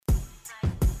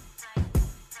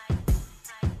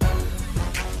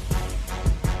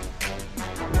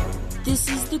This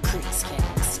is the Crease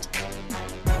Cast.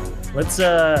 Let's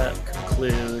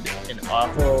conclude an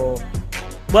awful.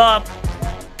 Well,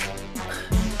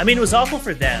 I mean, it was awful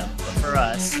for them, but for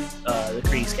us, the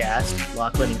Crease Cast,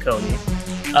 Lachlan and Cody.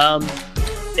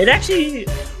 It actually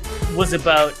was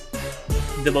about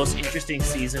the most interesting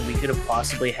season we could have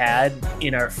possibly had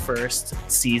in our first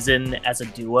season as a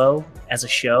duo, as a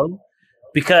show,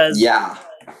 because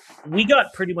we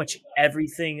got pretty much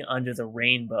everything under the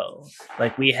rainbow.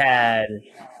 Like, we had,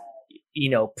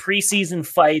 preseason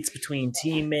fights between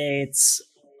teammates,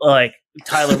 like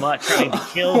Tyler Mott trying to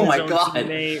kill his own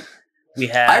teammate.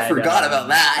 I forgot about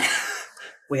that.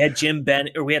 We had Jim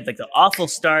Benning, or we had like the awful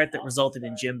start that resulted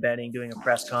in Jim Benning doing a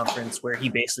press conference where he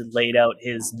basically laid out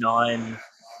his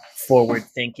non-forward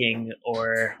thinking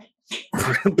or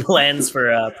plans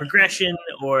for progression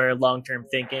or long-term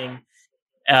thinking.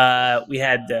 We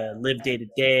had the live day to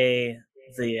day.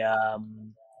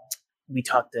 He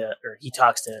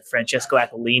talks to Francesco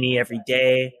Aquilini every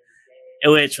day,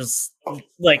 which was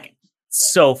like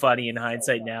so funny in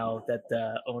hindsight now that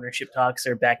the ownership talks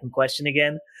are back in question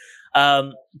again.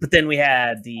 But then we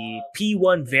had the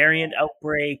P1 variant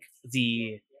outbreak,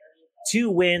 the 2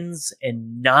 wins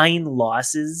and 11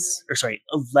 losses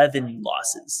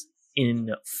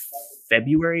in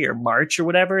February or March or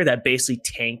whatever that basically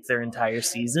tanked their entire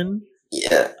season.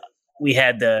 Yeah. We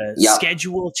had the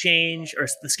schedule change or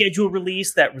the schedule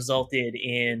release that resulted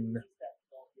in,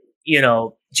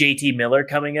 JT Miller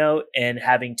coming out and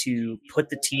having to put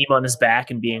the team on his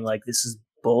back and being like, this is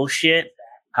bullshit.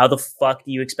 How the fuck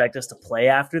do you expect us to play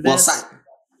after this?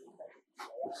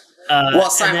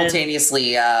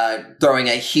 Simultaneously throwing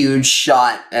a huge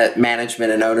shot at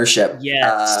management and ownership.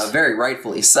 Yes. Very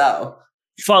rightfully so.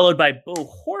 Followed by Bo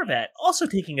Horvat also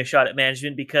taking a shot at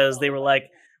management because they were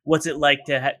like, what's it like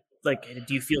to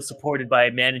do you feel supported by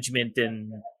management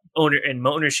and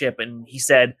ownership? And he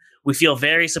said, we feel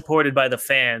very supported by the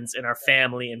fans and our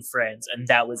family and friends. And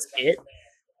that was it.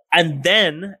 And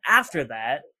then after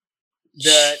that,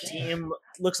 the team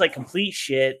looks like complete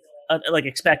shit, like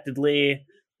expectedly,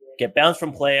 get bounced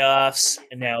from playoffs.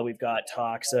 And now we've got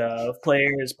talks of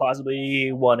players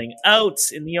possibly wanting out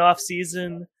in the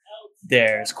offseason.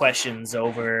 There's questions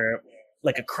over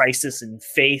like a crisis in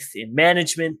faith in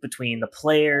management between the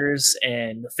players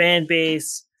and the fan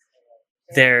base.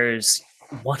 There's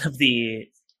one of the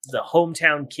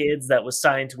hometown kids that was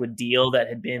signed to a deal that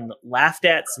had been laughed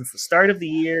at since the start of the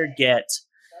year get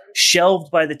shelved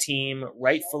by the team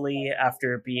rightfully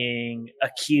after being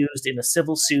accused in a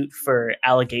civil suit for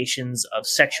allegations of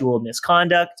sexual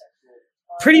misconduct.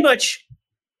 Pretty much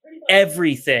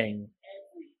everything,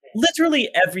 literally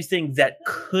everything that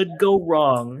could go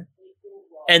wrong.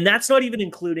 And that's not even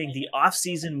including the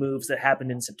off-season moves that happened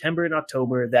in September and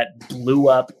October that blew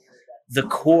up the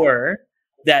core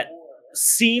that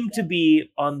seemed to be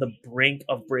on the brink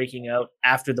of breaking out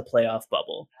after the playoff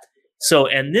bubble. So,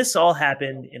 and this all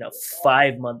happened in a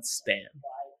 5-month span.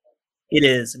 It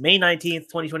is May 19th,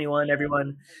 2021,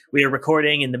 everyone. We are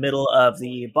recording in the middle of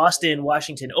the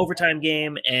Boston-Washington overtime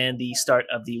game and the start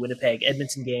of the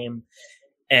Winnipeg-Edmonton game.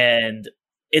 And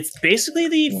it's basically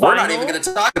the final. We're not even going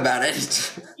to talk about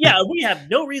it. Yeah, we have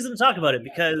no reason to talk about it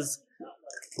because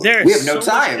we have no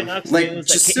time. Like,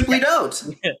 just simply don't.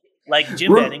 Like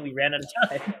Jim Benning, we ran out of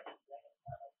time.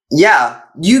 Yeah,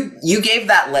 you gave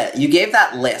that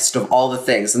list of all the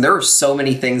things, and there were so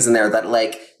many things in there that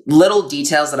like little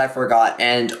details that I forgot,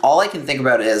 and all I can think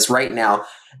about is right now.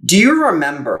 Do you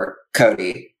remember,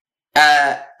 Cody?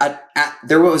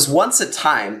 There was once a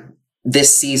time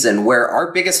this season where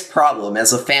our biggest problem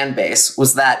as a fan base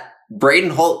was that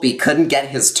Braden Holtby couldn't get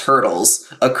his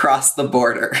turtles across the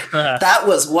border. That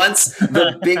was once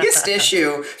the biggest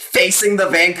issue facing the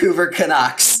Vancouver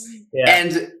Canucks. Yeah.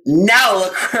 And now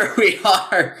look where we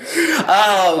are.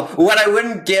 Oh, what I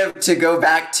wouldn't give to go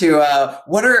back to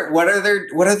what are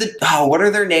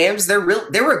their names? They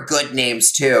were good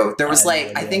names too. There was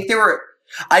I think they were.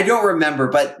 I don't remember,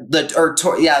 but Braden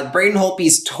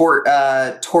Holtby's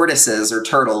tortoises or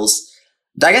turtles.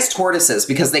 I guess tortoises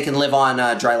because they can live on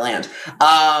dry land.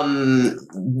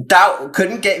 That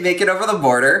couldn't make it over the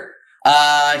border.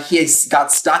 He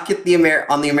got stuck at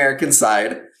on the American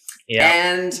side,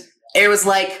 and it was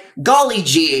like, golly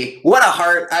gee, what a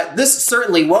heart! This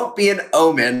certainly won't be an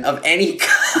omen of any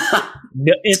kind.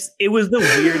 No, it was the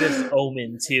weirdest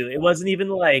omen too. It wasn't even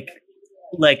like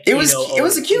it was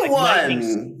a cute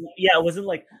one. It wasn't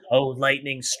like,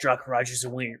 lightning struck Rogers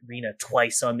Arena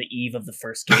twice on the eve of the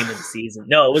first game of the season.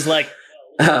 No, it was like,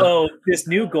 this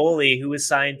new goalie who was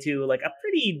signed to like a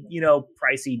pretty,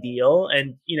 pricey deal,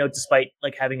 and despite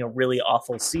like having a really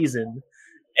awful season,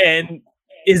 and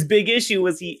his big issue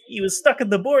was he was stuck at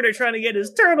the border trying to get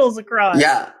his turtles across.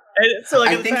 Yeah. And so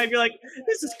like at the time you're like,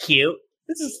 this is cute,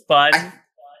 this is fun,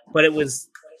 but it was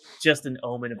just an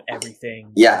omen of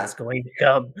everything that's going to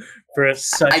come for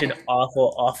such an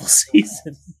awful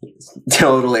season.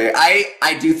 Totally.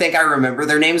 I do think I remember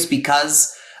their names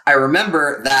because I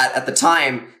remember that at the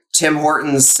time Tim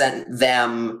Hortons sent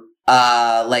them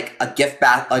like a gift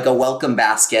like a welcome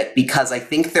basket, because I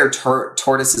think their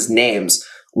tortoises' names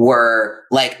were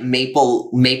like Maple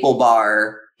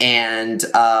Bar and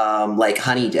like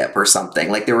Honey Dip or something.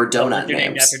 Like there were donut names.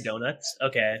 Named after donuts.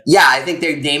 Okay. Yeah, I think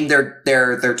they named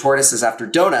their tortoises after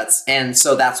donuts, and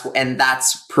so that's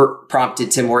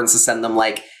prompted Tim Hortons to send them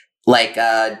like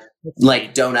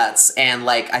donuts, and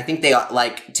like I think they got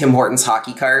like Tim Hortons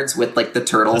hockey cards with like the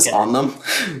turtles on them.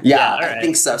 Yeah, right. I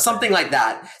think so. Something like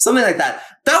that.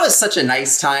 That was such a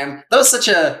nice time. That was such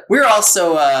a we were all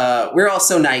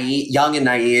so naive, young and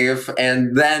naive,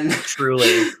 and then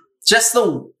truly just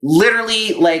the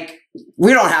literally like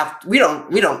we don't have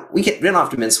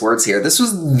to mince words here. This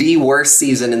was the worst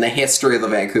season in the history of the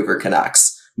Vancouver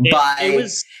Canucks by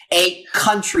a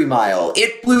country mile.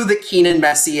 It blew the Keenan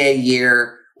Messier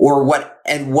year or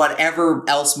whatever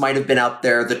else might have been out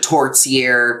there, the Torts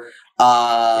year,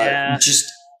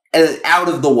 just out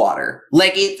of the water.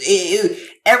 Like it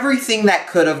everything that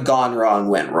could have gone wrong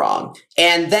went wrong,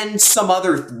 and then some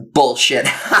other bullshit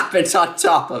happened on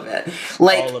top of it.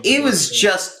 Like it was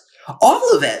just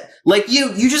all of it. Like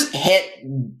you just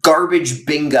hit garbage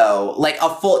bingo, like a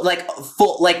full,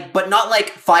 but not like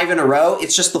 5 in a row.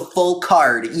 It's just the full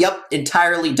card. Yep,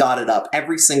 entirely dotted up,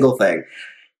 every single thing.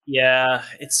 Yeah,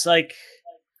 it's like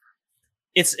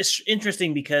it's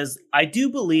interesting because I do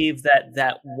believe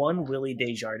that one Willie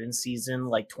Desjardins season,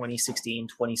 like 2016,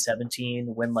 2017,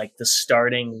 when like the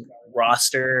starting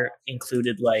roster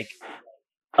included like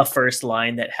a first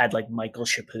line that had like Michael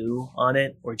Chaput on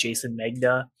it or Jason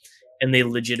Megna, and they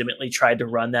legitimately tried to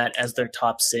run that as their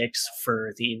top 6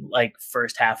 for the like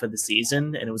first half of the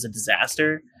season, and it was a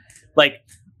disaster. Like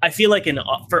I feel like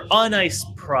for on ice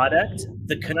product,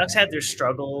 the Canucks had their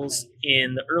struggles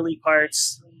in the early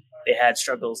parts. They had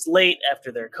struggles late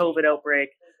after their COVID outbreak,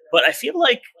 but I feel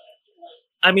like,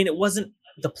 I mean,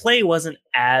 the play wasn't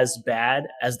as bad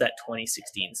as that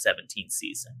 2016-17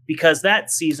 season, because that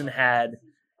season had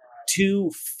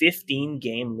 2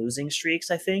 15-game losing streaks,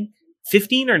 I think.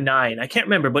 15 or 9, I can't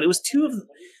remember, but it was 2 of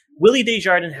Willie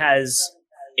Desjardins has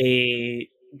a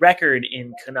record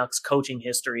in Canucks coaching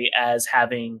history as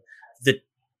having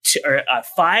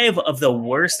 5 of the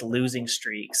worst losing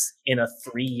streaks in a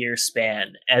 3-year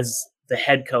span as the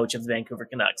head coach of the Vancouver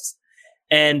Canucks.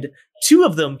 And 2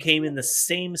 of them came in the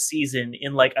same season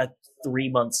in like a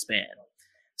 3-month span.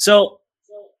 So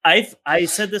I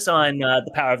said this on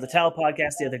the Power of the Towel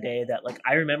podcast the other day that like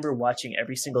I remember watching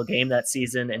every single game that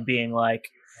season and being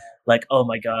like, oh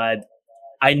my God,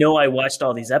 I know I watched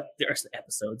all these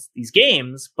episodes, these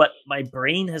games, but my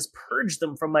brain has purged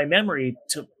them from my memory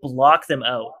to block them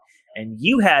out. And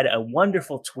you had a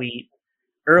wonderful tweet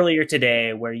earlier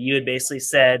today where you had basically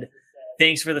said,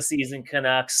 thanks for the season,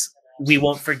 Canucks. We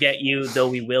won't forget you, though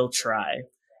we will try.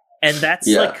 And that's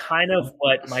like kind of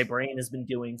what my brain has been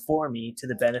doing for me to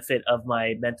the benefit of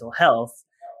my mental health,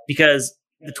 because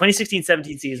the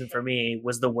 2016-17 season for me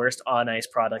was the worst on-ice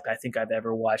product I think I've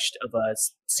ever watched of a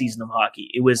season of hockey.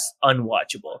 It was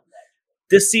unwatchable.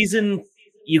 This season,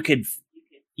 you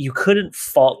couldn't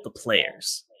fault the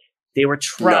players. They were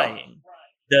trying.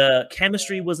 No. The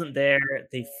chemistry wasn't there.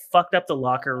 They fucked up the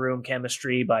locker room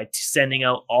chemistry by sending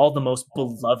out all the most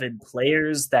beloved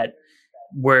players that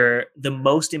were the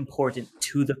most important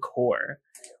to the core.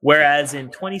 Whereas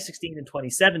in 2016 and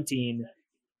 2017,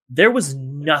 there was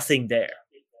nothing there.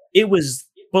 It was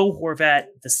Bo Horvat,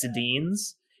 the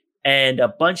Sedins, and a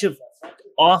bunch of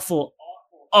awful,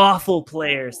 awful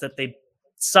players that they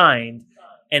signed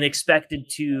and expected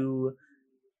to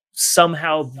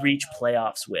somehow reach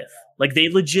playoffs with. Like they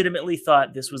legitimately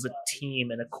thought this was a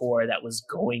team and a core that was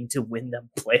going to win them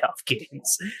playoff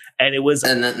games. And it was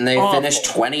and then they awful. Finished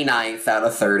 29th out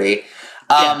of 30.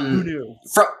 Who knew?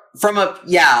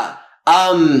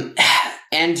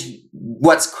 And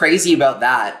what's crazy about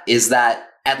that is that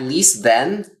at least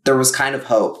then there was kind of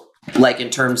hope, like in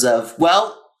terms of,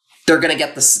 well, they're going to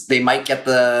get they're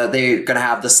going to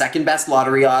have the second best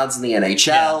lottery odds in the NHL.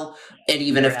 Yeah. And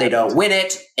even if they don't win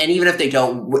it, even if they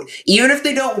don't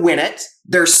win it,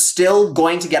 they're still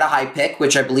going to get a high pick,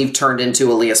 which I believe turned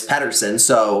into Elias Pettersson.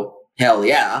 So hell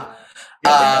yeah.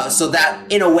 So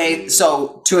that in a way,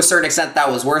 so to a certain extent, that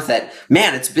was worth it.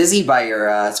 Man, it's busy by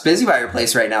your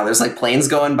place right now. There's like planes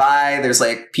going by. There's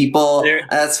like people.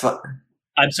 That's fun.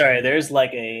 I'm sorry. There's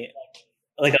like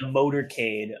like a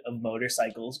motorcade of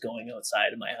motorcycles going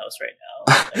outside of my house right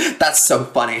now. Like, That's so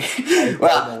funny.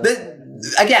 Well,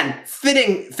 again,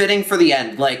 fitting for the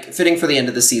end, fitting for the end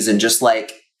of the season, just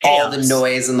like all the chaos.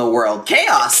 noise in the world.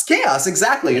 Chaos,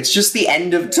 exactly. It's just the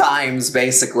end of times,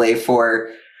 basically,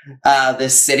 for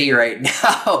this city right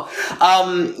now.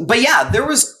 But yeah, there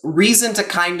was reason to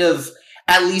kind of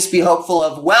at least be hopeful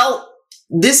of, well,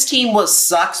 this team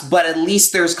sucks, but at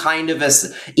least there's kind of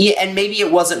and maybe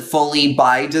it wasn't fully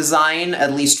by design,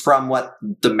 at least from what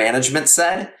the management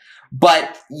said.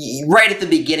 But right at the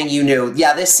beginning, you knew,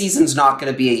 yeah, this season's not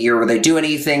going to be a year where they do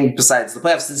anything besides the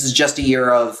playoffs. This is just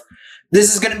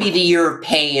this is going to be the year of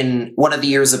pain, one of the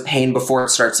years of pain before it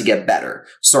starts to get better,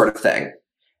 sort of thing.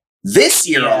 This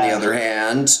year, on the other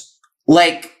hand,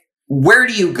 where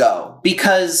do you go?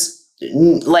 Because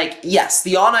yes,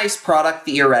 the on-ice product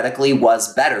theoretically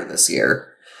was better this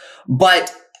year,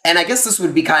 and I guess this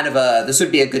would be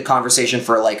a good conversation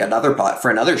for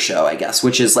another show, I guess,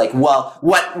 which is well,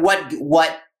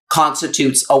 what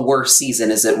constitutes a worse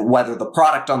season? Is it whether the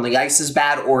product on the ice is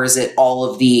bad, or is it all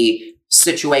of the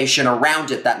situation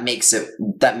around it that makes it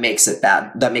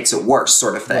bad, that makes it worse,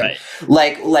 sort of thing?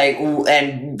 Right.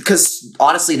 And because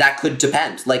honestly, that could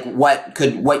depend.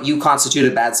 What you constitute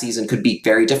a bad season could be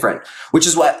very different, which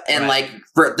is what, and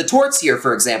for the Torts here,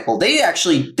 for example, they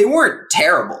weren't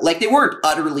terrible. They weren't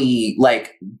utterly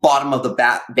bottom of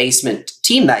the basement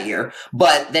team that year.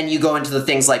 But then you go into the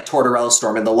things like Tortorella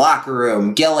storm in the locker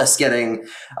room, Gillis getting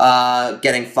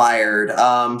fired,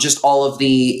 just all of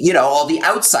the all the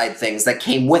outside things that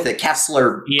came with it.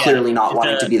 Kessler clearly not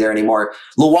wanting to be there anymore.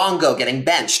 Luongo getting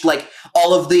benched.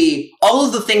 All of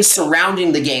the things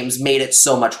surrounding the games made it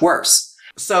so much worse.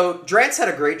 So Drance had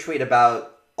a great tweet about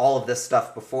all of this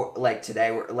stuff before, today,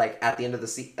 where at the end of the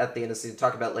season,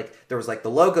 talk about there was the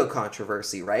logo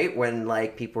controversy, right? When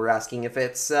people were asking if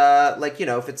it's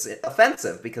if it's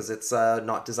offensive because it's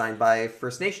not designed by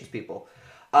First Nations people.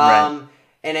 Right.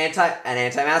 An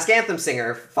anti-mask anthem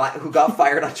singer who got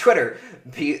fired on Twitter.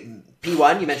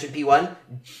 P1, you mentioned P1.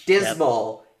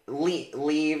 Dismal. Yep.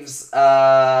 Leaves.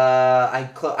 I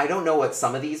don't know what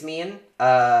some of these mean.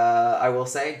 I will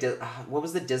say. What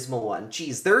was the dismal one?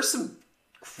 Jeez, there's some.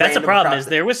 That's the problem. Is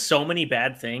there was so many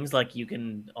bad things. You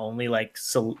can only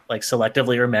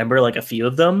selectively remember a few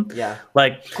of them. Yeah.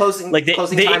 Closing the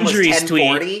time was injuries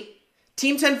 10:40.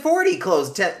 Team 1040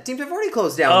 closed. Team 1040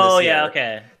 closed down. Oh this year. Yeah,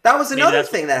 okay. That was another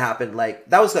thing that happened.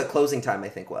 That was the closing time, I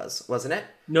think, wasn't it?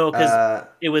 No, because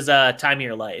it was time of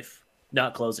your life,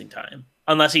 not closing time.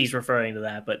 Unless he's referring to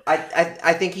that, but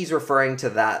I think he's referring to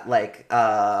that,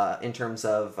 in terms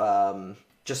of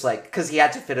just because he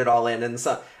had to fit it all in, and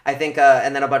so I think,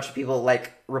 and then a bunch of people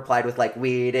replied with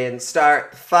we didn't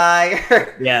start the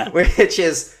fire, yeah, which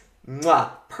is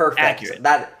perfect.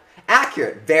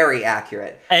 Accurate, very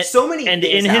accurate. And, so many, and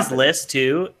in his list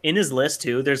too,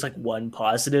 there's one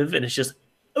positive, and it's just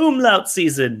umlaut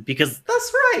season, because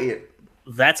that's right.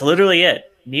 That's literally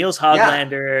it. Niels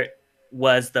Hoglander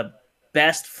was the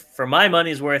best for my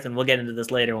money's worth, and we'll get into this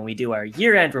later when we do our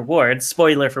year-end rewards.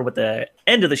 Spoiler for what the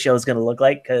end of the show is going to look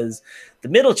like, because the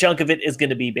middle chunk of it is going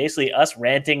to be basically us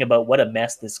ranting about what a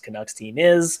mess this Canucks team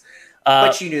is.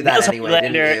 But you knew that anyway,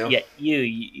 didn't you? Yeah,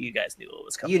 you guys knew what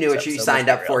was coming. You knew what you signed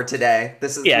up for today.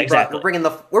 This is exactly.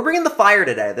 We're bringing the fire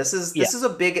today. This is a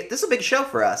big show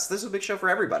for us. This is a big show for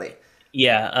everybody.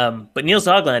 Yeah, but Niels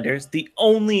Hoglander is the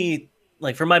only,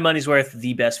 for my money's worth,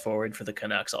 the best forward for the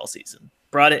Canucks all season.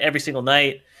 Brought it every single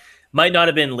night. Might not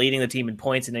have been leading the team in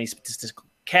points in any statistical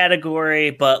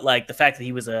category, but the fact that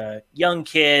he was a young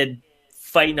kid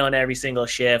fighting on every single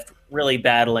shift, really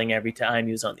battling every time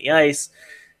he was on the ice,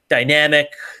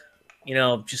 dynamic,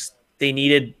 just they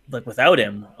needed, without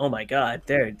him, oh my God,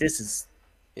 this is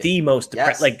the most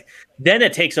depressing. Then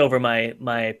it takes over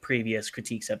my previous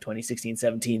critiques of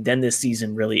 2016-17. Then this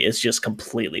season really is just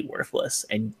completely worthless,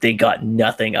 and they got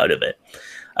nothing out of it.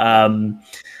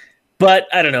 But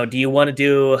I don't know. Do you want to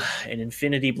do an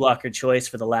infinity blocker choice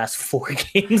for the last 4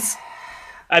 games?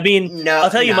 I mean, no,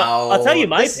 I'll tell you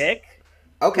my pick.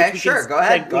 Okay, sure. Go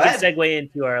ahead. We can segue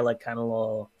into our kind of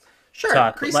little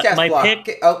talk. My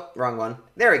pick. Oh, wrong one.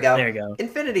 There we go. There you go.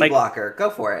 Infinity blocker.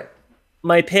 Go for it.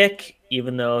 My pick,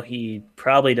 even though he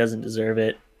probably doesn't deserve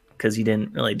it because he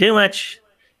didn't really do much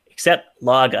except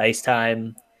log ice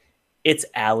time, it's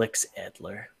Alex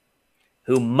Edler,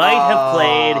 who might have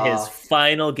played his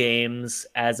final games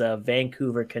as a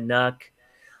Vancouver Canuck,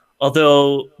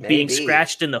 although being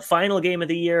scratched in the final game of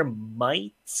the year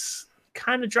might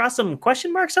kind of draw some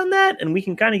question marks on that, and we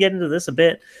can kind of get into this a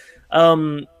bit.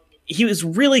 He was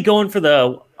really going for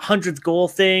the 100th goal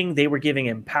thing. They were giving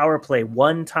him power play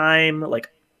one time,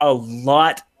 a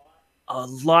lot a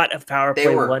lot of power They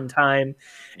play were one time.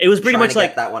 It was pretty trying much to like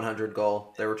get that 100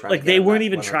 goal. They were trying like to get they him weren't that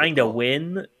even 100 trying to goal.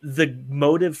 win. The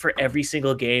motive for every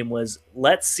single game was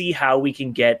let's see how we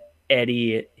can get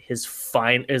Eddie his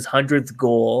 100th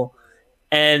goal,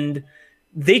 and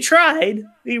they tried.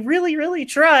 They really, really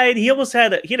tried. He almost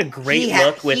had he had a great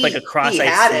look with like a cross he ice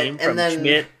had seam it, from and then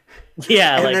Schmidt.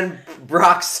 Yeah, and like then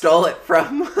Brock stole it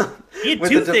from he had with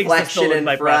two the things deflection stolen in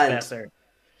by Brock front. Besser.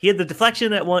 He had the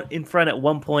deflection in front at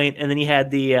one point, and then he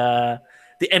had the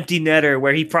empty netter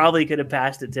where he probably could have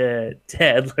passed it to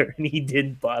Edler, and he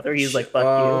didn't bother. He's like, "Fuck you."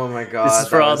 Oh my god, This is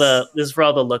for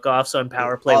all the look offs on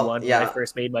Power Play One when I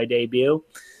first made my debut.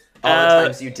 All the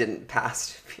times you didn't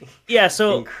pass to me. Yeah,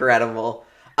 so incredible.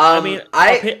 I mean,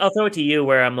 I'll throw it to you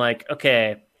where I'm like,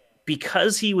 okay,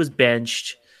 because he was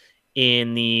benched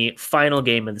in the final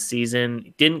game of the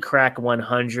season, didn't crack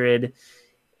 100.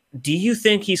 Do you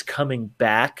think he's coming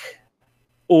back,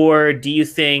 or do you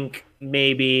think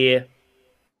maybe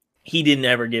he didn't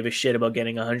ever give a shit about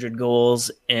getting 100 goals,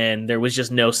 and there was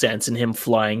just no sense in him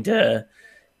flying to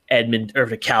Edmonton or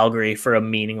to Calgary for a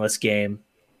meaningless game?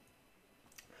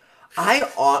 I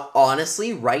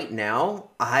honestly, right now,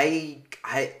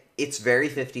 it's very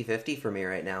 50-50 for me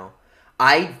right now.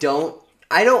 I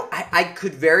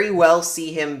could very well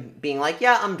see him being like,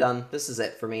 yeah, I'm done. This is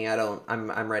it for me.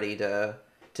 I'm ready to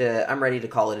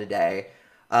call it a day.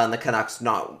 The Canucks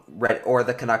not ready, or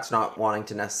the Canucks not wanting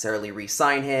to necessarily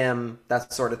re-sign him,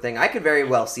 that sort of thing. I could very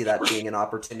well see that being an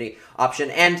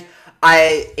option. And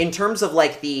in terms of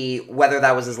like the whether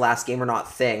that was his last game or not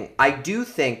thing, I do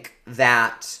think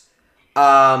that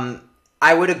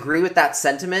I would agree with that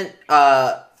sentiment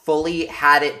fully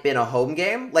had it been a home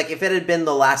game. Like if it had been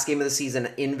the last game of the season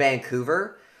in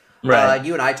Vancouver, right?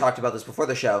 You and I talked about this before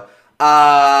the show.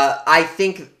 I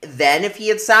think then if he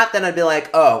had sat, then I'd be like,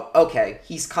 oh, okay,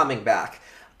 he's coming back.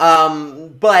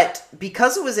 But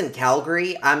because it was in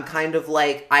Calgary, I'm kind of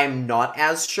like, I'm not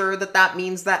as sure that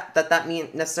means that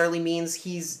necessarily means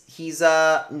he's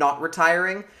not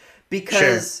retiring,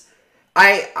 because sure.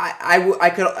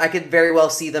 I could very well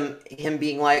see him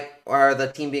being like, or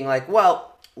the team being like, well,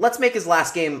 let's make his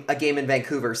last game a game in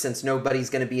Vancouver since nobody's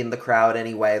going to be in the crowd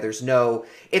anyway.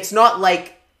 It's not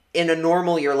like in a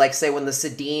normal year, like say when the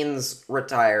Sedins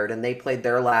retired and they played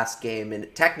their last game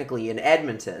technically in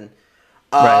Edmonton,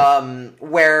 right.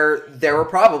 Where there were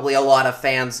probably a lot of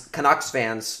fans, Canucks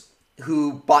fans,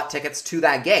 who bought tickets to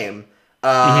that game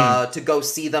to go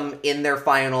see them in their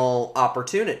final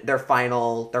opportunity, their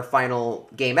final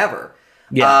game ever.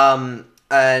 Yeah.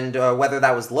 And whether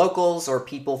that was locals or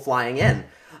people flying in.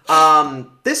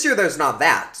 This year there's not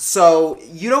that. So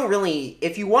you don't really,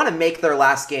 if you want to make their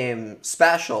last game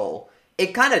special,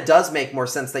 it kind of does make more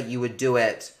sense that you would do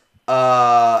it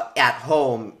at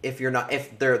home if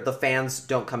the fans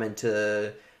don't come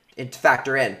into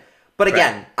factor in. But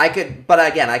again, right.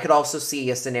 I could also see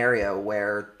a scenario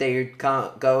where they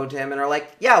go to him and are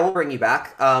like, yeah, we'll bring you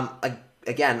back.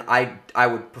 Again, I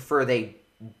would prefer they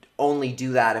only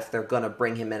do that if they're going to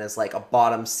bring him in as like a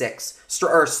bottom six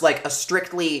or like a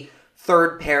strictly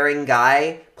third pairing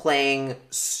guy playing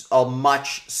a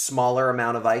much smaller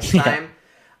amount of ice time.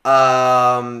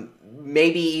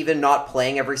 Maybe even not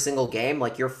playing every single game.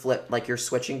 Like you're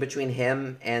switching between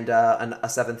him and a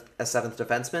seventh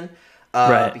defenseman.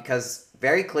 Right. Because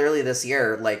very clearly this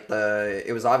year, like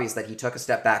it was obvious that he took a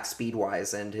step back speed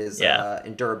wise and his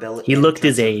durability. He looked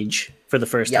his age for the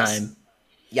first time.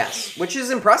 Yes, which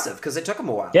is impressive because it took him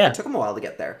a while. Yeah. It took him a while to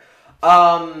get there.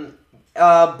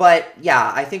 But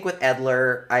yeah, I think with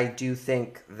Edler, I do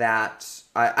think that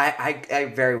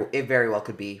it very well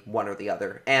could be one or the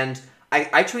other. And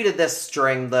I tweeted this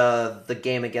during the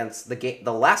game against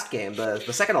the last game, the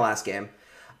second to last game,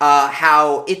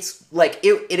 how it's like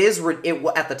it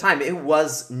at the time it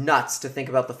was nuts to think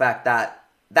about the fact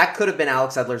that could have been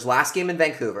Alex Edler's last game in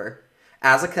Vancouver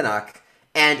as a Canuck.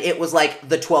 And it was like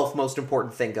the 12th most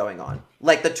important thing going on.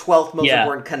 Like the 12th most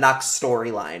important Canucks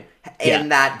storyline in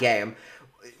that game.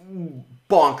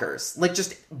 Bonkers. Like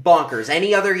just bonkers.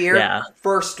 Any other year,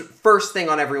 first thing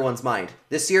on everyone's mind.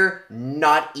 This year,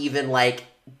 not even like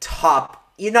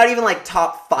top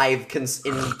 5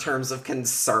 in terms of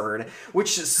concern,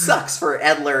 which sucks for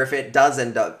Edler if it does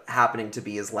end up happening to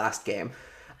be his last game.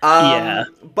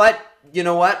 But you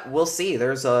know what? We'll see.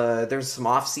 There's some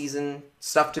off-season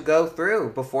stuff to go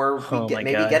through before we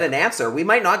get an answer. We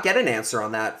might not get an answer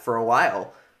on that for a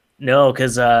while. No,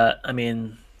 because I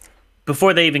mean,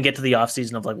 before they even get to the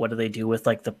offseason of like what do they do with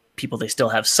like the people they still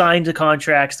have signed to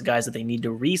contracts, the guys that they need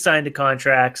to re-sign to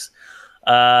contracts,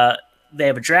 they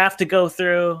have a draft to go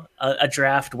through, a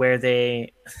draft where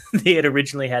they had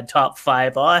originally had top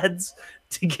 5 odds.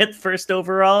 to get first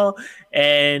overall,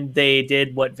 and they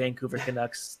did what Vancouver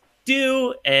Canucks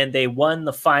do, and they won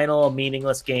the final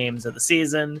meaningless games of the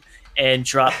season and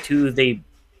dropped to the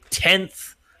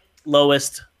 10th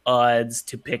lowest odds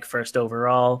to pick first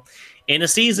overall in a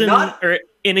season or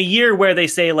in a year where they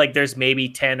say like there's maybe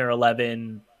 10 or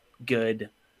 11 good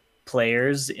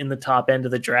players in the top end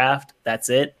of the draft. That's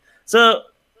it. So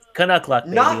Canuck luck,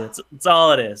 baby. That's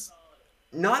all it is.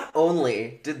 Not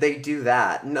only did they do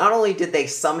that, not only did they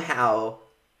somehow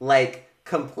like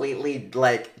completely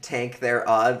like tank their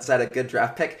odds at a good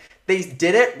draft pick, they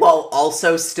did it while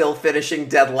also still finishing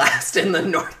dead last in the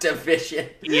North Division.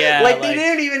 Yeah, like they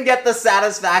didn't even get the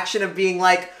satisfaction of being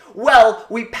like, well,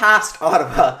 we passed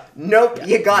Ottawa. Nope, yeah,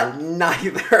 you got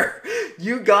neither.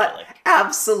 You got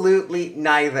absolutely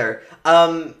neither.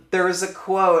 There was a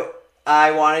quote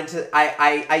I wanted to.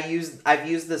 I've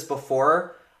used this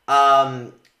before.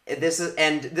 I'm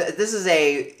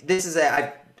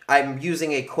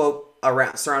using a quote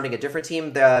around surrounding a different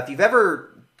team. If you've ever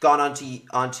gone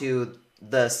onto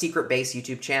the Secret Base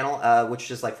YouTube channel, which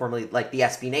is like formerly like the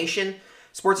SB Nation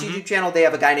Sports YouTube channel, they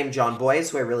have a guy named John Boyce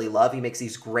who I really love. He makes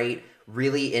these great,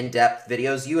 really in-depth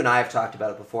videos. You and I have talked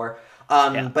about it before.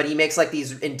 But he makes like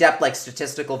these in-depth like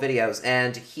statistical videos,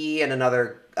 and he and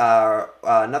another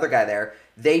guy there,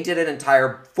 they did an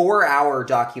entire 4-hour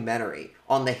documentary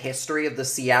on the history of the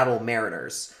Seattle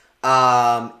Mariners.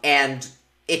 And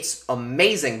it's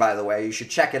amazing, by the way. You should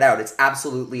check it out. It's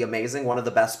absolutely amazing. One of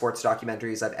the best sports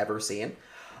documentaries I've ever seen.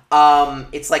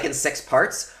 It's like in 6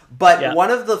 parts. But one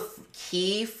of the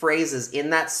key phrases in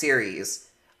that series,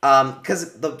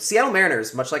 because the Seattle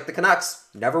Mariners, much like the Canucks,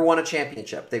 never won a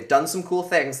championship. They've done some cool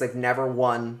things. They've never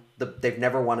won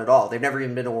it all. They've never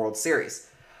even been to a World Series.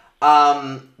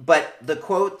 But the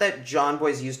quote that John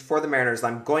Boyce used for the Mariners,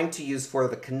 I'm going to use for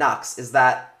the Canucks, is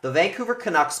that the Vancouver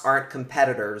Canucks aren't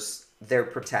competitors, they're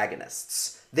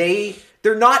protagonists. They're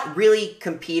not really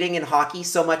competing in hockey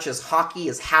so much as hockey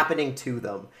is happening to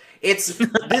them. This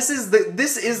is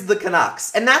the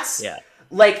Canucks. And that's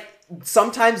like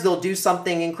sometimes they'll do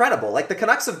something incredible. Like the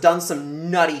Canucks have done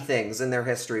some nutty things in their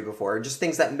history before, just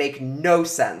things that make no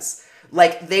sense.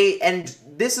 Like and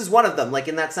this is one of them, like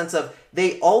in that sense of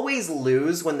they always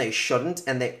lose when they shouldn't,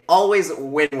 and they always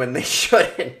win when they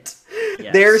shouldn't.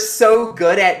 Yes. They're so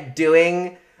good at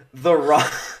doing the wrong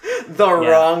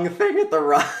thing at the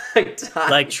wrong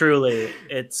time. Like truly,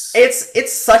 it's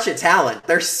such a talent.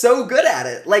 They're so good at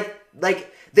it. Like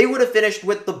they would have finished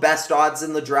with the best odds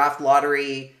in the draft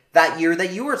lottery that year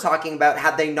that you were talking about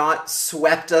had they not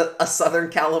swept a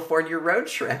Southern California road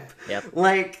trip. Yep.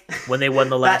 Like when they won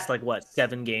the last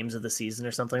 7 games of the season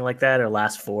or something like that, or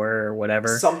last 4 or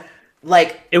whatever.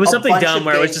 It was something dumb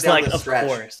where it was just like, of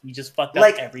course, you just fucked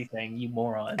up everything, you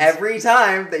morons. Every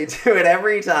time they do it,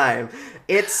 every time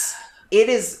it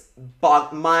is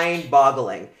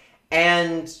mind-boggling,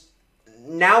 and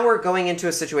now we're going into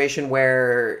a situation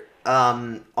where,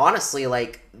 honestly,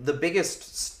 like the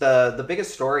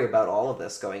biggest story about all of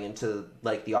this going into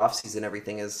like the offseason and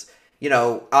everything is,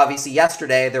 obviously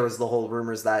yesterday there was the whole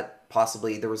rumors that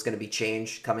possibly there was going to be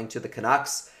change coming to the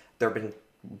Canucks.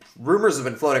 Rumors have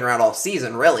been floating around all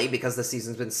season, really, because the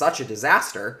season's been such a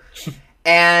disaster.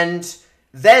 And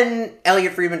then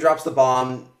Elliot Friedman drops the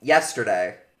bomb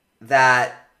yesterday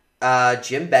that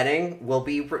Jim Benning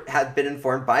had been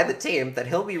informed by the team that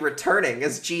he'll be returning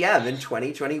as GM in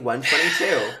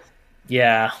 2021-22.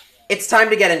 Yeah. It's time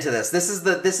to get into this. This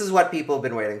is what people have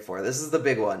been waiting for. This is the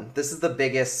big one. This is the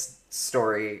biggest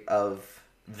story of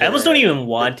I almost don't even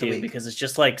want to, because it's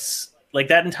just like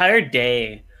that entire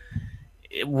day.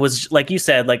 It was like you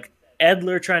said, like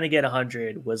Edler trying to get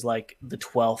 100 was like the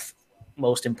 12th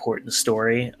most important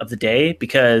story of the day,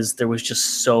 because there was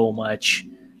just so much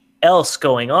else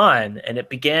going on. And it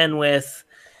began with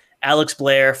Alex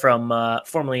Blair from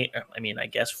formerly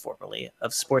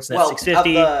of Sportsnet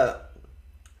 650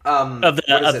 of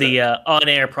the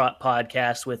on-air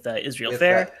podcast with Israel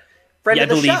Fair. I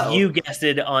believe show. You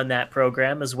guested on that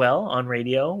program as well on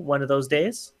radio one of those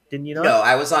days. Didn't you know? No,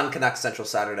 I was on Canucks Central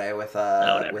Saturday with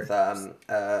why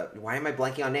am I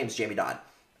blanking on names? Jamie Dodd.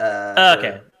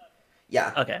 Okay.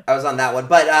 Yeah. Okay. I was on that one,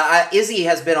 but Izzy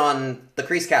has been on the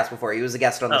Creasecast before. He was a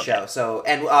guest on the show. So,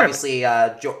 and obviously,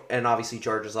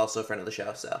 George is also a friend of the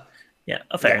show. So. Yeah.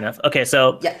 Fair enough. Okay.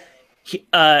 So. Yeah.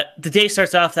 The day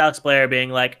starts off with Alex Blair being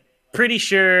like, pretty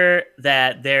sure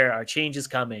that there are changes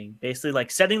coming, basically like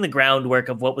setting the groundwork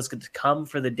of what was going to come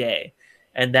for the day,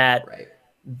 and that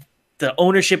the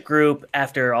ownership group,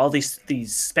 after all these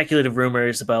speculative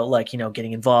rumors about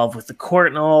getting involved with the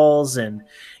Courtnalls and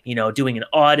doing an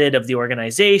audit of the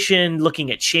organization, looking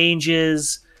at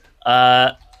changes,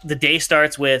 the day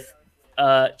starts with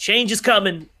change is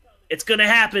coming. It's going to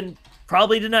happen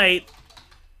probably tonight.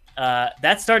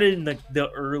 That started in the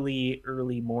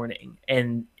early morning,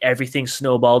 and everything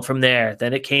snowballed from there.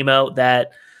 Then it came out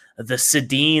that the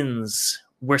Sedins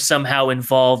were somehow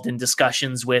involved in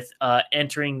discussions with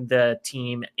entering the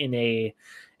team in a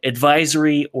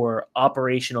advisory or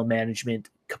operational management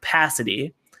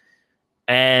capacity.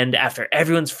 And after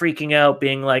everyone's freaking out,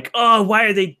 being like, "Oh, why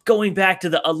are they going back to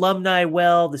the alumni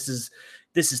well? This is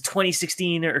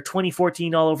 2016 or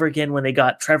 2014 all over again when they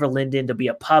got Trevor Linden to be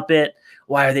a puppet.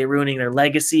 Why are they ruining their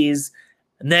legacies?"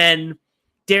 And then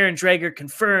Darren Dreger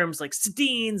confirms, like,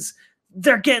 Sedins,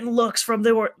 they're getting looks from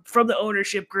the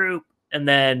ownership group. And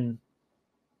then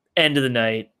end of the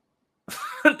night,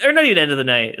 or not even end of the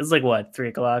night. It was like, what, 3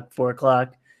 o'clock, 4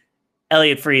 o'clock?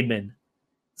 Elliot Friedman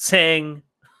saying,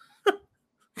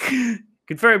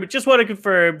 confirm, just want to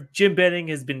confirm, Jim Benning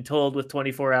has been told with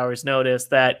 24 hours notice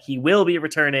that he will be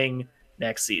returning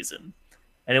next season.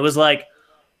 And it was like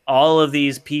all of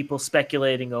these people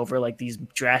speculating over like these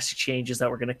drastic changes that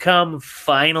were going to come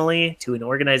finally to an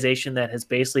organization that has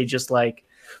basically just like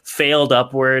failed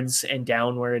upwards and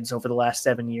downwards over the last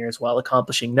 7 years while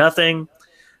accomplishing nothing.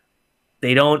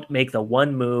 They don't make the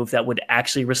one move that would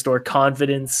actually restore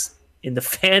confidence in the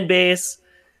fan base.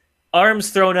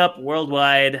 Arms thrown up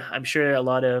worldwide. I'm sure a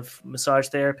lot of massage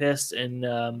therapists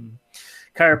and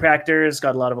chiropractors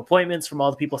got a lot of appointments from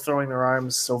all the people throwing their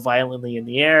arms so violently in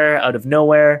the air out of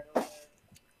nowhere.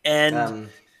 And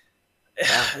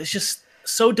it's just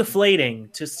so deflating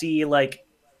to see like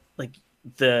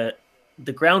the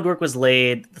groundwork was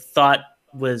laid. The thought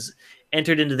was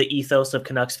entered into the ethos of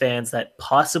Canucks fans that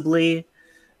possibly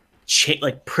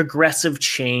progressive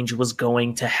change was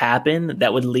going to happen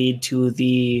that would lead to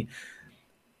the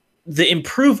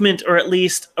improvement, or at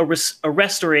least a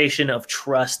restoration of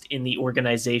trust in the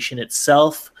organization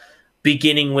itself,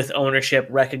 beginning with ownership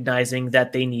recognizing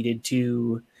that they needed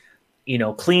to,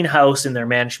 clean house in their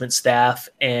management staff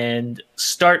and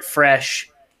start fresh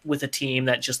with a team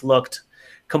that just looked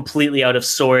completely out of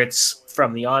sorts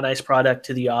from the on-ice product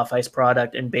to the off-ice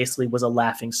product and basically was a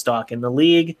laughing stock in the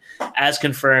league, as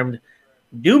confirmed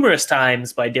numerous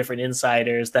times by different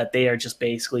insiders that they are just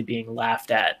basically being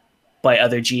laughed at by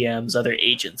other GMs, other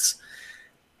agents.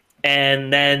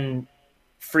 And then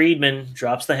Friedman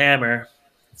drops the hammer,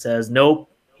 says, nope,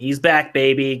 he's back,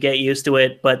 baby, get used to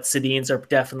it. But Sedins are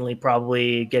definitely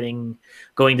probably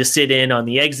going to sit in on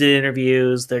the exit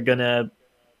interviews. They're going to,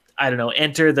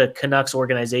 enter the Canucks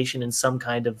organization in some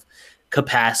kind of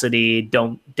capacity.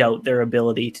 Don't doubt their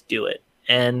ability to do it.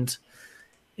 And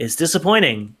it's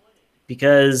disappointing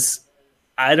because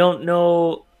I don't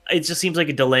know. It just seems like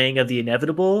a delaying of the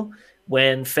inevitable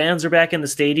when fans are back in the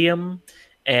stadium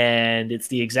and it's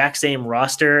the exact same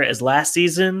roster as last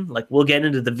season. Like, we'll get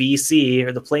into the VC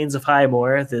or the Plains of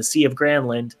Highmore, the Sea of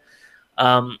Granland.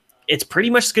 It's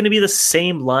pretty much going to be the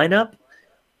same lineup,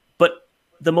 but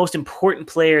the most important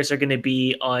players are going to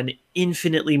be on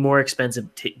infinitely more expensive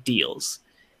deals.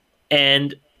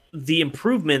 And the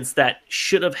improvements that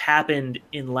should have happened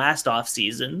in last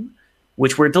offseason,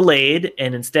 which were delayed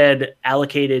and instead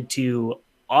allocated to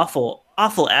awful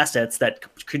assets that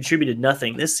contributed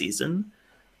nothing this season,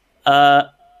 are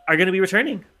going to be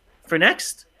returning for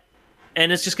next.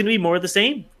 And it's just going to be more of the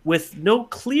same with no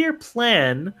clear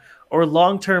plan or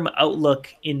long-term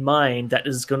outlook in mind that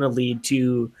is going to lead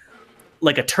to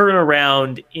like a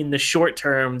turnaround in the short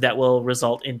term that will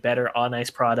result in better on-ice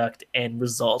product and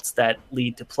results that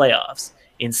lead to playoffs.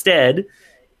 Instead,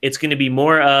 it's going to be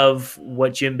more of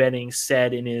what Jim Benning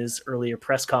said in his earlier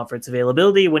press conference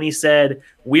availability when he said,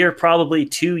 we're probably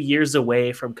 2 years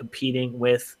away from competing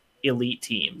with elite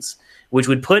teams, which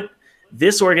would put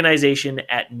this organization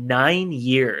at 9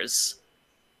 years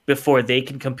before they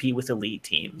can compete with elite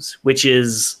teams, which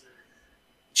is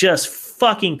just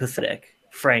fucking pathetic,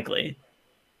 frankly.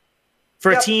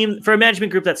 For a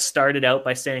management group that started out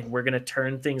by saying we're going to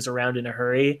turn things around in a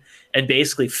hurry and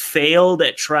basically failed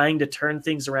at trying to turn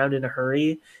things around in a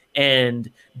hurry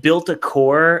and built a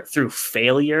core through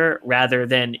failure rather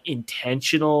than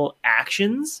intentional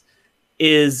actions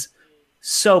is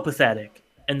so pathetic.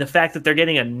 And the fact that they're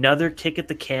getting another kick at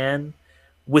the can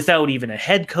without even a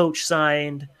head coach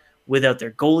signed, without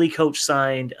their goalie coach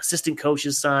signed, assistant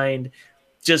coaches signed,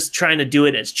 just trying to do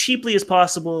it as cheaply as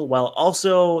possible while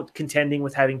also contending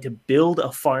with having to build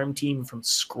a farm team from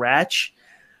scratch.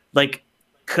 Like,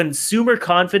 consumer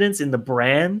confidence in the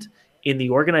brand, in the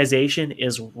organization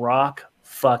is rock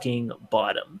fucking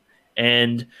bottom.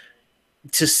 And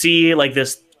to see like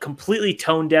this completely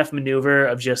tone deaf maneuver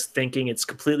of just thinking it's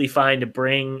completely fine to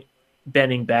bring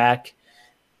Benning back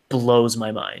blows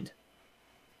my mind.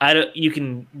 I don't. You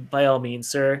can, by all means,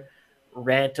 sir,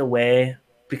 rant away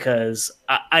because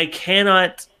I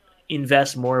cannot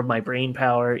invest more of my brain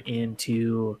power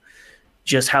into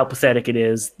just how pathetic it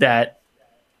is that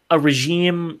a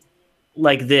regime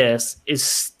like this is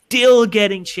still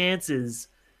getting chances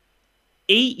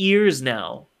 8 years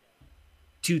now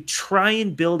to try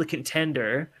and build a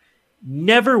contender,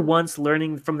 never once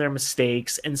learning from their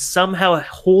mistakes and somehow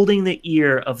holding the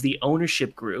ear of the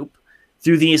ownership group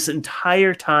through this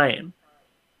entire time.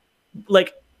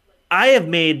 Like, I have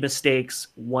made mistakes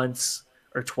once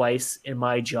or twice in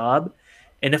my job,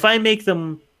 and if I make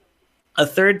them a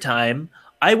third time,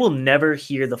 I will never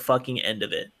hear the fucking end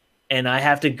of it. And I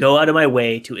have to go out of my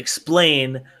way to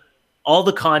explain all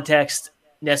the context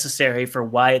necessary for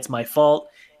why it's my fault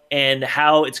and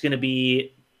how it's going to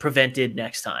be prevented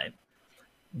next time.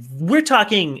 We're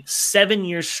talking 7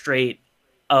 years straight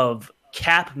of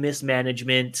cap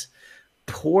mismanagement,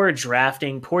 poor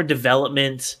drafting, poor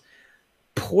development,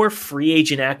 poor free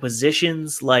agent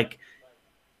acquisitions, like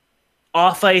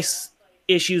off ice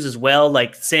issues as well,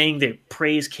 like saying they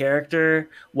praise character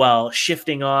while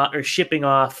shipping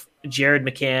off Jared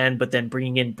McCann, but then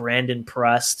bringing in Brandon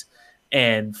Prust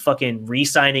and fucking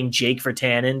re-signing Jake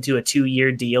Virtanen to a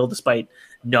 2-year deal despite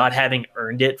not having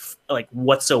earned it like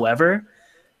whatsoever,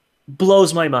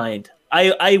 blows my mind.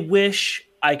 I wish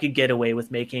I could get away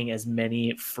with making as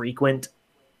many frequent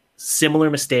similar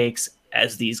mistakes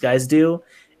as these guys do.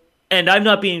 And I'm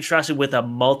not being trusted with a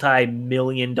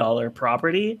multi-million-dollar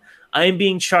property. I'm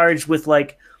being charged with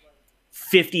like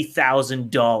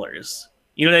 $50,000.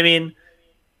 You know what I mean?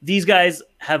 These guys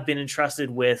have been entrusted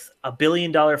with $1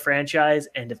 billion franchise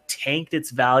and have tanked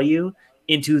its value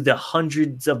into the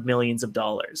hundreds of millions of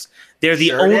dollars. They're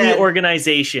the only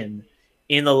organization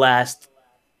in the last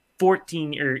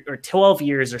 14 or 12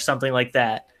 years or something like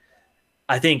that.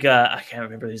 I think, I can't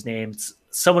remember his name. It's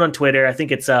someone on Twitter, I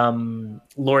think it's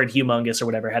Lord Humongous or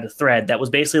whatever, had a thread that was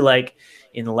basically like,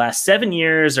 in the last 7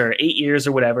 years or 8 years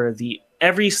or whatever,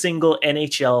 every single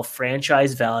NHL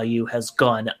franchise value has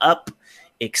gone up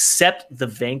except the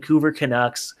Vancouver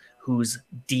Canucks, who's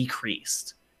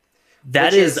decreased.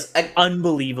 That is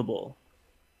unbelievable.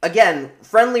 Again,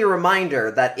 friendly reminder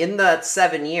that in that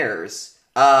 7 years,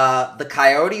 the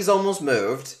Coyotes almost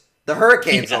moved, the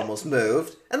Hurricanes almost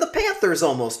moved, and the Panthers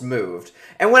almost moved.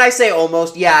 And when I say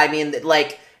almost, yeah, I mean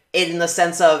like in the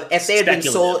sense of if they had been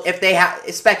sold, if they had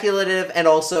speculative, and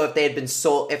also if they had been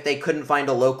sold, if they couldn't find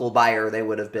a local buyer, they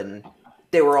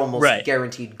were almost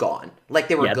guaranteed gone. Like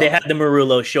they were. Yeah, gone. They had the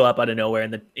Marullo show up out of nowhere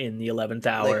in the 11th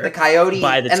hour. Like the Coyote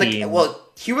by the team.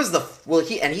 He's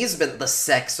been the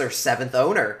 6th or 7th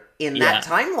owner in that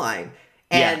timeline.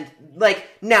 And like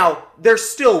now they're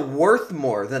still worth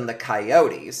more than the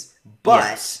Coyotes,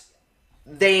 but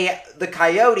the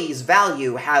Coyotes'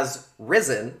 value has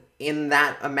risen in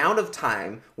that amount of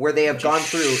time where they have gone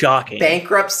through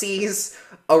bankruptcies,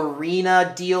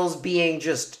 arena deals being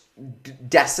just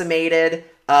decimated,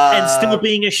 and still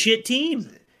being a shit team.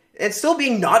 And still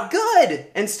being not good.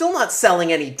 And still not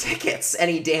selling any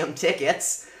damn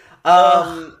tickets.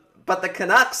 But the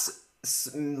Canucks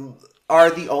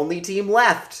are the only team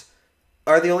left.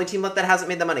 That hasn't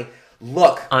made the money.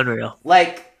 Look. Unreal.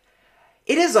 Like,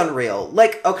 it is unreal.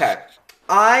 Like, okay.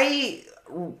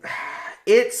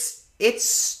 It's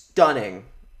stunning.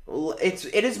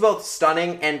 It is both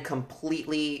stunning and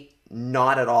completely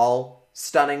not at all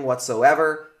stunning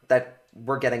whatsoever that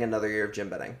we're getting another year of Jim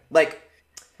Benning. Like,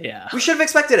 yeah, we should have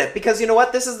expected it because you know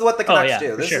what? This is what the Canucks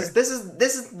do. This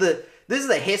is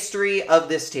the history of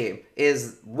this team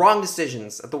is wrong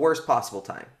decisions at the worst possible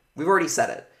time. We've already said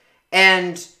it,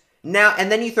 and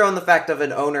then you throw in the fact of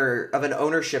an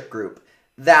ownership group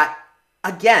that,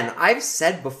 again, I've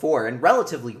said before and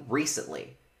relatively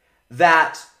recently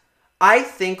that I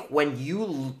think when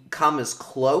you come as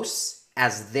close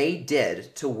as they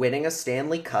did to winning a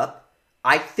Stanley Cup,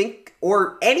 I think,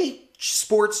 or any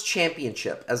sports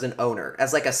championship as an owner,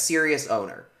 as like a serious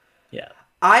owner,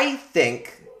 I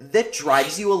think that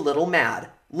drives you a little mad.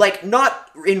 Like,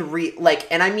 not in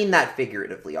and I mean that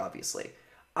figuratively, obviously.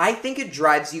 I think it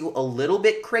drives you a little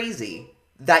bit crazy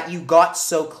that you got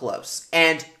so close,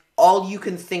 and all you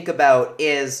can think about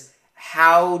is,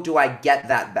 how do I get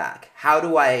that back? How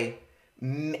do I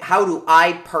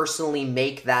personally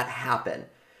make that happen?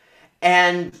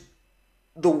 And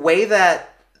the way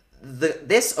that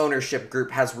this ownership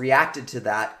group has reacted to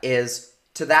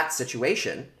that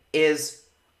situation is,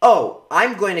 oh,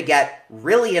 I'm going to get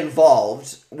really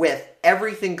involved with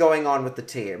everything going on with the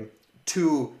team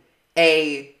to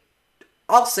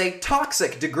I'll say,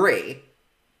 toxic degree,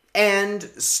 and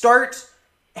start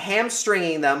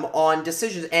hamstringing them on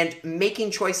decisions and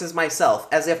making choices myself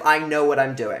as if I know what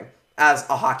I'm doing as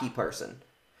a hockey person.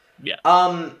 Yeah.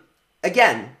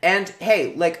 Again, and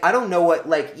hey, like, I don't know what,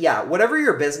 like, yeah, whatever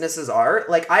your businesses are,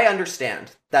 like, I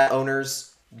understand that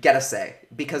owners get a say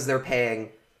because they're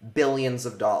paying billions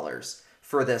of dollars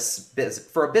for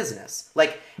for a business.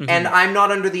 Like, and I'm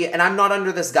not under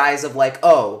this guise of like,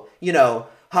 oh, you know,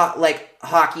 like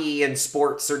hockey and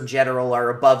sports in general are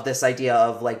above this idea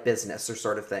of like business or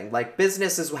sort of thing. Like,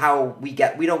 business is how we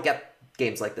don't get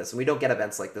games like this and we don't get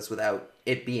events like this without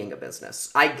it being a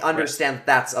business. I understand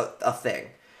that's a thing.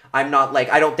 I'm not like,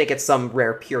 I don't think it's some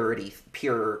rare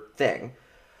pure thing.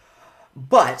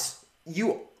 But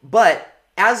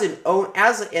as an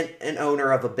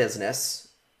owner of a business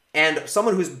and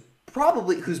someone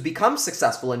who's become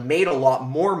successful and made a lot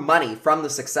more money from the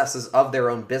successes of their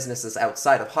own businesses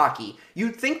outside of hockey,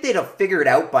 you'd think they'd have figured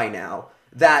out by now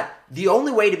that the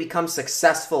only way to become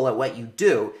successful at what you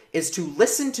do is to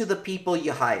listen to the people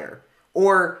you hire.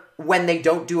 Or when they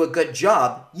don't do a good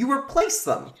job, you replace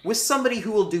them with somebody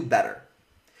who will do better.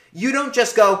 You don't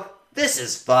just go, this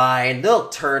is fine, they'll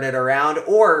turn it around,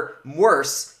 or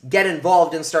worse, get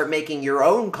involved and start making your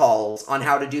own calls on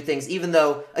how to do things, even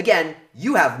though, again,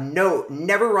 you have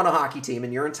never run a hockey team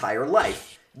in your entire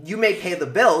life. You may pay the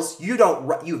bills,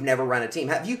 you've never run a team.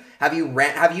 Have you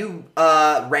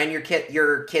ran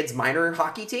your kid's minor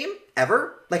hockey team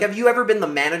ever? Like, have you ever been the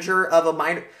manager of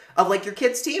like your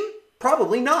kid's team?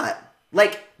 Probably not.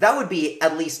 Like, that would be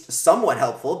at least somewhat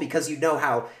helpful because you know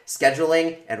how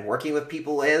scheduling and working with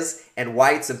people is and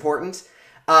why it's important.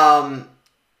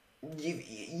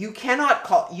 You cannot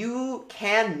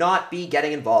be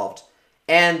getting involved.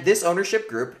 And this ownership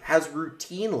group has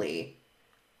routinely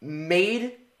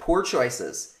made poor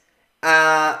choices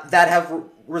that have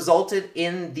resulted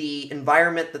in the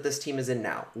environment that this team is in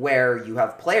now, where you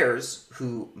have players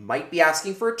who might be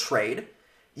asking for a trade.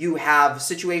 You have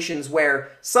situations where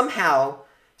somehow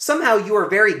you are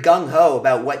very gung-ho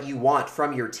about what you want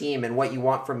from your team and what you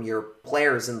want from your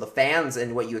players and the fans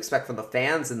and what you expect from the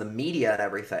fans and the media and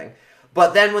everything.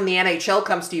 But then when the NHL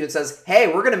comes to you and says, hey,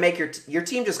 we're going to make your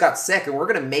team just got sick and we're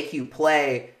going to make you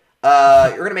play,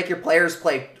 you're going to make your players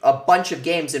play a bunch of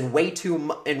games in way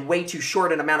too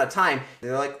short an amount of time.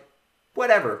 They're like,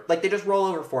 whatever. Like, they just roll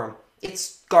over for them.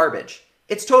 It's garbage.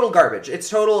 It's total garbage. It's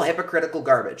total hypocritical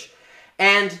garbage.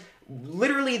 And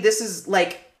literally, this is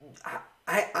like,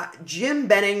 Jim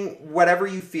Benning, whatever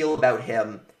you feel about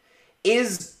him,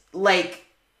 is like,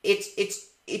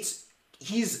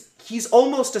 he's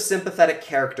almost a sympathetic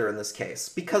character in this case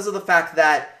because of the fact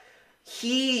that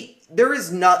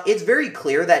it's very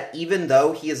clear that even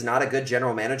though he is not a good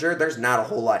general manager, there's not a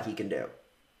whole lot he can do.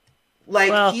 Like,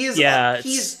 well, he says a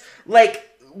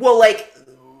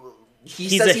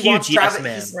he huge wants yes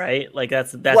man, right? Like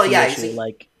that's well, the issue.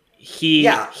 Like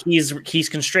he's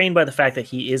constrained by the fact that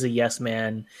he is a yes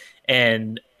man,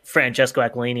 and Francesco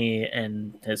Aquilini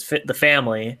and the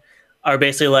family are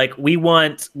basically like,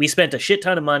 we spent a shit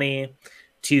ton of money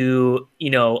to,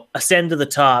 ascend to the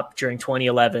top during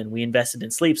 2011. We invested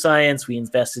in sleep science, we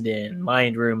invested in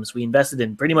mind rooms, we invested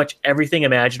in pretty much everything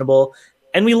imaginable,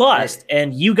 and we lost. Right.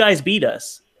 And you guys beat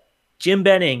us. Jim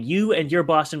Benning, you and your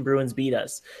Boston Bruins beat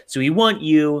us. So we want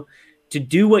you to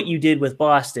do what you did with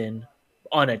Boston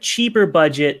on a cheaper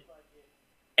budget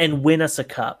and win us a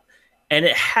cup. And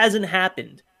it hasn't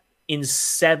happened in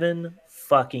 7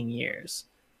 fucking years.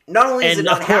 Not only has it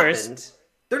not happened,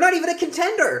 they're not even a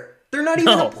contender. They're not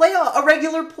even a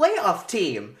regular playoff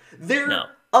team. They're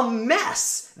a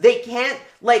mess. They can't,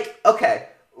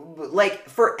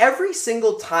 for every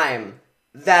single time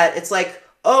that it's like,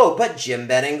 oh, but Jim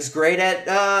Benning's great at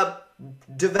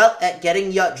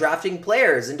getting drafting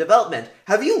players and development.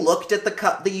 Have you looked at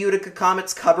the Utica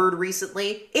Comets cupboard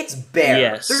recently? It's bare.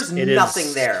 Yes, there's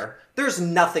nothing there. There's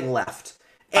nothing left.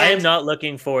 And I am not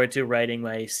looking forward to writing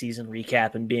my season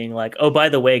recap and being like, oh, by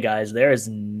the way, guys, there is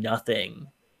nothing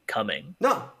coming.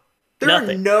 No. There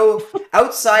are no,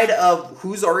 outside of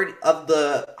who's already, of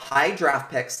the high draft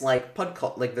picks like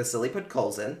Vasily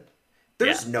Podkolzin,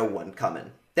 there's no one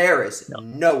coming. There is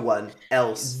no one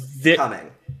else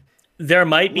coming. There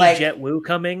might be Jet Wu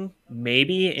coming,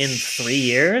 maybe in 3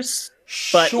 years,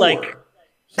 but he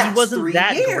wasn't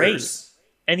that great,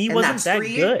 and he wasn't that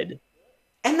good.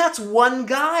 And that's one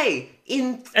guy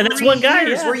in 3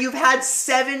 years where you've had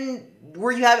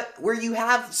where you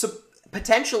have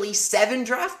potentially 7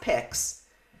 draft picks,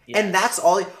 and that's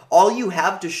all you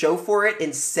have to show for it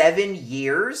in 7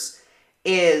 years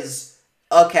is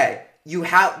okay. You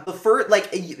have the first,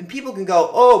 people can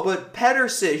go, oh, but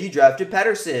Pettersson, he drafted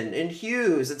Pettersson and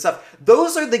Hughes and stuff.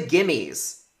 Those are the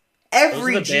gimmies.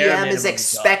 Every Those are the bare GM is minimum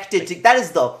expected jobs. to. That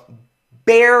is the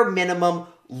bare minimum,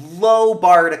 low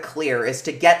bar to clear, is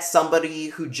to get somebody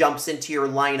who jumps into your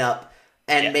lineup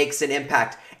and makes an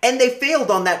impact. And they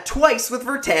failed on that twice with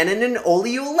Virtanen and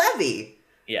Olli-Juolevi.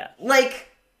 Yeah. Like,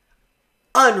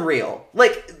 unreal.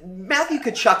 Like, Matthew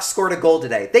Tkachuk scored a goal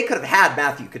today. They could have had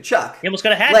Matthew Tkachuk. He almost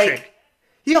got a hat Like, trick.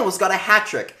 he almost got a hat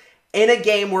trick in a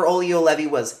game where Olli-Juolevi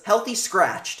was healthy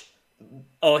scratched.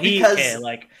 Oh, because- okay,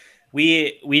 like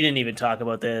we didn't even talk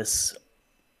about this.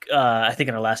 I think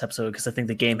in our last episode, because I think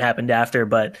the game happened after.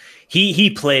 But he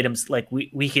played him like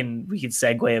we can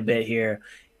segue a bit here.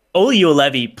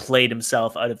 Olli-Juolevi played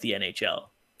himself out of the NHL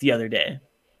the other day.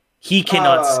 He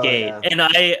cannot skate, yeah. and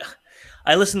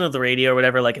I listen to the radio or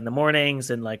whatever, like in the mornings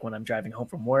and like when I'm driving home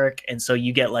from work, and so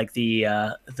you get like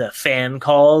the fan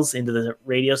calls into the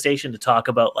radio station to talk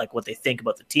about like what they think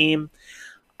about the team.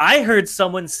 I heard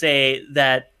someone say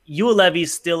that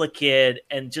Juolevi's still a kid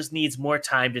and just needs more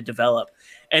time to develop.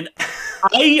 And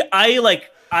I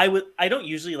don't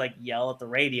usually like yell at the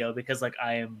radio because like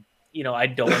I am, I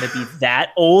don't want to be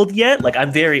that old yet. Like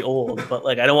I'm very old, but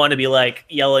like I don't want to be like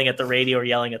yelling at the radio or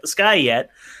yelling at the sky yet.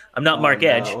 I'm not Mark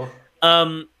Edge.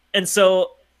 And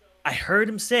so I heard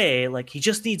him say like he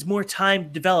just needs more time to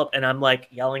develop, and I'm like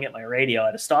yelling at my radio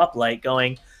at a stoplight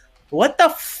going, what the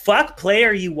fuck play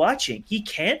are you watching? He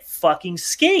can't fucking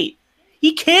skate.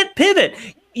 He can't pivot.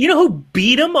 You know who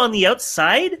beat him on the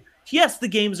outside? Yes, the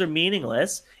games are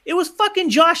meaningless. It was fucking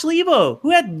Josh Levo,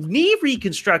 who had knee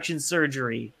reconstruction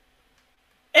surgery.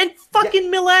 And fucking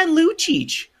Milan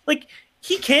Lucic. Like,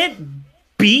 he can't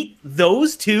beat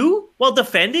those two while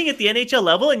defending at the NHL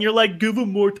level, and you're like, give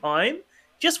him more time?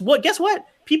 Guess what?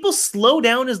 People slow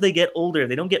down as they get older.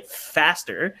 They don't get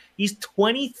faster. He's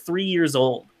 23 years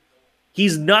old.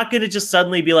 He's not going to just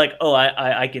suddenly be like, oh,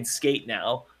 I can skate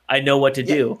now. I know what to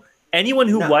do. Anyone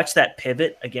who watched that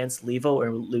pivot against Levo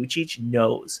or Lucic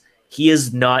knows he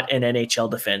is not an NHL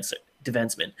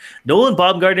defenseman. Nolan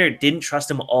Baumgartner didn't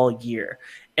trust him all year.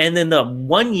 And then the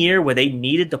 1 year where they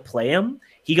needed to play him,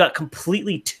 he got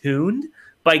completely tuned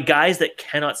by guys that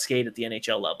cannot skate at the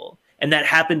NHL level. And that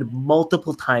happened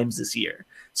multiple times this year.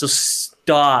 So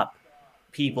stop,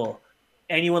 people.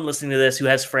 Anyone listening to this who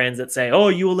has friends that say,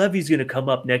 oh, Juolevi's going to come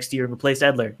up next year and replace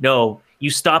Edler. No, you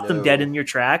stop them dead in your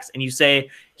tracks and you say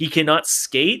he cannot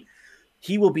skate.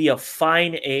 He will be a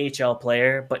fine AHL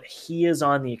player, but he is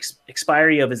on the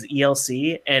expiry of his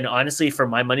ELC. And honestly, for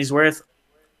my money's worth,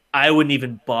 I wouldn't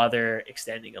even bother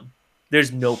extending him.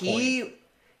 There's no point.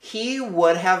 He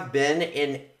would have been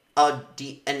an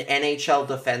NHL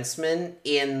defenseman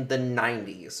in the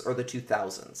 90s or the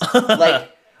 2000s.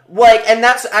 And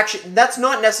that's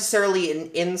not necessarily and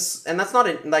that's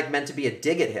not meant to be a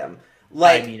dig at him.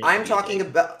 I'm talking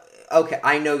about, okay,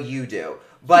 I know you do.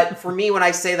 But for me, when I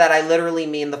say that, I literally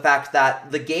mean the fact that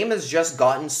the game has just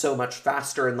gotten so much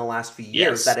faster in the last few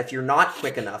years that if you're not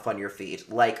quick enough on your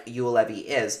feet, like Juolevi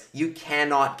is, you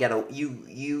cannot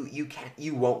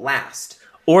you won't last.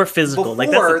 Or physical.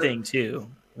 That's the thing too.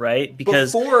 Right?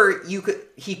 Because before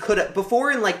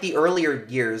in like the earlier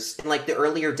years, in like the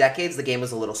earlier decades, the game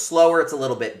was a little slower, it's a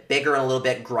little bit bigger and a little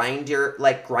bit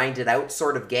grinded out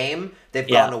sort of game. They've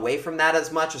gotten away from that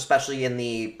as much, especially in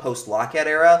the post-lockout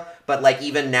era. But like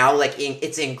even now, like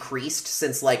it's increased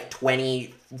since like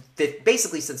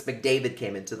basically since McDavid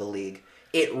came into the league.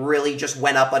 It really just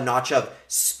went up a notch of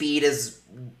speed is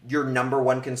your number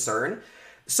one concern.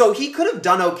 So he could have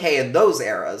done okay in those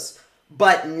eras.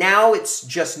 But now it's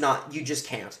just not. You just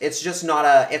can't. It's just not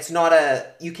a.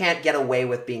 You can't get away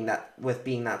with being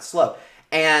that slow.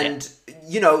 And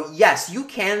yes, you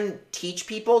can teach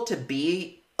people to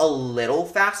be a little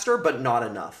faster, but not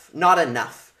enough. Not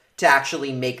enough to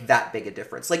actually make that big a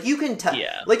difference. Like you can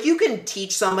you can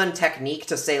teach someone technique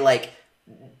to say like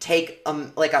take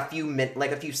a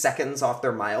few seconds off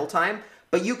their mile time,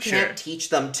 but you can't teach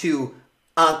them to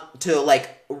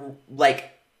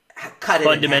cut it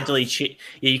fundamentally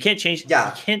you can't change.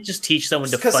 You can't just teach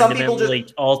someone to fundamentally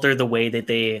alter the way that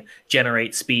they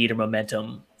generate speed or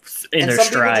momentum in their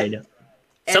stride.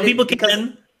 Some people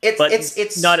can, but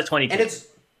it's not at 22.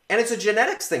 And it's a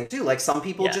genetics thing too. Like some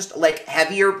people just like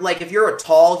heavier. Like if you're a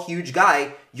tall, huge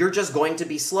guy, you're just going to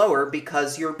be slower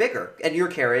because you're bigger and you're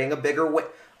carrying a bigger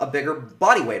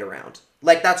body weight around.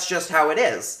 Like that's just how it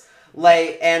is.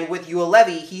 Like, and with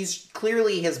Juolevi, he's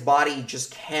clearly his body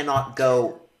just cannot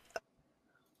go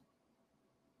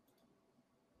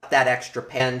that extra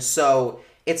pen, so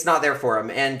it's not there for him,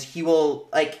 and he will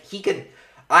he could.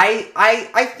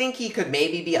 I think he could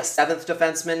maybe be a seventh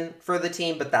defenseman for the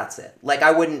team, but that's it. Like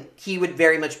I wouldn't. He would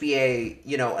very much be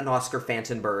an Oscar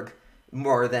Fantenberg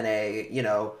more than a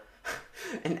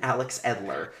and Alex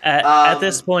Edler. At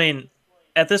this point,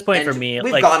 for me,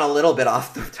 we've like, gone a little bit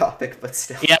off the topic, but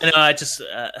still. yeah, no, I just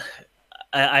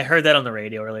I heard that on the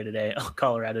radio earlier today.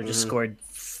 Colorado just scored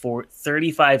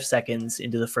 35 seconds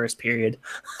into the first period.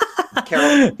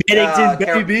 Bennington,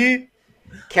 baby.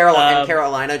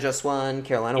 Carolina just won.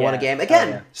 Carolina won a game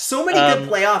again. So many good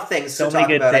playoff things to talk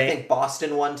about. I think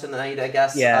Boston won tonight, I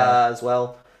guess, as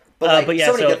well. But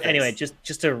yeah. So anyway,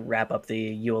 just to wrap up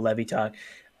the Juolevi talk,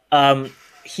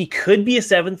 he could be a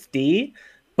 7th D,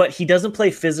 but he doesn't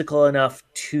play physical enough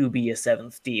to be a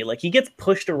 7th D. Like, he gets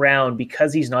pushed around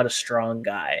because he's not a strong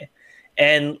guy.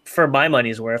 And for my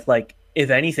money's worth, like, if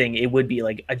anything, it would be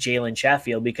like a Jalen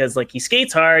Chatfield, because like he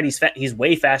skates hard, he's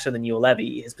way faster than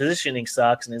Juolevi. His positioning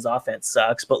sucks and his offense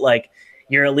sucks, but like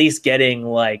you're at least getting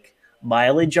like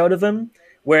mileage out of him.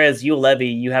 Whereas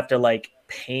Juolevi, you have to like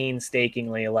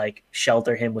painstakingly like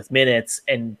shelter him with minutes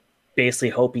and basically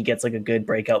hope he gets like a good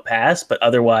breakout pass. But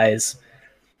otherwise,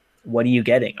 what are you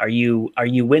getting? Are you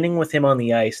winning with him on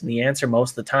the ice? And the answer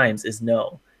most of the times is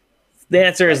no. The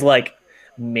answer is like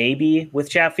maybe with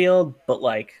Chatfield, but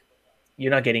like you're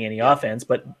not getting any offense.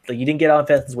 But like, you didn't get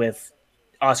offense with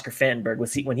Oscar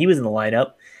Fantenberg when he was in the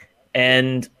lineup,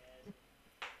 and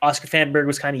Oscar Fantenberg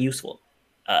was kind of useful.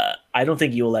 I don't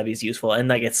think Juolevi is useful, and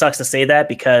like it sucks to say that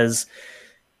because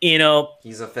he's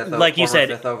a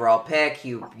fifth overall pick.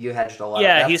 You hedged a lot.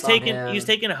 Yeah, of he's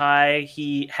taken high.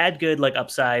 He had good like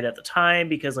upside at the time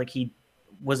because like he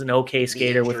was an okay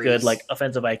skater with good like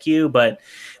offensive IQ. But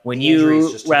when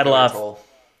you rattle off,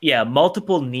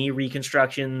 multiple knee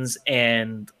reconstructions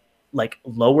and like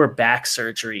lower back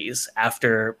surgeries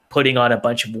after putting on a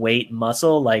bunch of weight and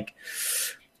muscle, like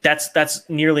that's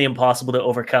nearly impossible to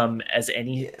overcome as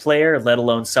any player, let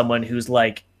alone someone who's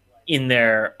like in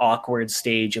their awkward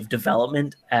stage of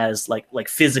development as like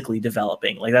physically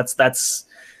developing. Like that's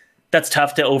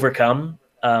tough to overcome.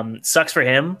 Sucks for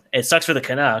him. It sucks for the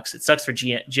Canucks. It sucks for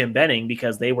Jim Benning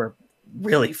because they were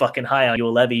really fucking high on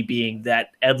Juolevi being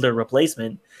that Edler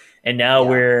replacement. And now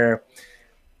we're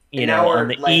on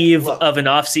the eve of an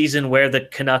offseason where the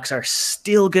Canucks are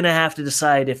still going to have to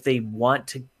decide if they want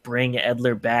to bring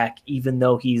Edler back, even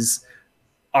though he's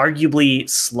arguably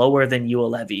slower than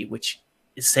Juolevi, which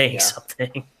is saying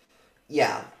something.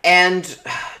 Yeah, and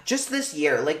just this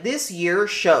year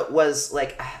was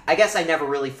like, I guess I never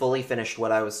really fully finished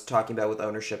what I was talking about with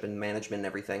ownership and management and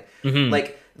everything. Mm-hmm.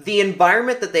 Like, the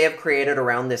environment that they have created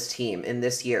around this team in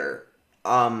this year,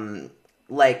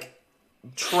 like,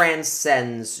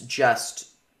 transcends just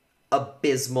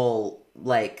abysmal,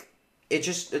 like, it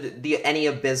just, any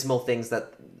abysmal things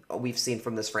that we've seen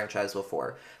from this franchise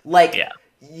before. Like,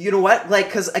 you know what? Like,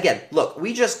 because again, look,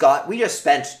 we just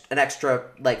spent an extra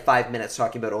like 5 minutes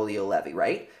talking about Olli Juolevi,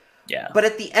 right? Yeah. But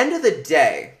at the end of the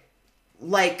day,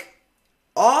 like,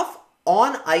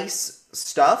 on ice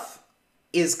stuff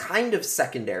is kind of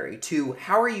secondary to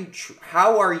how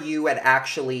are you at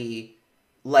actually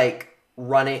like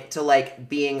running to like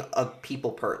being a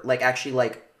people like actually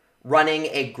like running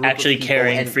a group actually of people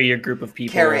caring for your group of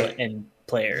people and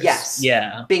players. Yes.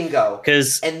 Yeah. Bingo.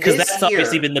 Because that's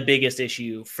obviously been the biggest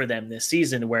issue for them this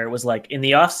season, where it was like in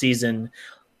the offseason,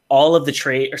 all of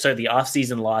the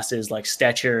off-season losses like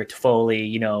Stetcher,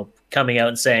 Toffoli, coming out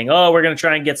and saying, oh, we're going to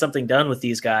try and get something done with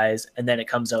these guys. And then it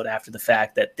comes out after the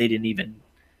fact that they didn't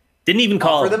even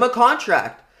call for them a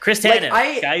contract. Chris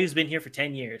Tanev, guy who's been here for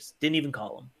 10 years, didn't even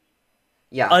call him.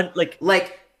 Yeah.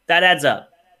 Like that adds up.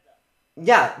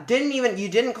 Yeah, you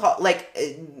didn't call, like,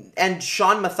 and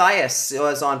Sean Matthias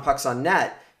was on Pucks on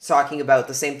Net talking about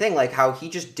the same thing, like how he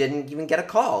just didn't even get a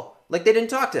call. Like, they didn't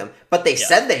talk to him, but they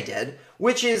said they did,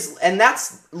 and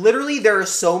that's literally, there are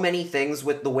so many things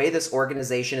with the way this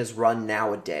organization is run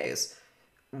nowadays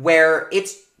where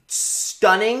it's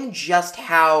stunning just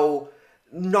how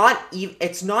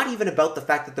it's not even about the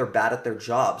fact that they're bad at their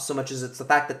job so much as it's the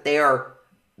fact that they are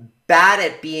bad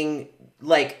at being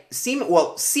like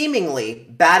seemingly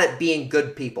bad at being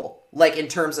good people, like in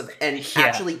terms of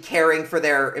actually caring for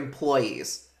their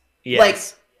employees.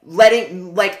 Yes.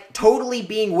 Like totally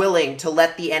being willing to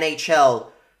let the NHL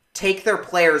take their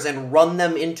players and run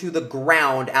them into the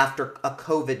ground after a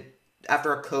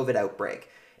COVID outbreak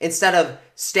instead of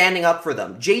standing up for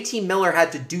them. JT Miller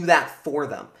had to do that for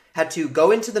them. Had to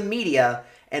go into the media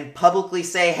and publicly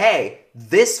say, "Hey,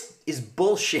 this is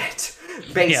bullshit,"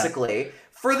 basically. Yeah.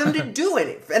 For them to do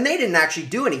it, and they didn't actually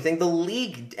do anything. The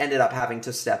league ended up having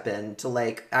to step in to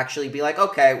like actually be like,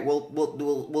 okay,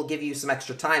 we'll give you some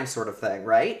extra time, sort of thing,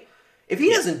 right? If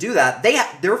he doesn't do that,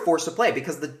 they're forced to play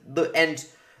because the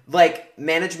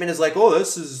management is like, oh,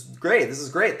 this is great,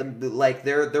 like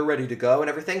they're ready to go and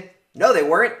everything. No, they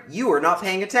weren't. You were not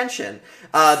paying attention.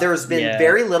 There's been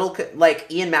very little, like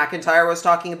Ian McIntyre was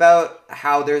talking about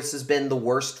how this has been the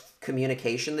worst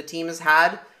communication the team has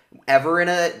had ever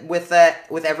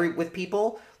with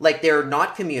people. Like, they're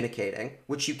not communicating,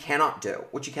 which you cannot do,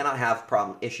 which you cannot have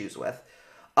issues with.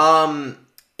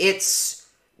 It's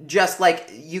just like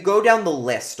you go down the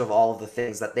list of all of the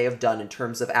things that they have done in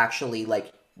terms of actually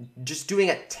like just doing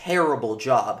a terrible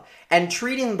job and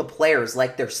treating the players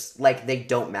like they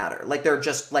don't matter, like they're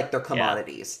just like they're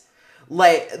commodities.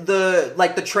 Like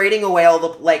the trading away all the,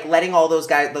 like, letting all those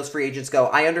those free agents go.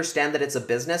 I understand that it's a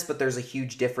business, but there's a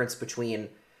huge difference between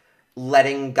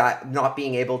not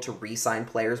being able to re-sign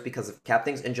players because of cap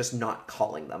things and just not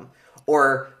calling them,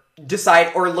 or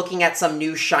looking at some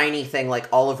new shiny thing like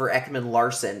Oliver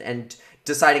Ekman-Larsson and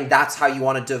deciding that's how you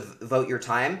want to devote your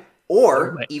time.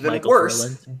 Or, even Michael worse,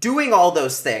 Ferland. doing all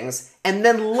those things and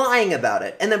then lying about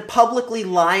it. And then publicly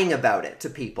lying about it to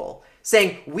people.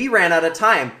 Saying, we ran out of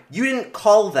time. You didn't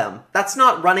call them. That's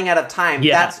not running out of time.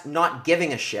 Yeah. That's not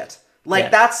giving a shit.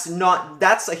 Like, that's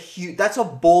a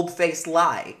bold-faced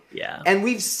lie. Yeah. And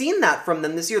we've seen that from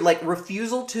them this year. Like,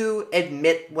 refusal to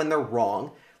admit when they're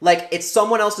wrong. Like, it's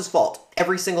someone else's fault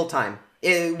every single time.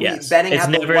 Benning it's had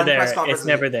the never one there. press conference. It's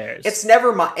never theirs.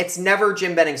 It's never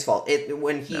Jim Benning's fault.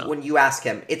 When you ask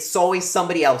him, it's always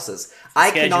somebody else's. I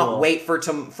cannot wait for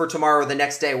tomorrow or the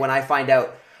next day when I find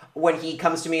out, when he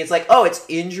comes to me. It's like, oh, it's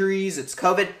injuries, it's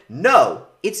COVID. No,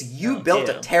 it's you built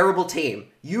a terrible team.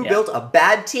 You built a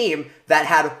bad team that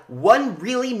had one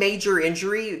really major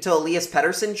injury to Elias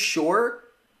Pettersson, sure.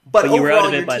 But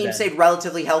overall, your team stayed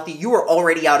relatively healthy. You were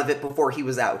already out of it before he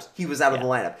was out. He was out of the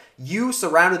lineup. You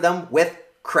surrounded them with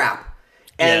crap.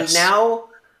 And now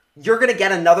you're going to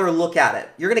get another look at it.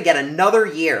 You're going to get another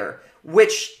year,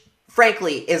 which,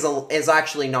 frankly, is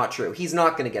actually not true. He's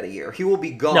not going to get a year. He will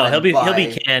be gone. No, he'll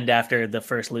be canned after the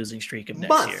first losing streak of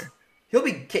next year. He'll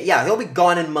be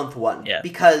gone in month 1. Yeah.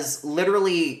 Because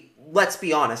literally, let's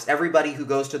be honest, everybody who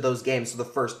goes to those games for the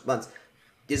first months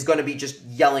is going to be just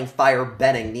yelling fire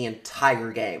Benning the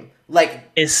entire game. Like,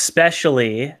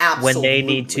 especially when they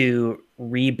need to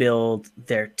rebuild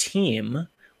their team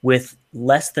with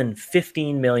less than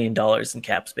 $15 million in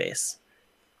cap space.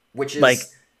 Which is like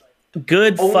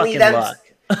good fucking luck.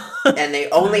 And they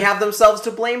only have themselves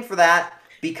to blame for that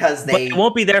because but it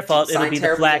won't be their fault. It'll be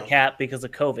the flat cap because of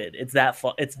COVID. It's that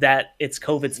fault. It's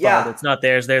COVID's fault. It's not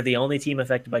theirs. They're the only team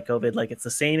affected by COVID. Like, it's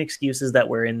the same excuses that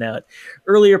were in that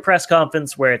earlier press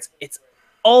conference where it's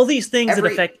all these things that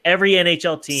affect every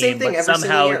NHL team, but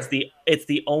somehow it's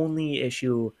the only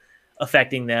issue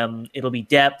affecting them. It'll be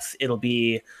depth. It'll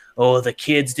be, the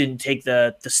kids didn't take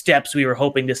the steps we were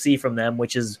hoping to see from them,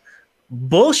 which is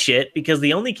bullshit, because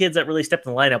the only kids that really stepped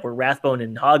in the lineup were Rathbone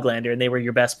and Hoglander, and they were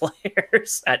your best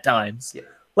players at times. Yeah.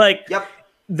 Like,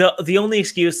 the only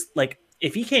excuse, like,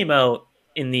 if he came out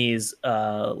in these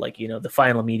the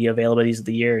final media availabilities of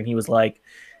the year and he was like,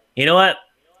 you know what,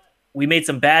 we made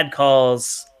some bad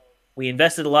calls, we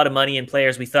invested a lot of money in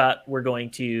players we thought were going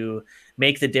to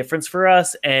make the difference for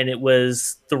us, and it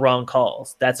was the wrong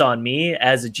calls. That's on me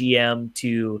as a GM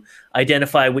to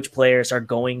identify which players are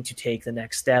going to take the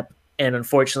next step. And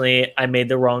unfortunately, I made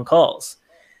the wrong calls.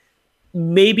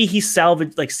 Maybe he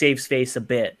saves face a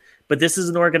bit, but this is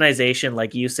an organization,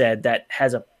 like you said, that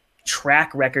has a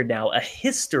track record now, a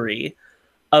history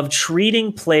of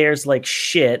treating players like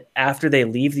shit after they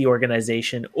leave the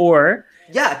organization, or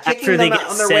kicking them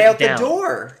on their way out the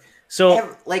door.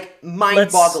 So,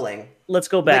 mind-boggling. Let's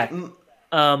go back.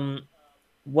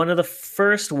 One of the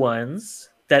first ones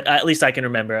that at least I can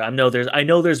remember. I know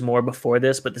there's more before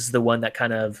this, but this is the one that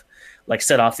kind of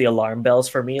set off the alarm bells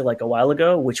for me a while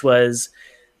ago, which was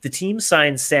the team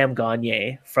signed Sam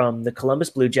Gagner from the Columbus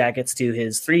Blue Jackets to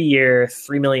his 3-year,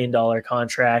 $3 million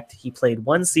contract. He played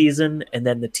one season, and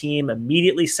then the team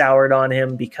immediately soured on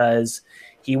him because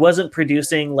he wasn't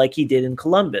producing like he did in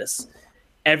Columbus.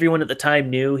 Everyone at the time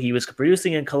knew he was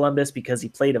producing in Columbus because he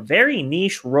played a very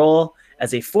niche role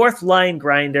as a fourth line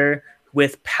grinder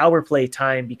with power play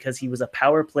time, because he was a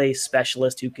power play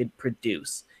specialist who could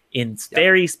produce in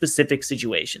very specific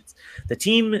situations. The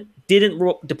team didn't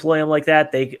deploy him like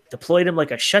that. They deployed him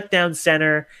like a shutdown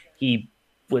center. He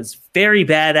was very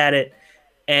bad at it.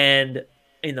 And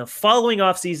in the following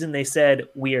offseason, they said,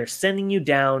 we are sending you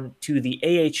down to the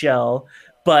AHL,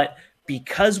 but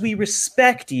because we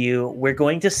respect you, we're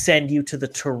going to send you to the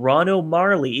Toronto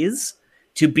Marlies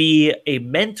to be a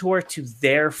mentor to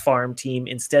their farm team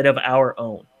instead of our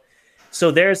own. So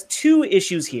there's two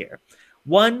issues here.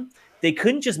 One, they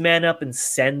couldn't just man up and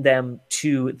send them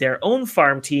to their own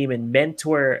farm team and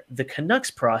mentor the Canucks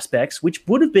prospects, which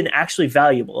would have been actually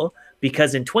valuable,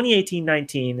 because in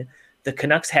 2018-19, the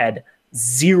Canucks had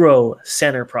 0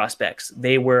 center prospects.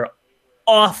 They were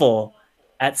awful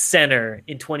at center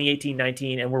in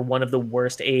 2018-19 and were one of the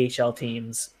worst AHL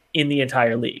teams in the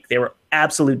entire league. They were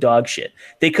absolute dog shit.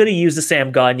 They could have used a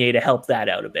Sam Gagner to help that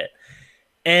out a bit.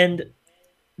 And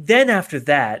then after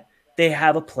that, they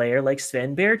have a player like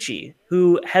Sven Baertschi,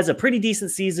 who has a pretty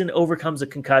decent season, overcomes a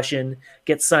concussion,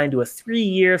 gets signed to a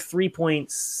 3-year,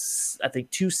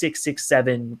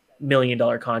 $2667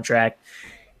 million contract.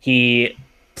 He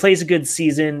plays a good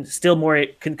season, still more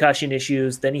concussion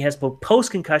issues. Then he has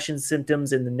post-concussion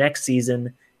symptoms in the next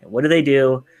season. And what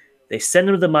do? They send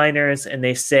him to the minors and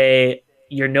they say,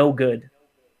 you're no good.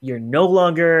 You're no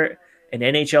longer an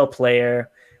NHL player.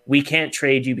 We can't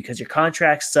trade you because your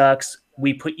contract sucks.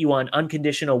 We put you on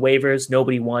unconditional waivers.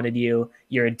 Nobody wanted you.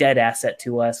 You're a dead asset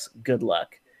to us. Good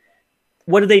luck.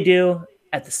 What do?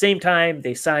 At the same time,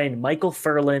 they signed Michael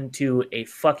Furlan to a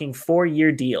fucking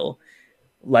 4-year deal.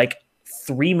 Like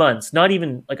 3 months, not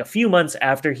even like a few months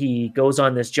after he goes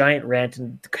on this giant rant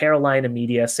in the Carolina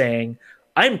media saying,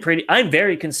 I'm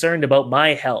very concerned about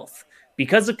my health.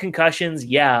 Because of concussions,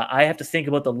 yeah, I have to think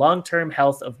about the long-term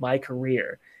health of my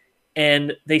career.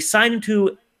 And they signed him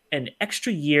to an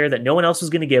extra year that no one else was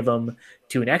going to give him,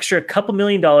 to an extra couple $1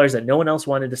 million that no one else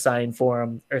wanted to sign for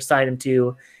him or sign him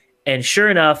to. And sure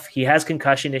enough, he has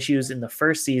concussion issues in the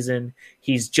first season.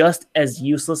 He's just as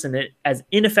useless and as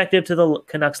ineffective to the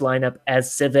Canucks lineup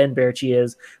as Sven Baertschi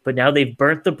is. But now they've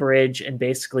burnt the bridge and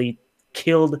basically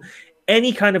killed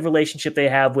any kind of relationship they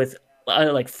have with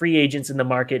like free agents in the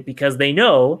market, because they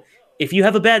know if you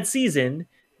have a bad season,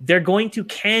 they're going to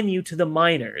can you to the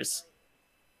minors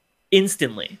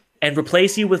instantly and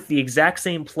replace you with the exact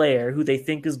same player who they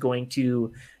think is going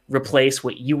to replace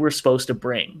what you were supposed to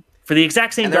bring for the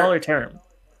exact same dollar term.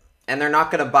 And they're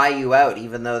not going to buy you out,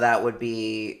 even though that would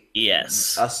be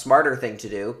a smarter thing to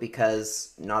do,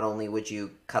 because not only would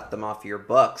you cut them off your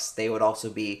books, they would also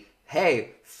be,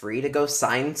 hey, free to go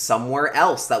sign somewhere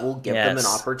else that will give them an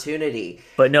opportunity.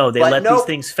 But no, they let these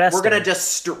things fester. We're gonna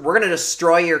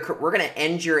destroy we're gonna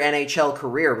end your NHL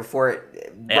career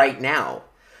right now.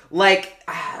 Like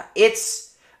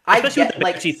it's especially with the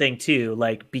Baertschi thing too.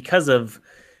 Like because of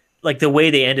like the way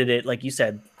they ended it, like you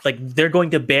said, like they're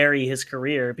going to bury his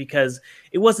career because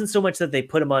it wasn't so much that they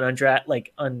put him on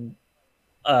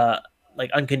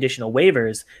unconditional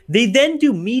waivers. They then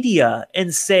do media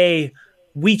and say,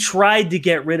 we tried to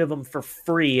get rid of him for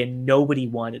free and nobody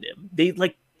wanted him. They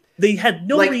had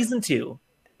no reason to,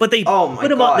 but they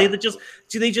put him on. They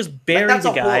just bury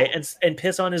the guy and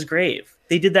piss on his grave.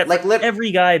 They did that for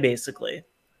every guy basically.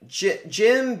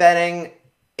 Jim Benning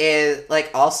is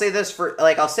I'll say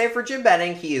for Jim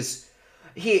Benning,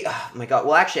 oh my god.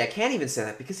 Well, actually, I can't even say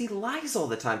that because he lies all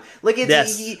the time.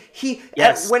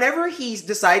 Whenever he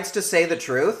decides to say the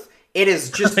truth, it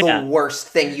is just the worst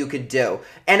thing you could do.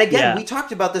 And again, we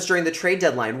talked about this during the trade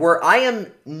deadline, where I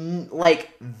am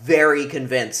very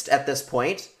convinced at this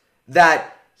point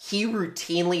that he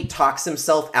routinely talks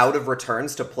himself out of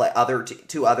returns to play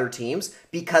to other teams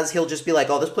because he'll just be like,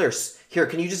 "Oh, this player's here.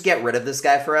 Can you just get rid of this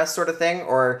guy for us?" sort of thing,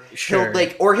 or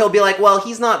he'll be like, "Well,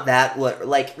 he's not that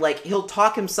he'll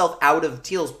talk himself out of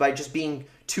deals by just being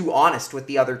too honest with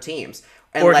the other teams."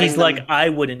 Or he's like, "I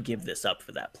wouldn't give this up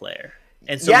for that player."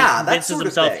 And so he convinces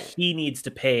himself he needs to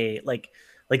pay, like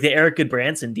the Eric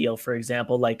Goodbranson deal, for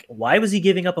example. Like, why was he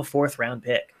giving up a 4th round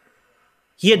pick?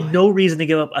 He had no reason to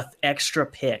give up an extra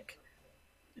pick.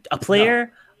 A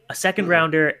player, a 2nd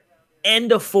rounder,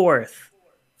 and a 4th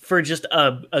for just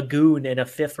a goon and a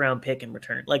 5th round pick in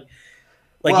return.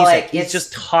 He's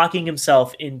just talking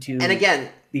himself into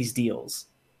these deals.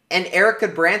 And Eric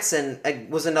Goodbranson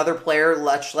was another player,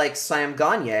 much like Sam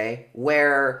Gagner,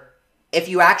 where if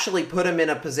you actually put him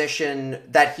in a position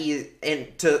that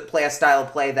to play a style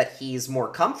of play that he's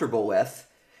more comfortable with,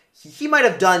 he might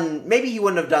have done, maybe he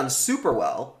wouldn't have done super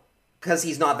well because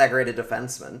he's not that great a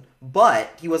defenseman, but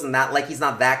he's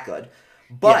not that good.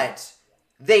 But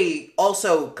they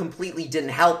also completely didn't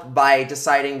help by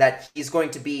deciding that he's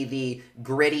going to be the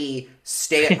gritty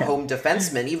stay-at-home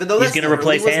defenseman, even though he's going to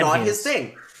replace was not his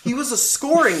thing. He was a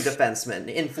scoring defenseman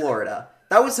in Florida.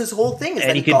 That was his whole thing.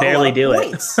 And he could barely do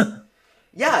it.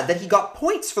 Yeah, that he got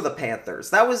points for the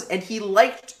Panthers. And he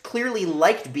clearly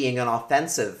liked being an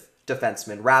offensive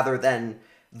defenseman rather than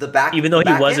the back. Even though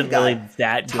he wasn't really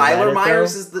that good Tyler at it,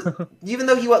 Myers is even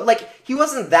though he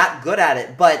wasn't that good at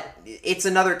it, but it's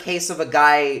another case of a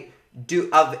guy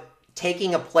of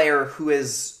taking a player who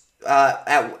is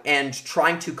and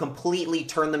trying to completely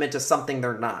turn them into something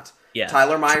they're not. Yeah.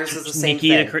 Tyler Myers is the same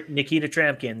thing. Nikita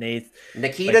Trampkin.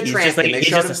 Nikita Trampkin. They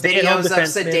showed him videos of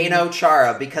Zdeno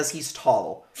Chara because he's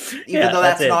tall, even though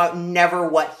that's never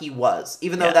what he was.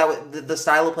 Even though the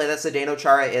style of play that Zdeno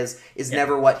Chara is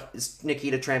never what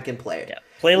Nikita Trampkin played. Yeah.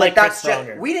 Play like that's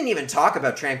stronger. We didn't even talk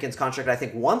about Trampkin's contract. I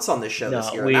think once on this show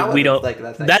this year. We don't.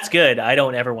 That's good. I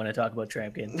don't ever want to talk about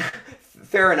Trampkin.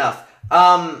 Fair enough.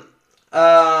 But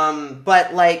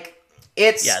like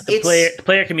the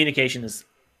player communication is.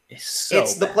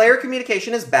 The player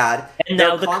communication is bad, and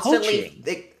now the coaching.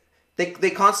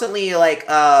 They constantly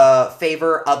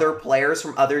favor other players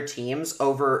from other teams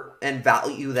over and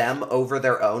value them over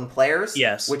their own players.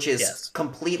 Yes, which is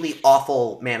completely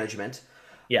awful management.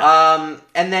 Yeah.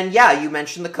 And then you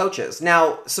mentioned the coaches.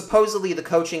 Now, supposedly the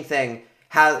coaching thing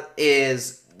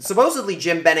supposedly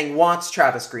Jim Benning wants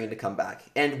Travis Green to come back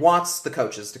and wants the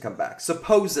coaches to come back.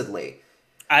 Supposedly,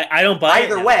 I don't buy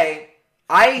either way.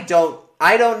 I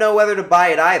don't know whether to buy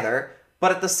it either,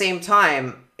 but at the same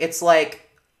time, it's like,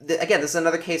 again, this is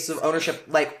another case of ownership.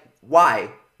 Like,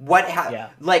 why?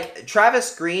 Like,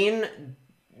 Travis Green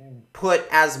did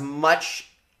as much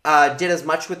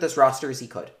with this roster as he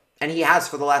could. And he has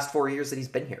for the last 4 years that he's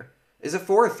been here. Is it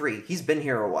 4 or 3? He's been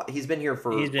here a while. He's been here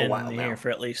for a while now. He's been here for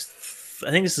at least,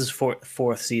 I think this is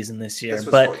fourth season this year.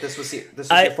 This was year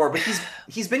 4. But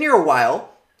he's been here a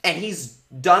while, and he's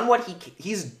done what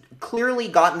he's clearly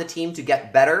gotten the team to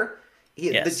get better.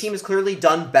 The team has clearly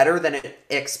done better than it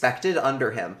expected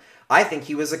under him. I think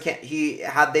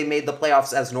had they made the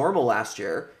playoffs as normal last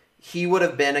year, he would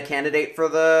have been a candidate for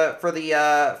coach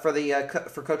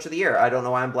of the year. I don't know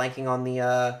why I'm blanking on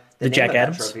the Jack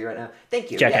Adams trophy right now.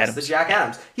 Thank you. Jack Adams. The Jack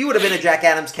Adams. He would have been a Jack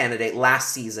Adams candidate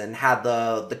last season had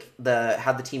the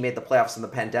team made the playoffs and the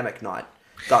pandemic not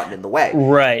gotten in the way.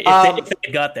 Right. If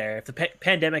they got there, if the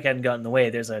pandemic hadn't gotten in the way,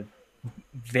 there's a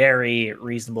very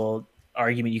reasonable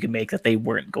argument you can make that they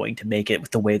weren't going to make it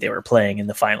with the way they were playing in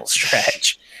the final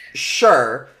stretch.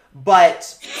 Sure,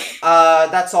 but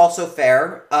that's also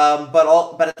fair.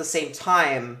 But at the same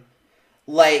time,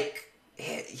 like,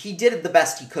 he did the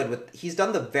best he could he's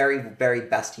done the very, very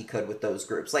best he could with those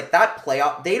groups. Like, that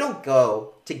playoff, they don't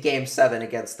go to Game 7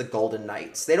 against the Golden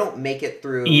Knights. They don't make it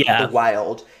through the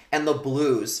Wild and the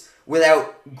Blues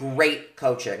without great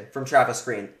coaching from Travis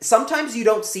Green. Sometimes you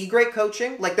don't see great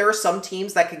coaching. Like, there are some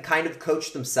teams that can kind of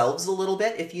coach themselves a little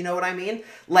bit, if you know what I mean.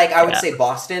 Like, I would say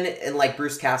Boston and, like,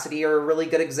 Bruce Cassidy are a really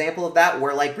good example of that,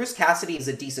 where, like, Bruce Cassidy is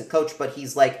a decent coach, but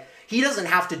he's, like, he doesn't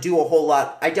have to do a whole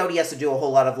lot. I doubt he has to do a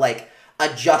whole lot of, like,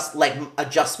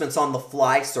 adjustments on the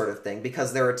fly sort of thing,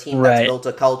 because they're a team that's built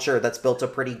a culture, that's built a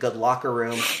pretty good locker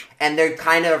room, and they're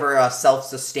kind of a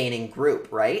self-sustaining group,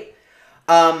 right?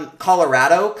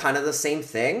 Colorado, kind of the same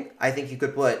thing. I think you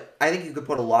could put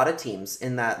a lot of teams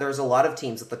in that. There's a lot of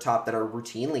teams at the top that are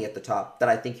routinely at the top that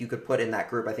I think you could put in that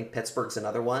group. I think Pittsburgh's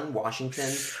another one.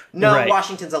 Washington. No,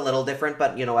 Washington's a little different,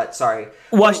 but you know what? Sorry.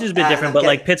 Washington's a bit different, but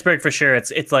like Pittsburgh for sure,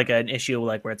 it's like an issue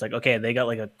like where it's like, okay, they got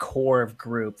like a core of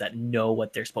group that know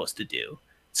what they're supposed to do.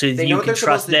 So you can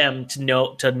trust them to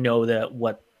know that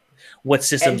what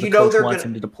system the coach wants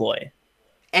them to deploy.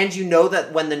 And you know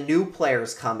that when the new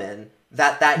players come in,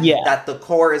 that the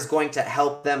core is going to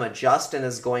help them adjust and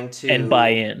is going to buy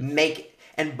in,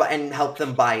 and help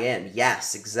them buy in.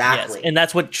 Yes, exactly. Yes. And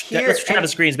that's what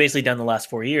Travis Green's basically done the last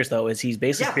 4 years, though, is he's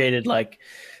basically created, like,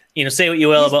 you know, say what you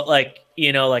will about, like,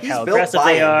 you know, like how aggressive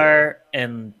they are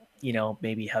and, you know,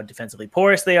 maybe how defensively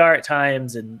porous they are at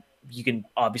times. And you can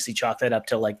obviously chalk that up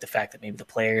to, like, the fact that maybe the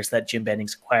players that Jim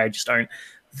Benning's acquired just aren't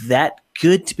that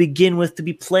good to begin with to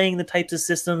be playing the types of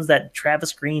systems that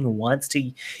Travis Green wants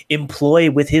to employ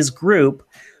with his group.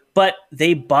 But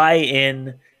they buy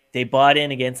in. They bought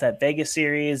in against that Vegas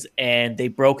series, and they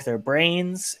broke their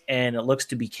brains, and it looks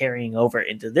to be carrying over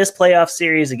into this playoff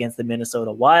series against the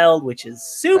Minnesota Wild, which is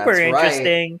super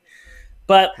interesting. Right.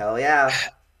 But hell yeah.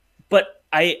 But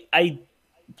I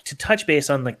to touch base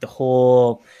on, like, the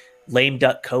whole lame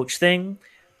duck coach thing,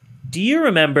 do you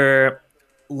remember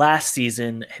last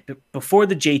season, before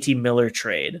the JT Miller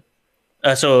trade,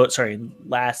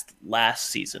 last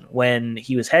season, when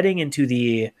he was heading into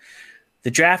the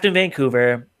draft in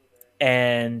Vancouver,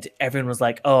 and everyone was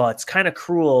like, oh, it's kind of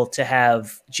cruel to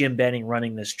have Jim Benning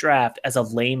running this draft as a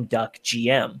lame duck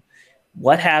GM.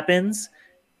 What happens?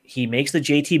 He makes the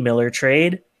JT Miller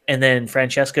trade, and then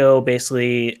Francesco,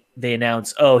 basically, they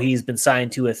announce, oh, he's been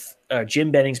signed to Jim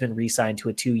Benning's been re-signed to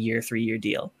a 2-year, 3-year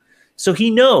deal. So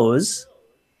he knows,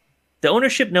 the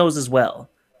ownership knows as well,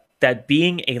 that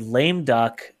being a lame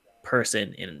duck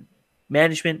person in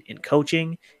management, in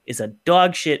coaching, is a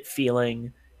dog shit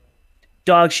feeling,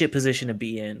 dog shit position to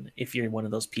be in if you're one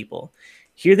of those people.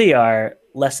 here they are,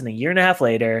 less than a year and a half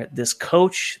later. This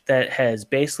coach that has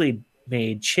basically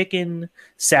made chicken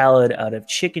salad out of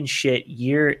chicken shit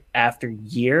year after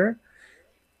year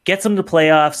gets them to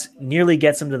playoffs, nearly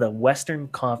gets them to the Western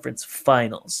Conference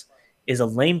Finals, is a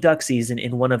lame duck season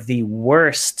in one of the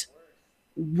worst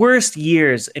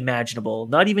years imaginable,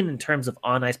 not even in terms of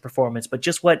on ice performance, but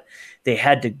just what they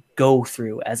had to go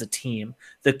through as a team.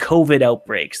 The COVID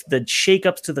outbreaks, the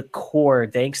shakeups to the core,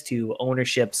 thanks to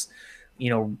ownership's,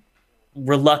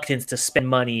 reluctance to spend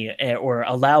money or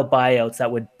allow buyouts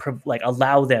that would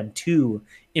allow them to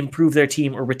improve their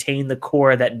team or retain the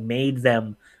core that made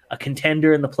them a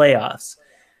contender in the playoffs.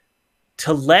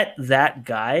 To let that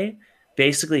guy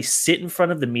basically sit in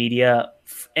front of the media,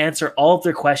 answer all of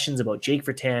their questions about Jake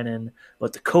Virtanen,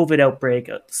 about the COVID outbreak,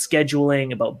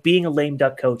 scheduling, about being a lame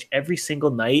duck coach every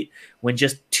single night, when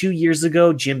just 2 years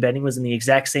ago, Jim Benning was in the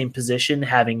exact same position,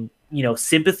 having,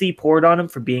 sympathy poured on him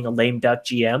for being a lame duck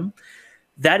GM.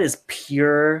 That is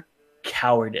pure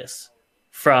cowardice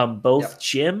from both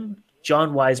Jim,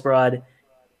 John Weisbrod,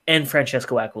 and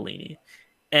Francesco Aquilini.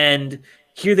 And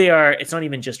here they are. It's not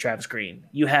even just Travis Green.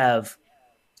 You have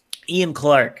Ian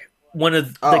Clark. One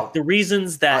of the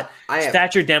reasons that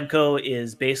Thatcher Demko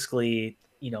is basically,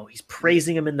 he's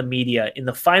praising him in the media in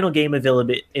the final game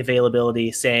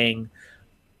availability, saying,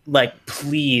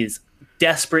 please,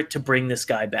 desperate to bring this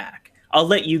guy back. I'll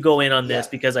let you go in on this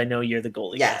because I know you're the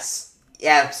goalie. Yes.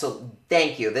 Yeah, so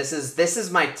thank you. This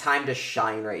is my time to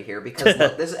shine right here, because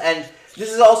look, this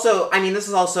is also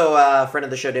a friend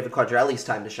of the show, David Quadrelli's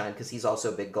time to shine, because he's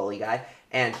also a big goalie guy,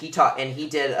 and he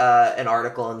did an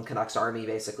article in Canucks Army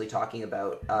basically talking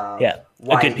about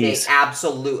why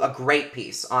a great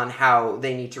piece on how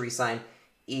they need to re-sign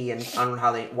Ian, on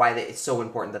why it's so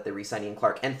important that they re-sign Ian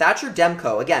Clark. And Thatcher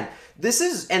Demko, again, this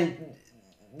is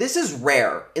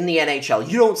rare in the NHL.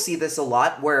 You don't see this a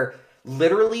lot, where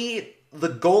literally the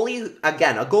goalie,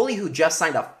 again, a goalie who just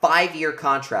signed a 5-year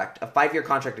contract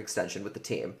extension with the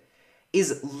team,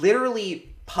 is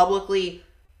literally publicly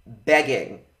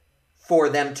begging for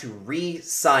them to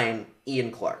re-sign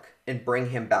Ian Clark and bring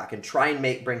him back and try and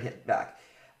bring him back.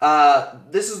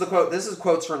 This is the quote. This is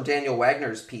quotes from Daniel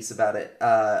Wagner's piece about it.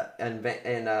 In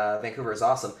Vancouver is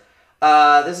Awesome.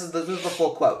 This is the full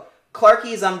quote.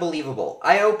 Clarkie is unbelievable.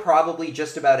 I owe probably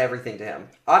just about everything to him.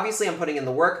 Obviously, I'm putting in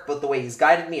the work, but the way he's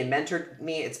guided me and mentored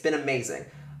me, it's been amazing.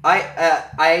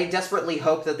 I desperately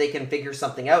hope that they can figure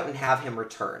something out and have him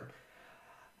return.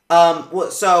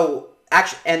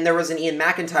 Actually, and there was an Ian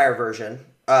McIntyre version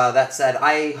that said,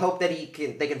 I hope that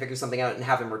they can figure something out and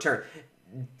have him return.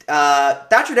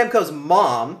 Thatcher Demko's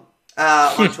mom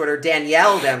on Twitter,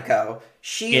 Danielle Demko,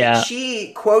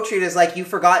 she quote tweeted as you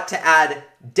forgot to add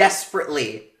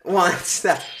desperately once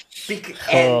that,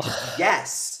 and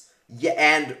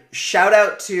and shout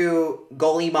out to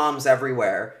goalie moms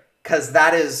everywhere, because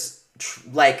that is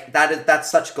that's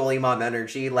such goalie mom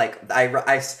energy.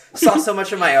 I saw so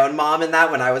much of my own mom in that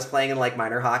when I was playing in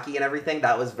minor hockey and everything.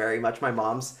 That was very much my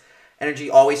mom's energy,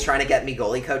 always trying to get me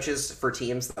goalie coaches for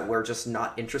teams that were just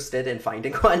not interested in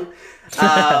finding one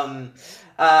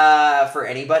for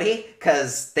anybody,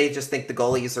 because they just think the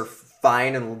goalies are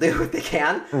fine and will do what they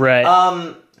can.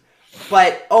 Right.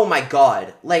 But, oh my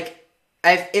god,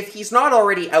 if he's not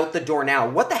already out the door now,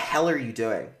 what the hell are you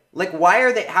doing?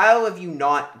 How have you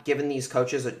not given these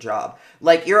coaches a job?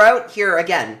 You're out here,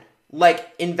 again,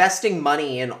 investing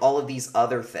money in all of these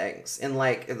other things. And,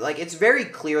 it's very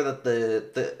clear that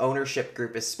the ownership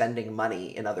group is spending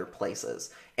money in other places.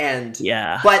 And,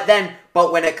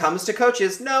 but when it comes to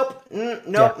coaches, nope,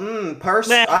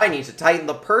 purse, I need to tighten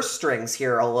the purse strings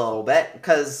here a little bit,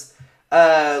 because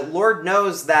Lord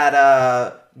knows that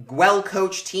a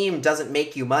well-coached team doesn't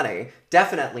make you money.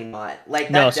 Definitely not.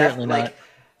 Certainly not.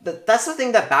 That's the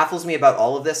thing that baffles me about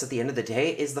all of this at the end of the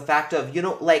day, is the fact of,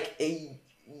 I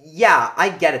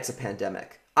get it's a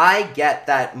pandemic. I get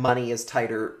that money is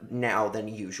tighter now than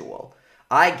usual.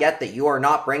 I get that you are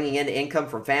not bringing in income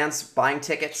from fans buying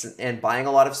tickets and buying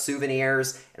a lot of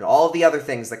souvenirs and all of the other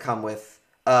things that come with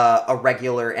a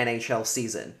regular NHL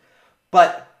season.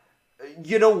 But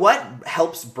you know what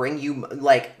helps bring you,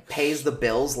 pays the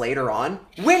bills later on?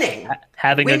 Winning.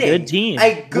 Having a good team.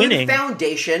 A good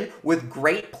foundation with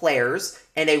great players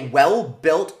and a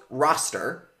well-built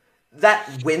roster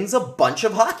that wins a bunch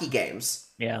of hockey games.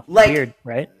 Yeah. Weird,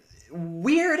 right?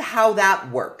 Weird how that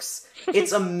works.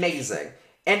 It's amazing.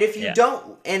 And if you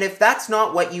don't, and if that's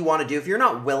not what you want to do, if you're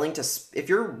not willing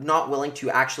to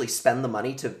actually spend the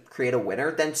money to create a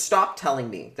winner, then stop telling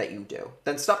me that you do.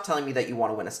 Then stop telling me that you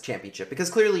want to win a championship, because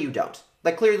clearly you don't.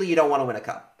 Clearly you don't want to win a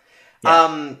cup.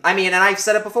 Yeah. And I've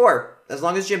said it before, as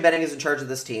long as Jim Benning is in charge of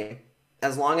this team,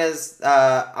 as long as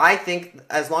I think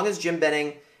as long as Jim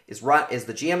Benning is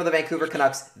the GM of the Vancouver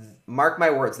Canucks, mark my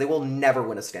words, they will never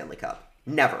win a Stanley Cup.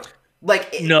 Never.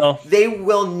 No. They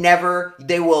will never.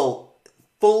 They will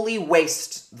fully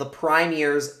waste the prime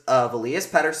years of Elias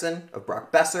Pettersson, of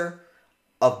Brock Besser,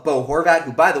 of Bo Horvat,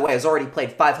 who, by the way, has already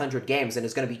played 500 games and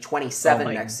is going to be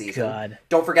 27 next season. God.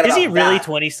 Don't forget about that. Is he really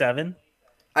 27?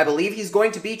 I believe he's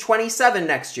going to be 27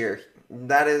 next year.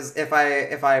 That is,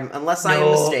 unless I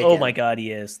am mistaken. Oh my God,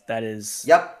 he is. That is.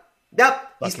 Yep.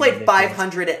 He's played ridiculous.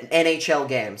 500 NHL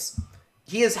games.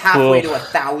 He is halfway to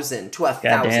 1,000.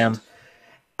 Goddamn.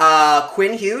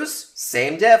 Quinn Hughes,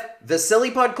 same diff.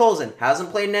 Vasily Podkolzin hasn't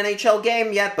played an NHL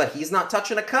game yet, but he's not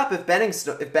touching a cup if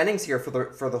Benning's here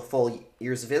for the full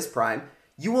years of his prime.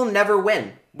 You will never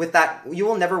win with that. You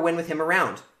will never win with him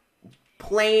around.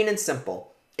 Plain and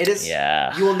simple. It is.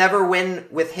 Yeah. You will never win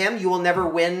with him. You will never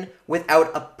win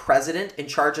without a president in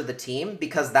charge of the team,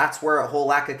 because that's where a whole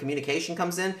lack of communication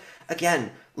comes in.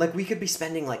 Again, like, we could be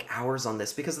spending like hours on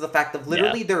this because of the fact that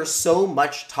literally there is so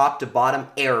much top to bottom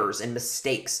errors and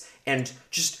mistakes and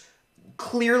just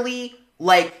clearly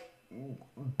like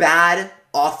bad,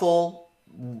 awful,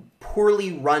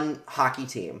 poorly run hockey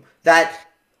team that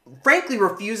frankly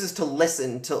refuses to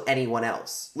listen to anyone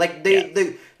else. Like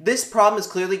this problem has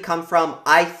clearly come from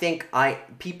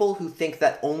people who think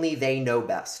that only they know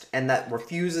best and that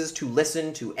refuses to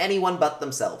listen to anyone but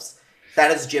themselves.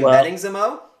 That is Jim Benning's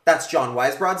MO. That's John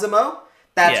Weisbrod's MO.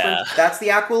 That's the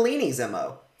Aquilini's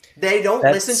MO. They don't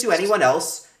listen to anyone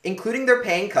else, including their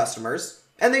paying customers,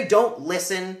 and they don't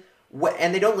listen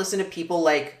to people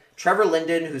like Trevor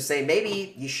Linden, who say,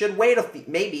 maybe you should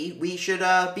maybe we should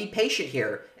be patient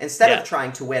here instead of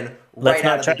trying to win Let's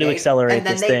not try to accelerate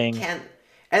this thing.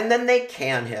 And then they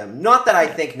can him. Not that I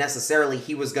think necessarily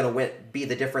he was going to be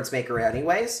the difference maker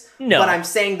anyways. No. But I'm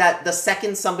saying that the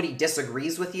second somebody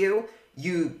disagrees with you,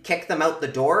 you kick them out the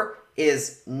door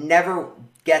is never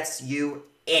gets you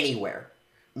anywhere.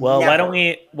 Well,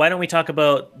 never. why don't we talk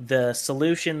about the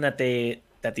solution that the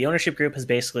ownership group has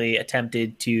basically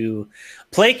attempted to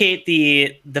placate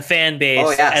the fan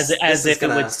base as if it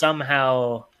would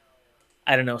somehow,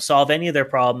 I don't know, solve any of their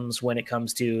problems when it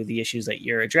comes to the issues that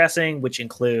you're addressing, which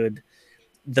include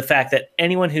the fact that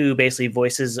anyone who basically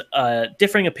voices a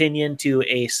differing opinion to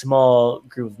a small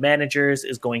group of managers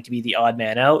is going to be the odd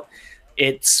man out.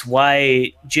 It's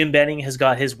why Jim Benning has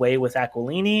got his way with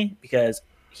Aquilini, because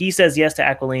he says yes to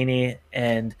Aquilini,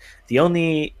 and the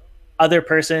only other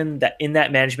person that in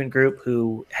that management group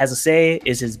who has a say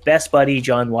is his best buddy,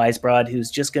 John Weisbrod,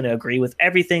 who's just going to agree with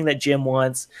everything that Jim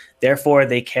wants. Therefore,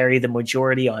 they carry the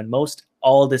majority on most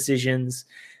all decisions.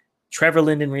 Trevor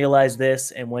Linden realized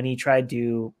this, and when he tried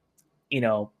to,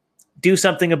 do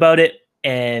something about it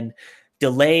and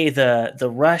delay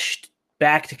the rush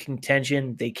back to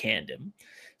contention, they canned him.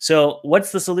 So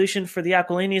what's the solution for the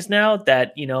Aquilinis now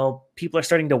that, people are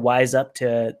starting to wise up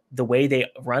to the way they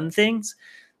run things?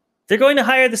 They're going to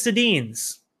hire the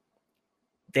Sedins.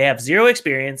 They have zero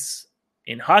experience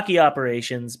in hockey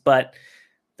operations, but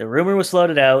the rumor was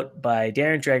floated out by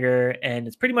Darren Dreger, and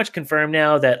it's pretty much confirmed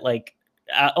now that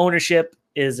ownership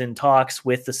is in talks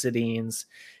with the Sedins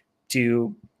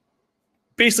to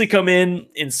basically come in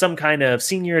some kind of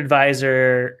senior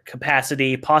advisor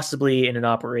capacity, possibly in an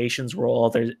operations role.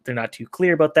 They're not too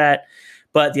clear about that.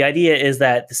 But the idea is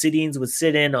that the Sedins would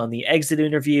sit in on the exit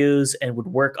interviews and would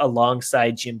work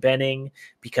alongside Jim Benning,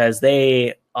 because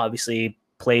they obviously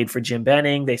played for Jim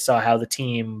Benning. They saw how the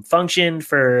team functioned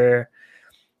for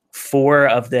 4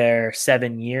 of their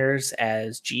 7 years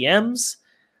as GMs.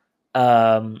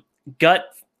 Gut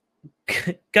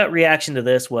reaction to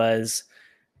this was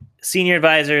senior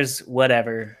advisors,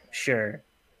 whatever, sure.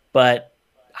 But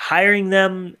hiring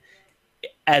them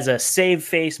as a save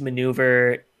face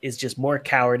maneuver is just more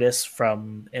cowardice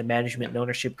from a management and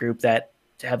ownership group that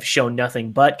have shown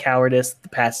nothing but cowardice the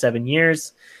past 7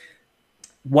 years.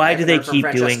 Why do they keep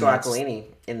doing this? Aquilini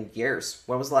in years.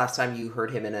 When was the last time you heard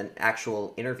him in an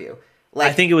actual interview?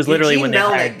 I think it was literally when they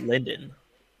hired Linden.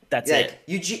 That's it.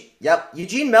 Eugene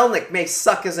Melnick may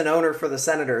suck as an owner for the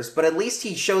Senators, but at least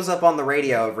he shows up on the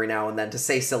radio every now and then to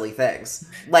say silly things.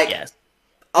 Yes.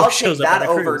 I'll take that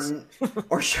over,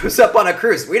 or shows up on a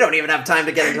cruise. We don't even have time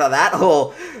to get into that whole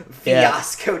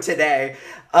fiasco today.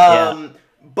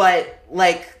 But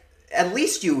at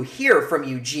least you hear from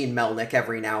Eugene Melnick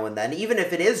every now and then, even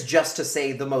if it is just to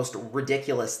say the most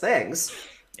ridiculous things.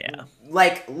 Yeah.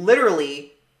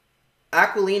 Literally,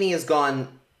 Aquilini has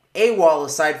gone AWOL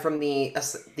aside from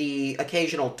the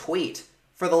occasional tweet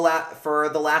for the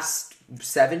last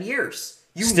 7 years.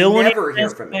 You Still won't never even hear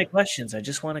answer from my him. questions. I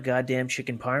just want a goddamn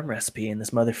chicken parm recipe, and this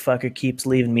motherfucker keeps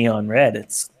leaving me on red.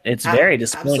 It's A- very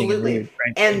disappointing and Absolutely. weird,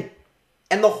 frankly.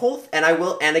 And the whole and I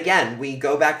will and again we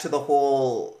go back to the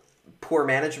whole poor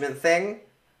management thing.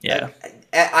 Yeah.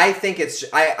 I think it's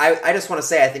I just want to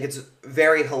say I think it's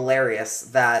very hilarious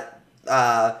that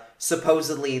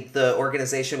supposedly the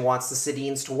organization wants the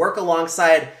Sedines to work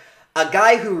alongside a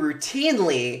guy who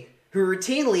routinely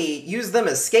used them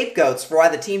as scapegoats for why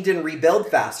the team didn't rebuild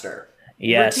faster.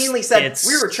 Yes. Routinely said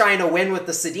we were trying to win with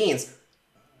the Sedines.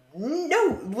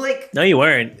 No, like No, you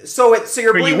weren't. so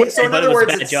you're Or you blaming. were, So in but it other was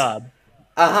words, a bad job.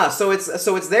 So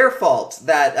it's their fault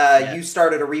that Yeah. you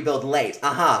started a rebuild late.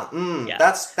 Yeah.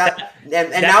 That's that. And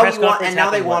That now press you want conference and now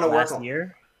they happened, want to what, work last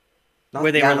year, Not-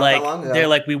 where they yeah, were not like, that long ago. they're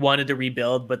like, we wanted to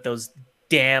rebuild, but those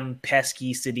damn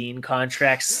pesky Sedin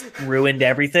contracts ruined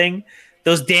everything.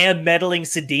 Those damn meddling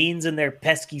Sedines and their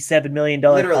pesky $7 million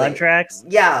Literally. contracts.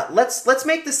 Yeah, let's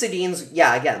make the Sedines.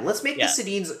 Yeah, again, let's make Yeah. the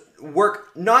Sedines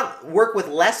not work with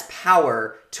less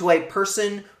power to a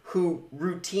person who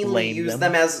routinely Blame used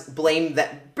them. them as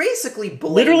basically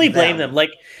blame Literally blame them. Like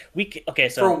okay,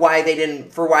 for so why they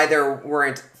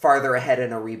weren't farther ahead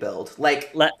in a rebuild.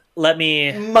 Like let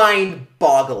me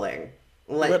mind-boggling.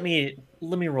 Like, let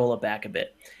me roll it back a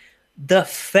bit. The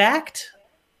fact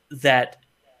that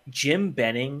Jim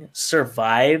Benning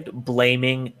survived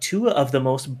blaming two of the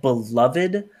most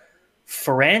beloved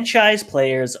franchise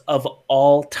players of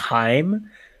all time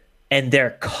and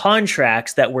their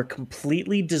contracts that were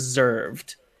completely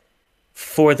deserved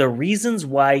for the reasons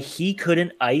why he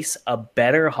couldn't ice a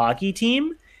better hockey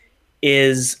team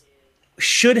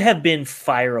should have been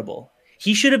fireable.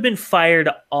 He should have been fired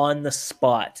on the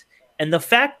spot. And the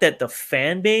fact that the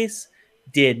fan base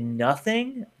did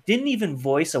nothing, didn't even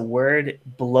voice a word,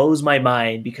 blows my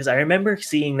mind, because I remember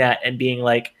seeing that and being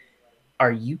like,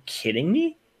 are you kidding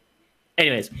me?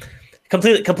 Anyways,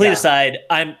 complete Yeah. aside,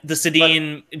 the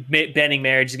Sedin Benning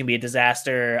marriage is going to be a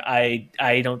disaster.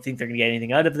 I don't think they're going to get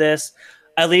anything out of this.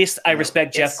 At least I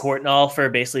respect Jeff Courtnall for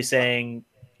basically saying,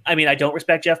 I mean, I don't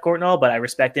respect Jeff Courtnall, but I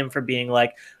respect him for being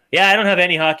like, yeah, I don't have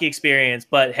any hockey experience,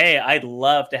 but hey, I'd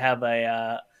love to have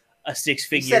a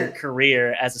six-figure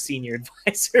career as a senior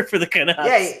advisor for the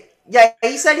Canucks. Yeah,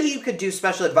 he said he could do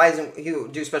special advising. He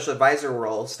would do special advisor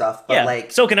role stuff, but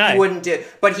like so can I. He wouldn't do.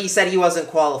 But he said he wasn't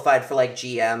qualified for like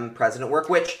GM president work.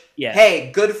 Which, yeah,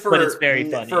 hey, good for. But it's very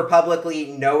funny for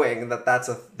publicly knowing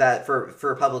that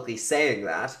for publicly saying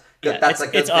that. Yeah, that's a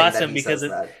good it's thing awesome that he because says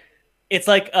that.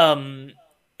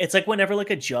 It's like whenever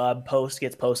like a job post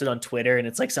gets posted on Twitter and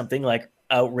it's like something like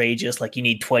outrageous, like you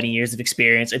need 20 years of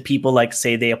experience, and people like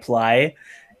say they apply.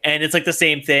 And it's like the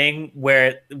same thing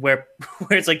where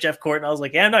it's like Jeff Courtnall was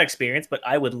like, yeah, I'm not experienced, but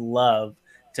I would love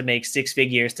to make 6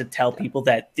 figures to tell people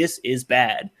that this is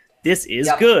bad. This is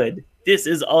good. This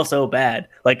is also bad.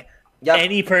 Like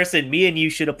any person, me and you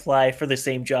should apply for the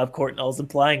same job Courtnall's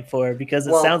applying for, because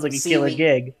it sounds like a killer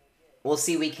gig. Well,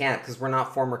 see, we can't because we're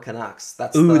not former Canucks.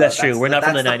 That's true. We're not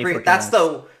from the 94 That's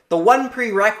the one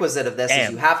prerequisite of this is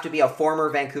Damn. you have to be a former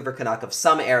Vancouver Canuck of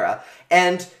some era.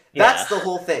 And that's the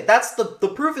whole thing. That's the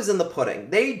proof is in the pudding.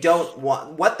 They don't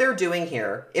want what they're doing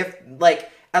here. If like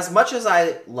as much as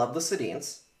I love the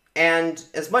Sedins and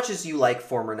as much as you like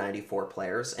former 94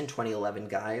 players and 2011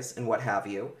 guys and what have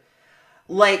you,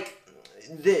 like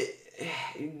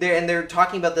they're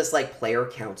talking about this like player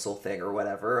council thing or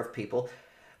whatever of people.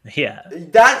 Yeah.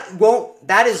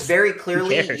 That is very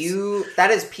clearly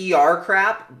that is PR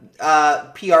crap,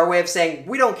 PR way of saying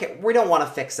we don't care, we don't want to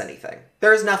fix anything.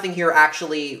 There's nothing here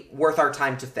actually worth our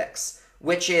time to fix,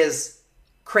 which is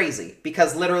crazy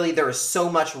because literally there is so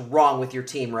much wrong with your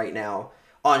team right now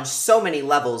on so many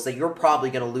levels that you're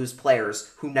probably going to lose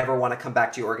players who never want to come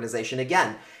back to your organization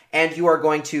again, and you are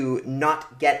going to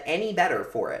not get any better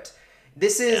for it.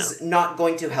 This is not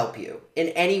going to help you in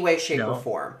any way, shape, or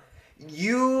form.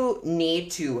 You need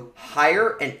to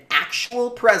hire an actual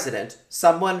president,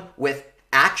 someone with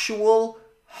actual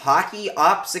hockey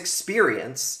ops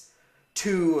experience,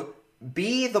 to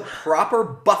be the proper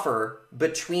buffer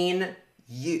between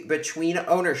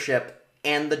ownership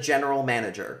and the general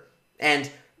manager, and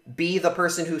be the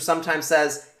person who sometimes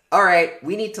says, all right,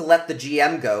 we need to let the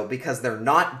GM go because they're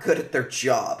not good at their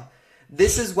job.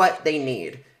 This is what they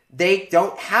need. They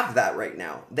don't have that right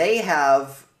now. They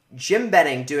have Jim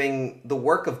Benning doing the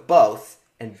work of both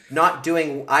and not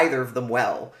doing either of them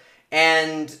well.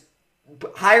 And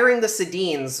hiring the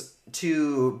Sedins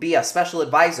to be a special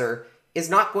advisor is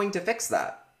not going to fix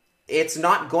that. It's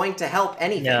not going to help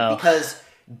anything because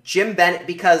Jim Benning,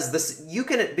 because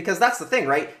that's the thing,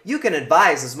 right? You can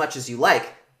advise as much as you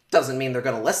like. Doesn't mean they're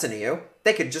going to listen to you.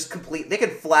 they could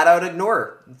flat out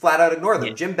ignore them.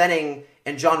 Yeah. Jim Benning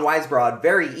and John Weisbrod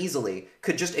very easily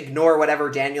could just ignore whatever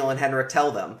Daniel and Henrik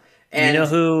tell them. And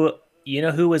You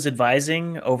know who was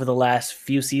advising over the last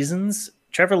few seasons?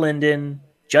 Trevor Linden,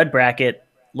 Judd Brackett,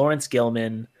 Lawrence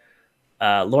Gilman,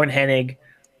 Lauren Hennig,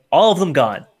 all of them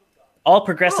gone. All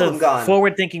progressive, gone.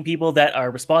 forward-thinking people that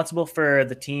are responsible for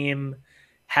the team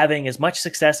having as much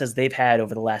success as they've had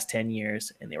over the last 10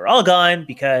 years. And they were all gone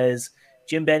because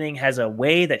Jim Benning has a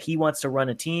way that he wants to run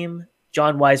a team.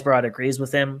 John Weisbrod agrees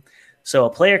with him. So a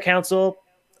player council,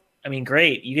 I mean,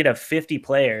 great. You could have 50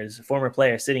 players, former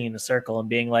players, sitting in a circle and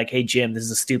being like, hey, Jim, this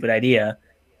is a stupid idea.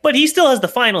 But he still has the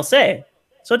final say.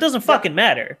 So it doesn't fucking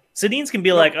matter. Sedins can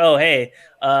be like, oh, hey,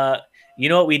 you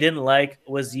know what we didn't like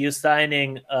was you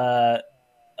signing a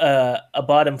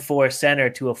bottom four center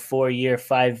to a 4-year,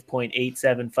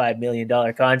 $5.875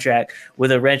 million contract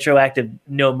with a retroactive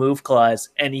no move clause,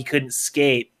 and he couldn't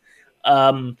skate.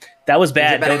 That was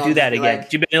bad. Don't do that again.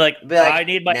 Jim Benning I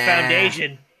need my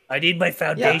foundation. I need my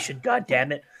foundation. Yeah. God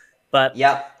damn it. But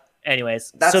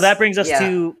anyways, so that brings us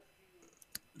to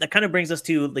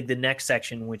like the next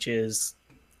section, which is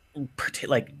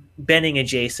like Benning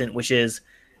adjacent, which is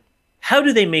how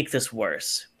do they make this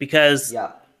worse? Because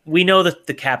we know that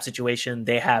the cap situation,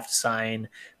 they have to sign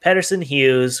Pettersson,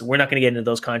 Hughes. We're not going to get into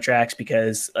those contracts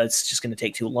because it's just going to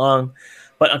take too long.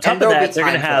 But on top of that, they're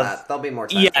going to have there'll be more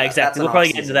time. Yeah, exactly. We'll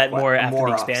probably get into that more after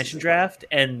the expansion draft,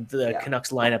 and the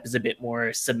Canucks lineup is a bit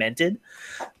more cemented.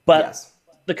 But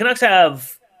the Canucks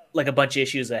have like a bunch of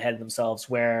issues ahead of themselves.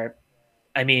 Where,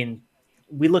 I mean,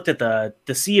 we looked at the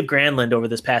Sea of Granlund over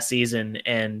this past season,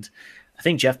 and I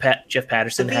think Jeff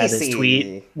Patterson had his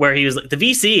tweet where he was like the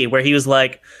VC, where he was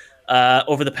like,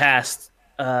 over the past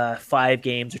 5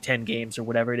 games or 10 games or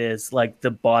whatever it is, like the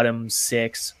bottom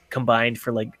 6 combined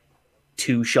for like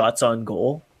 2 shots on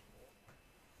goal.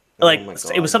 Like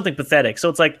it was something pathetic. So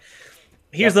it's like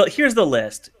here's the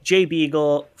list: Jay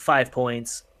Beagle 5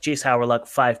 points, Jace Howerluck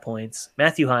 5 points,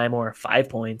 Matthew Highmore 5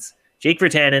 points, Jake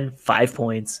Virtanen 5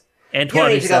 points, Antoine. You don't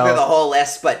need to go through the whole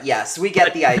list, but yes, we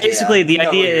get the idea. Basically, the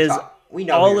idea is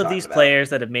all of these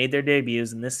players that have made their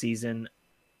debuts in this season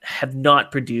have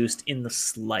not produced in the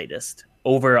slightest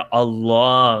over a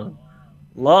long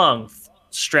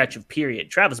stretch of period.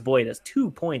 Travis Boyd has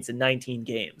 2 points in 19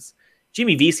 games.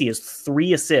 Jimmy Vesey has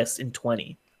 3 assists in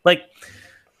 20. Like,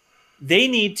 they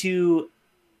need to,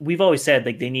 we've always said,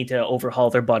 like, they need to overhaul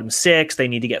their bottom 6. They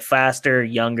need to get faster,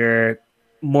 younger,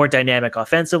 more dynamic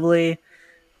offensively.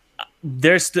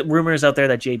 There's rumors out there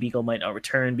that Jay Beagle might not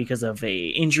return because of a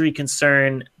injury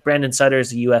concern. Brandon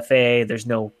Sutter's a UFA. There's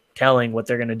no telling what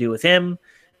they're going to do with him.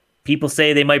 People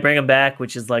say they might bring him back,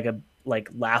 which is like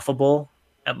laughable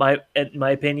at my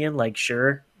opinion. Like,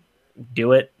 sure,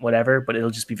 do it, whatever, but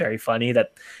it'll just be very funny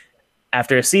that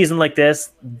after a season like this,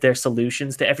 their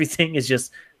solutions to everything is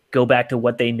just go back to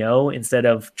what they know instead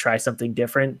of try something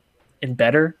different and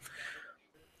better.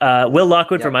 Will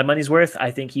Lockwood, for my money's worth,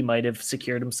 I think he might have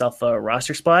secured himself a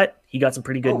roster spot. He got some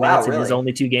pretty good minutes in his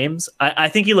only 2 games. I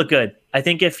think he looked good. I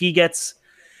think if he gets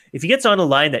on a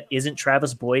line that isn't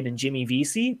Travis Boyd and Jimmy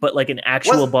Vesey, but like an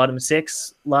actual bottom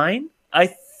 6 line,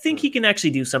 I think he can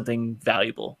actually do something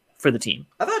valuable for the team.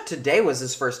 I thought today was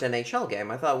his first NHL game.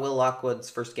 I thought Will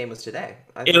Lockwood's first game was today.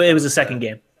 It was a second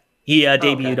game. He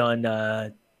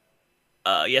debuted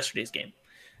on yesterday's game.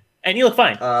 And he looked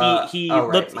fine.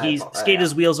 He skated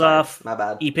his wheels off. My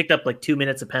bad. He picked up like 2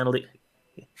 minutes of penalty.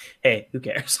 Hey, who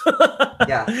cares?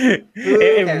 Yeah.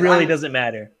 It really doesn't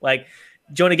matter. Like,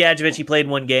 Jonah Gadjevich, he played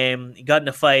 1 game. He got in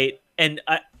a fight. And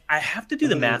I have to do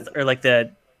the math or like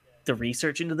the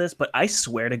research into this, but I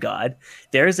swear to God,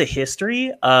 there is a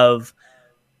history of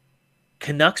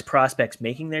Canucks prospects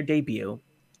making their debut,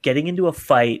 getting into a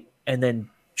fight, and then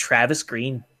Travis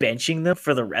Green benching them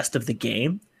for the rest of the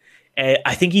game. And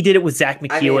I think he did it with Zach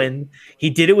McEwen. He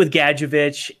did it with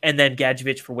Gadjevich, and then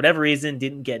Gadjevich, for whatever reason,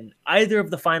 didn't get in either of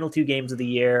the final 2 games of the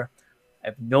year. I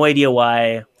have no idea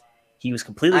why. He was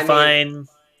completely fine.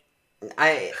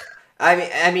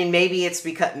 I mean, maybe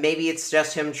it's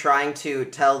just him trying to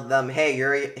tell them,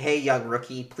 hey, young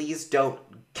rookie, please don't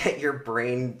get your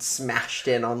brain smashed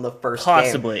in on the first game.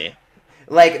 Possibly.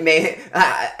 Like,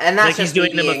 and that's just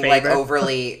doing them a favor. Like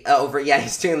overly over. Yeah,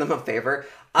 he's doing them a favor.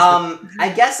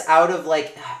 I guess out of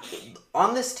like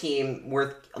on this team,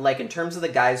 we're like in terms of the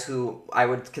guys who I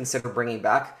would consider bringing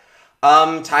back.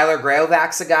 Tyler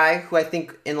Graovac's a guy who I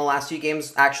think in the last few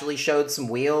games actually showed some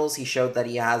wheels. He showed that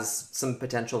he has some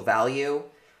potential value.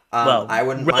 I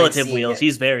wouldn't relative mind wheels.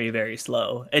 He's very, very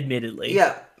slow, admittedly.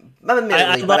 Yeah,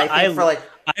 admittedly, but I think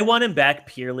I want him back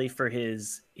purely for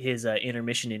his his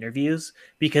intermission interviews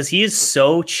because he is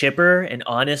so chipper and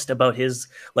honest about his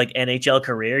like NHL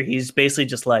career. He's basically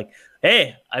just like,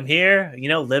 "Hey, I'm here,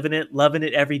 living it, loving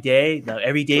it every day. Now,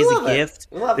 every day is a gift.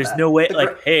 We love There's that. no way The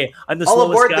like, hey, I'm the all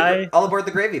slowest aboard guy. all aboard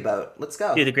the gravy boat. Let's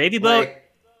go. Dude, the gravy boat.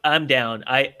 Like, I'm down.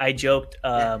 I joked.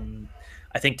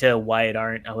 I think to Wyatt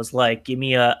Arndt, I was like, give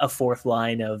me a fourth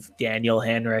line of Daniel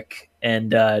Henrik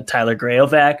and Tyler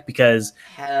Grayovac because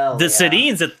hell the yeah.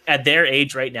 Sedins at their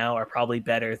age right now are probably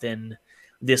better than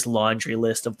this laundry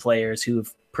list of players who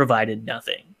have provided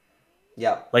nothing.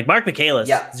 Yep. Like Mark Michaelis,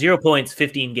 Yeah. 0 points,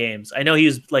 15 games. I know he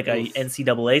was like a Oof.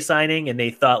 NCAA signing and they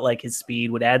thought like his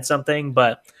speed would add something,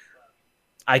 but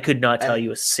I could not tell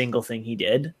you a single thing he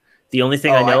did. The only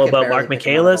thing I know could about barely Mark pick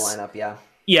him out of the Michaelis, lineup, yeah.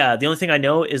 yeah, the only thing I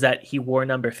know is that he wore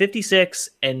number 56,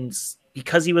 and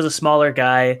because he was a smaller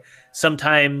guy,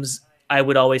 sometimes I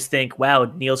would always think, wow,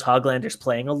 Niels Hoglander's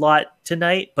playing a lot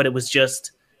tonight, but it was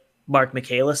just Mark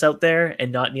Michaelis out there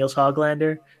and not Niels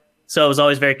Hoglander. So it was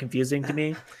always very confusing to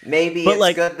me. Maybe But, it's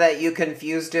like- good that you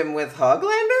confused him with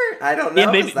Hoglander? I don't know.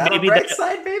 Yeah, maybe- Is that maybe a bright that-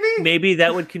 side, maybe? Maybe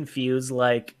that would confuse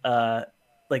like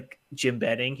Jim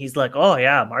Betting. He's like, oh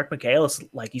yeah, Mark Michaelis,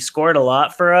 like he scored a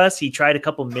lot for us. He tried a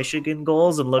couple Michigan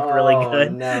goals and looked really Oh,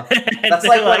 good. no. And That's they're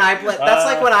like when I played. That's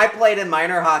like uh, when I played in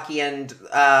minor hockey, and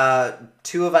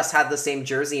two of us had the same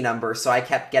jersey number, so I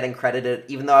kept getting credited.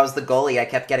 Even though I was the goalie, I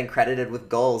kept getting credited with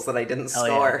goals that I didn't Hell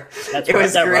yeah. score. That's It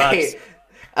was that great. rocks.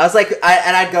 I was like,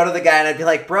 I'd go to the guy and I'd be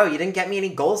like, "Bro, you didn't get me any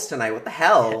goals tonight. What the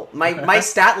hell? My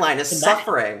stat line is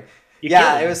suffering." You're Yeah,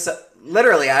 killing it was.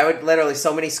 Literally, I would literally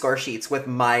so many score sheets with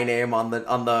my name on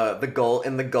the goal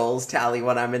in the goals tally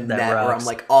when I'm in That net, or rocks. I'm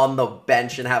like on the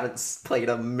bench and haven't played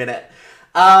a minute.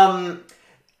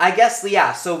 I guess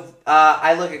yeah. So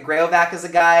I look at Grayovac as a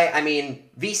guy. I mean,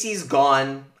 VC's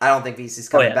gone. I don't think VC's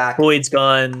Oh coming yeah, back. Boyd's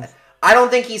gone. I don't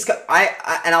think he's.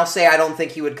 And I'll say I don't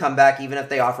think he would come back even if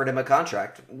they offered him a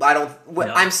contract. I don't. No.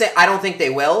 I'm saying I don't think they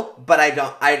will, but I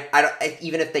don't. I don't.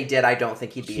 Even if they did, I don't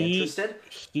think he'd be interested.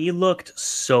 He looked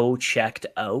so checked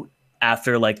out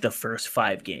after like the first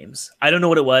 5 games. I don't know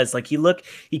what it was. Like he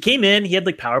came in, he had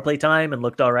like power play time and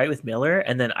looked all right with Miller,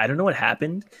 and then I don't know what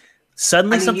happened.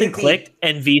 Suddenly I mean, something you'd be- clicked,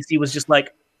 and VC was just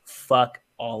like, "Fuck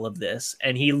all of this,"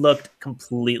 and he looked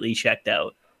completely checked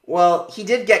out. Well, he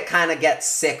did get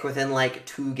sick within like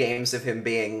 2 games of him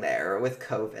being there with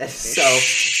COVID. So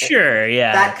Sure,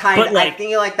 yeah, that kind but of like I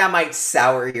think like that might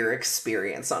sour your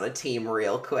experience on a team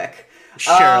real quick.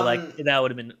 sure, like that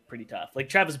would have been pretty tough. Like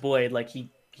Travis Boyd, like he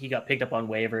got picked up on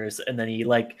waivers, and then he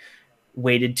like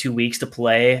waited 2 weeks to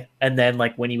play, and then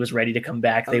like when he was ready to come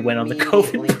back, they went on the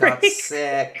immediately COVID got break.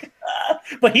 sick.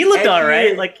 But he looked And all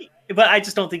right. he- Like, but I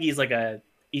just don't think he's like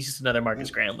he's just another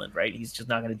Marcus Granlund, right? He's just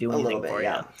not going to do A anything little bit, for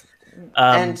yeah. you.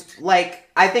 And like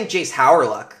I think Jace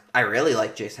Howerluck. I really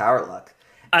like Jace Howerluck.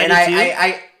 I And do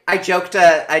too. I joked.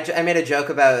 I made a joke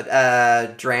about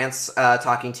Drance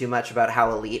talking too much about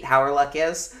how elite Howerluck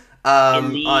is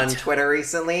Elite. on Twitter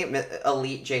recently.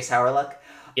 Elite Jace Howerluck.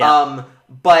 Yeah.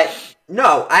 But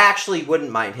no, I actually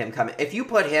wouldn't mind him coming. If you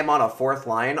put him on a fourth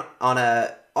line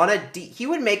he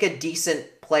would make a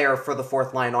decent player for the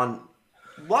fourth line on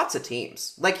lots of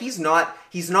teams. Like he's not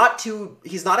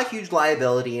a huge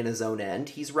liability in his own end.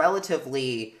 He's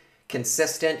relatively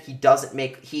consistent.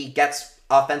 He gets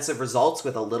offensive results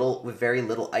with very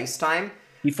little ice time.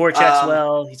 He forechecks um,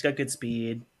 well. He's got good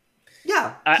speed.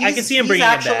 Yeah, I can see him bringing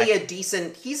him back.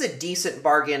 He's a decent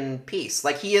bargain piece.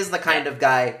 Like he is the kind of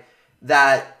guy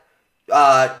that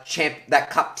that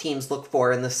cup teams look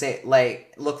for to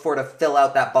fill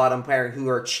out that bottom pair who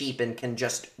are cheap and can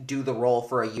just do the role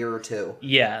for a year or two.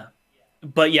 Yeah.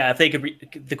 But yeah, if they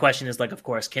could, the question is like, of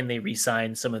course, can they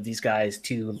re-sign some of these guys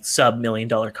to sub-$1 million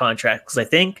contracts? Because I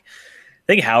think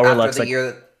Howard After looks the like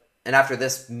year, and after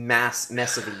this mess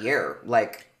of a year,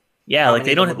 like yeah, how like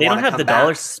many they of them don't would wanna have come the back?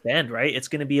 dollars to spend, right? It's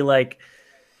going to be like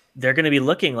they're going to be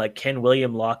looking like, can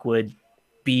William Lockwood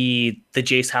be the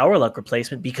Jace Howerluck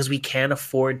replacement because we can't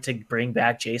afford to bring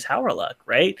back Jace Howerluck,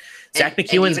 right? Zach And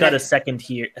McEwen's even got if-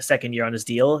 a second year on his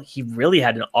deal. He really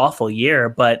had an awful year,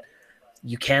 but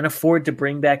you can't afford to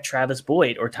bring back Travis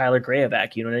Boyd or Tyler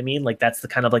Grayovac. You know what I mean? Like that's the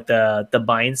kind of like the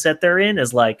mindset they're in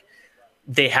is like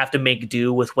they have to make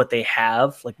do with what they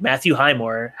have. Like Matthew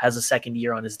Highmore has a second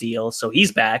year on his deal, so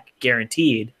he's back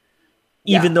guaranteed.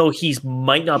 Even Yeah. though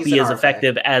might not He's be an as RFA.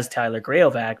 effective as Tyler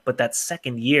Grayovac, but that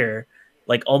second year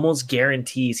like almost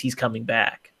guarantees he's coming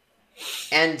back.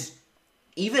 And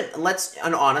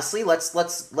honestly,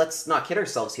 let's not kid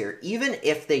ourselves here. Even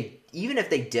if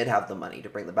they did have the money to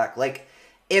bring them back, like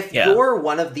if Yeah. you're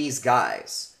one of these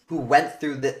guys who went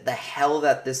through the hell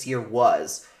that this year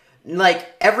was,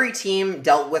 like every team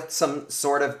dealt with some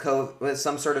sort of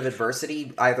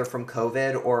adversity, either from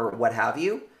COVID or what have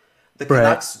you. The Right.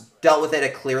 Canucks dealt with it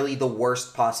at clearly the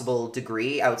worst possible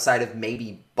degree, outside of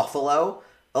maybe Buffalo.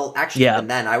 Well, actually, Yeah. even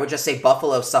then, I would just say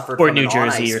Buffalo suffered Or from New an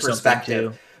Jersey on-ice or something,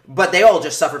 perspective. too. But they all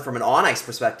just suffered from an on-ice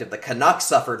perspective. The Canucks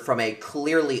suffered from a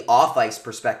clearly off-ice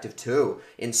perspective, too,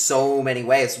 in so many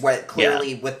ways,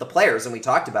 clearly with the players, and we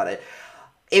talked about it.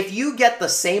 If you get the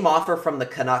same offer from the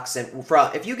Canucks,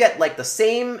 if you get like the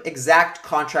same exact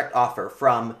contract offer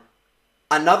from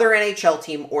another NHL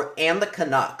team and the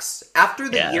Canucks after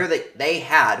the Yeah. year that they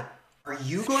had, are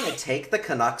you going to take the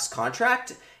Canucks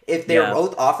contract if they're Yeah.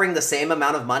 both offering the same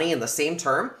amount of money in the same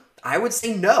term? I would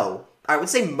say no. I would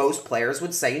say most players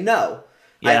would say no.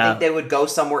 I Yeah. think they would go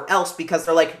somewhere else because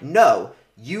they're like, no,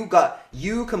 you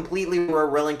completely were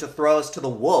willing to throw us to the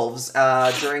wolves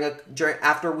during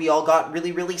after we all got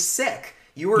really, really sick.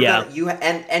 You were Yeah.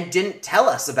 and didn't tell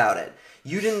us about it.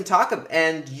 You didn't talk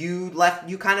and you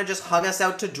kind of just hung us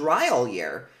out to dry all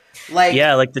year. Like,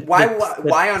 Yeah, like why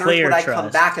on earth player would I come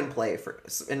trust. back and play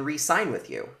and re-sign with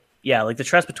you? Yeah, like the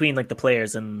trust between like the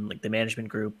players and like the management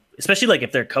group, especially like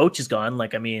if their coach is gone.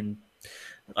 Like, I mean,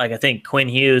 like I think Quinn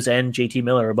Hughes and JT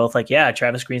Miller are both like, yeah,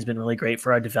 Travis Green's been really great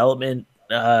for our development.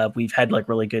 We've had like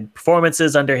really good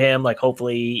performances under him. Like,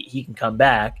 hopefully he can come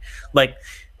back. Like,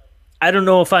 I don't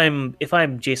know if I'm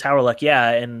Jace Howrluck, yeah,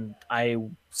 and I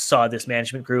saw this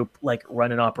management group like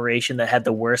run an operation that had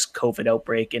the worst COVID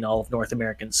outbreak in all of North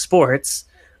American sports.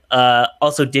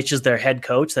 Also ditches their head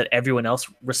coach that everyone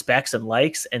else respects and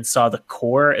likes, and saw the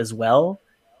core as well,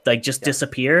 like just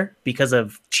disappear because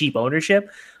of cheap ownership.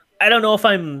 I don't know if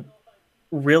I'm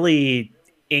really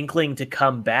inkling to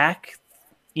come back.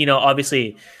 You know,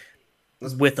 obviously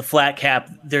with the flat cap,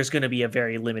 there's going to be a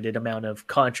very limited amount of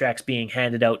contracts being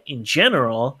handed out in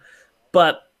general.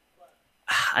 But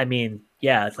I mean,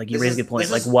 yeah, it's like you raise a good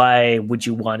point. Like, why would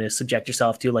you want to subject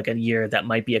yourself to like a year that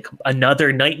might be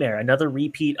another nightmare, another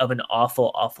repeat of an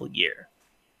awful, awful year?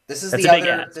 This is That's the a big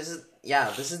other. ask.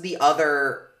 This is the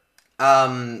other,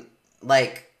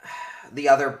 like the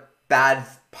other bad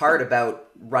part about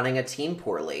running a team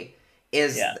poorly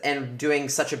and doing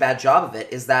such a bad job of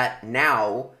it is that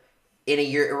now in a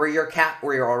year where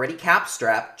you're already cap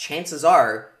strapped, chances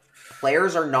are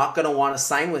players are not going to want to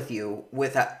sign with you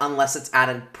unless it's at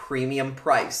a premium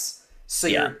price.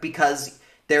 So because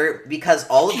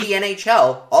all of the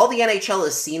NHL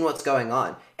has seen what's going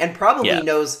on and probably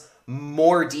knows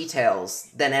more details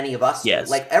than any of us do.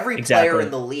 Like every player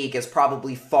in the league is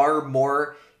probably far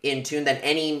more in tune than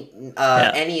any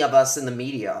of us in the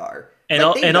media are. And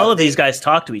like all of these guys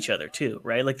talk to each other too,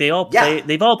 right? Like they've all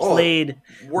played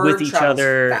with each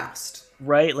other fast.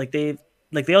 Right? Like they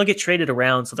all get traded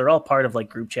around, so they're all part of like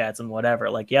group chats and whatever.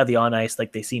 Like, yeah, the on ice,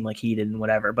 like they seem like heated and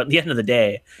whatever. But at the end of the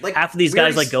day, like half of these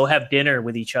guys like go have dinner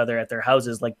with each other at their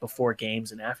houses, like before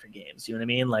games and after games. You know what I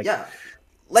mean? Like,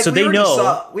 like so they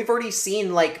know. We've already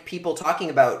seen like people talking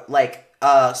about like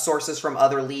sources from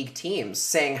other league teams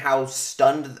saying how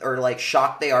stunned or like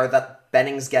shocked they are that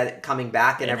Benning's coming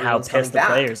back and everyone's coming back.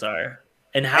 How pissed the players are,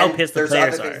 and how pissed the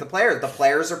players are. The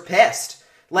players are pissed.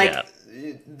 Like. Yeah.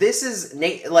 This is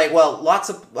like, well, lots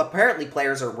of apparently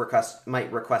players might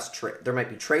request there might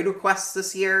be trade requests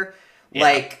this year.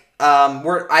 Like, we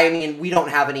don't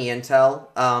have any intel.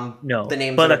 No, the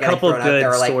names but that are getting thrown out there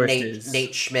are like sources.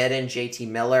 Nate Schmidt and JT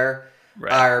Miller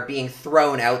are being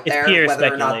thrown out there.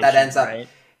 Whether or not that ends up,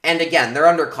 and again, they're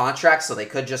under contract, so they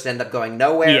could just end up going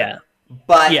nowhere. Yeah,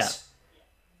 but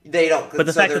they don't. But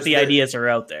the fact that the ideas are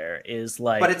out there is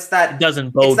like, but it's that it doesn't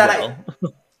bode well.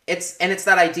 It's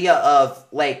that idea of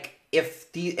like if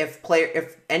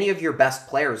any of your best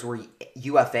players were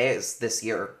UFAs this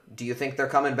year, do you think they're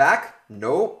coming back?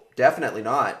 Nope, definitely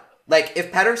not. Like if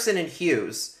Pettersson and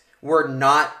Hughes were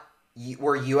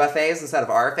UFAs instead of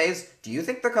RFAs, do you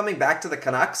think they're coming back to the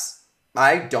Canucks?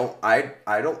 I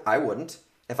wouldn't.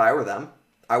 If I were them,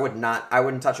 I would not. I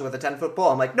wouldn't touch it with a 10-foot pole.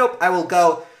 I'm like, nope. I will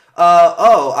go.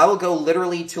 I will go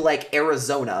literally to like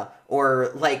Arizona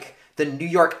or like the New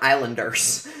York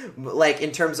Islanders, like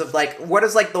in terms of like what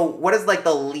is like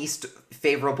the least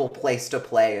favorable place to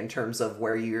play in terms of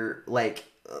where you're like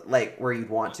where you'd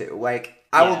want to. Like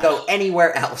I will go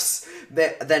anywhere else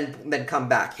than come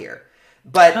back here.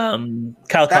 But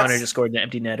Kyle Connor just scored an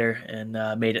empty netter and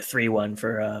made it 3-1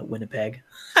 for Winnipeg.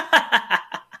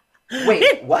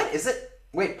 Wait, what is it?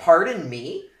 Wait, pardon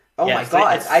me? Oh my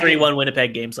god! It's 3-1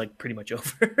 Winnipeg game's like pretty much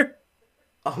over.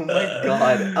 Oh my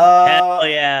god! Hell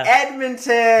yeah!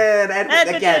 Edmonton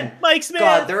again. Mike Smith.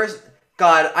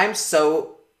 God, I'm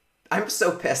so I'm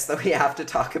so pissed that we have to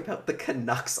talk about the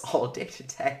Canucks all day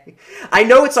today. I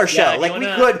know it's our show. Yeah, like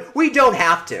wanna... we don't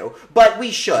have to, but we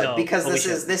should No, because but we this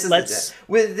should. is this is Let's-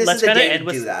 this let's is the kinda day end to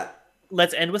with- do that.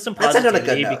 Let's end with some Let's end on a good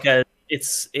positivity note.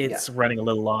 because it's running a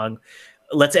little long.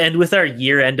 Let's end with our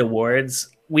year-end awards.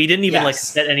 We didn't even like Yes.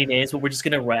 set any names, but we're just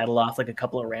gonna rattle off like a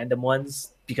couple of random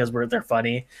ones because they're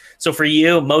funny. So for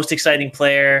you, most exciting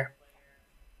player,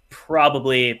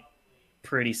 probably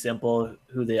pretty simple.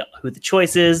 Who the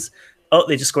choice is? Oh,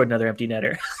 they just scored another empty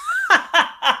netter.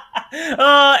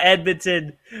 Oh,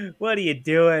 Edmonton, what are you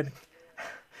doing?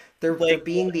 They're Like,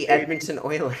 being the Edmonton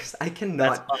Oilers. I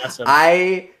cannot. That's awesome.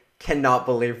 I cannot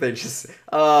believe they just.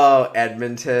 Oh,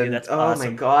 Edmonton. Dude, that's oh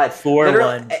awesome. my god. 4-1.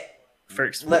 Literally-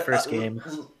 First game.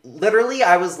 Literally,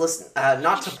 I was listening.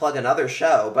 Not to plug another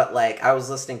show, but like I was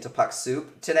listening to Puck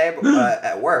Soup today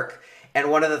at work, and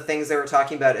one of the things they were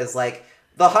talking about is like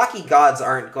the hockey gods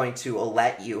aren't going to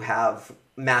let you have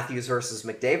Matthews versus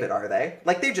McDavid, are they?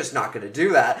 Like they're just not going to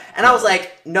do that. And I was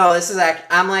like, no, this is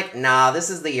I'm like, nah, this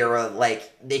is the era. Like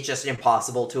it's just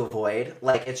impossible to avoid.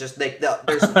 Like it's just like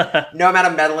there's no amount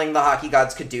of meddling the hockey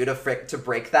gods could do to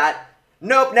break that.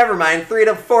 Nope, never mind.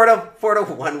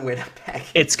 4-1 Winnipeg.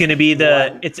 It's gonna be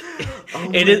One. it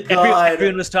Oh is my God.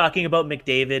 everyone was talking about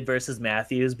McDavid versus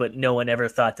Matthews, but no one ever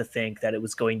thought to think that it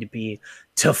was going to be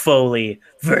Toffoli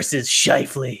versus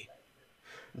Scheifele.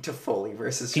 Toffoli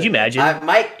versus. Could you imagine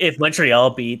Mike? if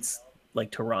Montreal beats like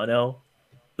Toronto?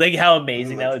 Like how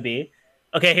amazing that would be.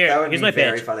 Okay, That would here's be my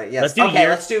very pitch. funny. Yes. Let's do Okay,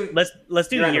 let's do. let's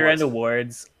do year-end year-end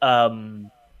awards.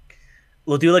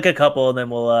 We'll do like a couple and then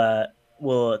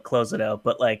we'll close it out.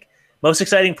 But like most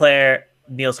exciting player,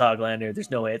 Niels Hoglander. There's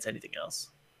no way it's anything else,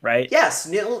 right? Yes,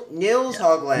 Niels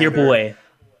Hoglander. Your boy.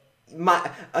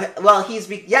 Well, he's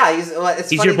well, it's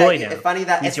He's funny your boy that, now. It's funny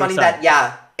that He's it's your funny son.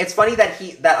 that it's funny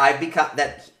that I've become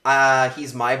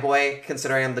he's my boy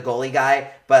considering I'm the goalie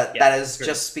guy, but Yeah, that is sure.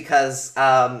 just because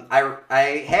I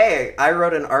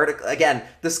wrote an article again.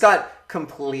 This got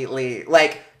completely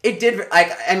like it did.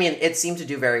 I mean, it seemed to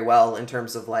do very well in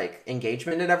terms of like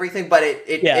engagement and everything, but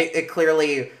it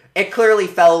clearly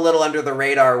fell a little under the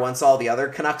radar once all the other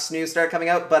Canucks news started coming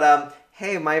out. But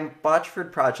hey, my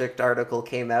Botchford Project article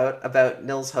came out about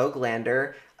Nils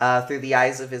Hoglander through the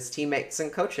eyes of his teammates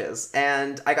and coaches,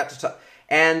 and I got to talk.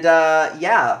 And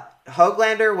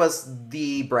Hoglander was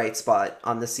the bright spot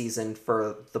on the season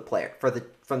for the player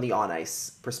from the on ice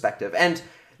perspective, and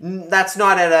that's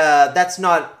not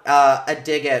a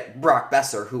dig at Brock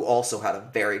Besser, who also had a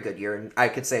very good year, and I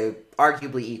could say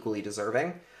arguably equally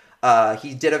deserving.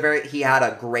 He had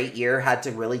a great year, had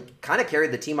to really kind of carry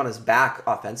the team on his back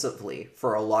offensively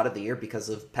for a lot of the year because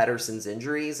of Pettersson's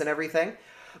injuries and everything.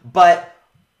 But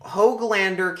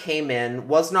Hoglander came in,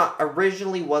 was not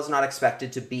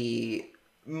expected to be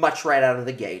much right out of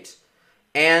the gate.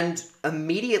 And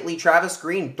immediately Travis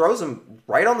Green throws him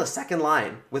right on the second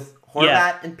line with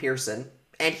Horvat and Pearson,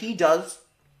 and he does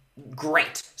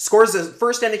great. Scores his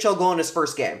first NHL goal in his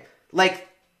first game. Like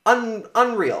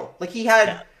unreal. Like he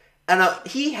had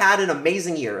an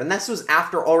amazing year, and this was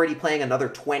after already playing another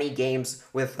 20 games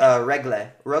with Regle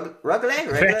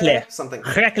something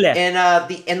Rekle.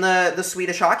 in the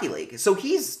Swedish Hockey League. So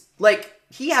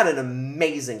he had an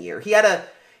amazing year. He went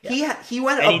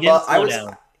And he didn't above. slow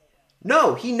down.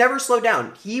 No, he never slowed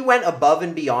down. He went above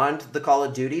and beyond the Call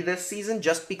of Duty this season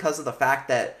just because of the fact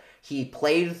that he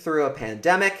played through a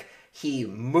pandemic. He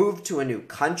moved to a new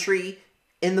country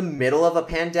in the middle of a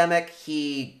pandemic.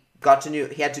 He had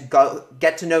to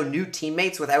get to know new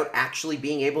teammates without actually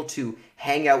being able to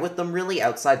hang out with them really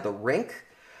outside the rink.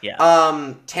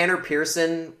 Yeah. Tanner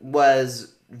Pearson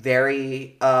was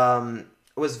gave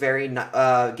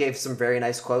some very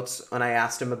nice quotes when I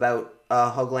asked him about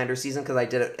Hoglander's season, because I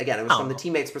did it again. It was from the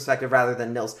teammates' perspective rather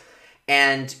than Nils.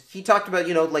 And he talked about,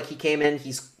 like he came in,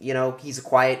 he's a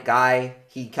quiet guy.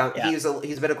 He's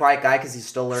been a quiet guy because he's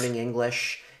still learning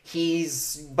English. He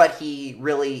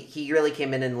really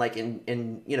came in and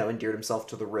endeared himself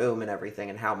to the room and everything,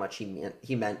 and how much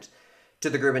he meant to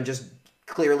the group, and just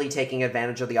clearly taking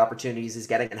advantage of the opportunities he's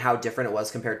getting, and how different it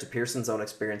was compared to Pearson's own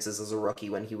experiences as a rookie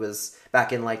when he was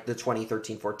back in like the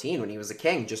 2013-14 when he was a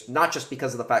King. Not just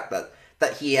because of the fact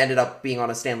that he ended up being on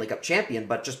a Stanley Cup champion,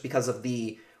 but just because of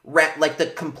the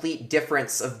complete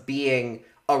difference of being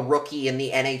a rookie in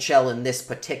the NHL in this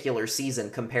particular season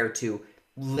compared to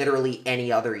literally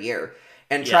any other year.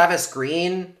 And Travis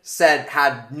Green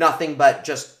had nothing but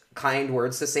just kind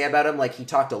words to say about him. Like, he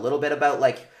talked a little bit about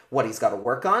like what he's got to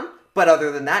work on, but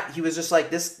other than that, he was just like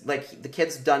this. Like, the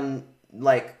kid's done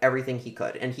like everything he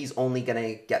could, and he's only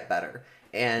gonna get better.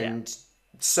 And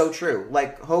so true.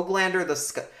 Like, Hoglander,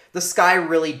 the sky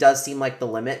really does seem like the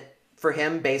limit for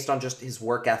him based on just his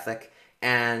work ethic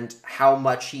and how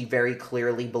much he very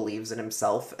clearly believes in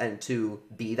himself and to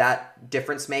be that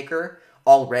difference maker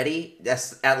already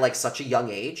at like such a young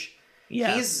age.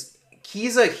 Yeah.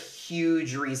 He's a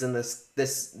huge reason this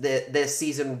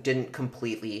season didn't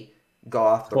completely go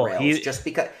off the rails just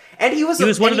because. And he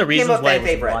was one of the reasons why it was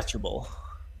favorite. watchable.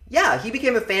 Yeah, he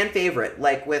became a fan favorite,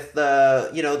 like with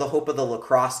the hope of the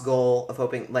lacrosse goal of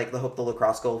hoping, like the hope of the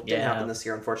lacrosse goal didn't happen this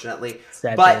year, unfortunately.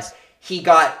 Sad but days. he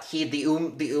had the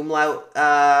umlaut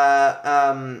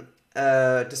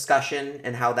discussion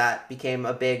and how that became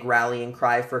a big rallying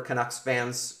cry for Canucks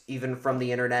fans, even from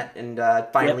the internet. And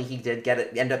finally, he did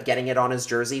end up getting it on his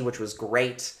jersey, which was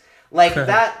great. Like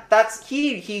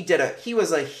he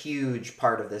was a huge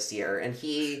part of this year, and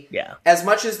as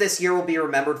much as this year will be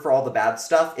remembered for all the bad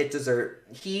stuff,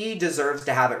 he deserves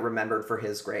to have it remembered for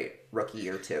his great rookie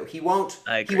year too. He won't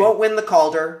win the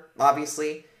Calder,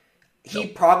 obviously. He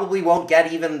probably won't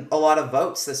get even a lot of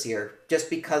votes this year, just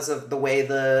because of the way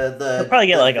he'll probably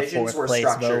get like a fourth place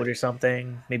vote or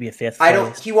something, maybe a fifth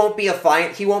place. He won't be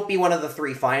he won't be one of the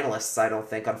 3 finalists, I don't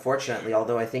think, unfortunately,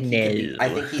 although I think I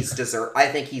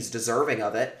think he's deserving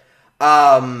of it.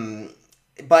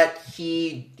 But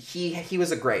he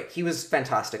was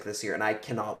fantastic this year, and I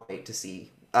cannot wait to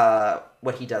see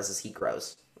what he does as he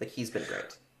grows. Like, he's been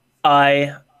great.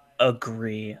 I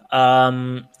agree.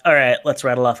 All right, let's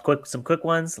rattle off some quick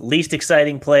ones. Least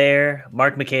exciting player,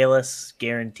 Mark Michaelis,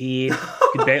 guaranteed.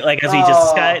 Like as we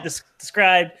just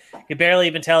described, could barely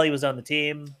even tell he was on the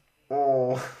team.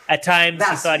 Oh, at times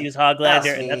he thought he was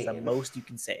Hoglander, and that's the most you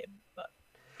can say. But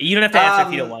you don't have to answer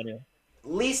if you don't want to.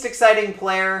 Least exciting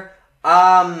player,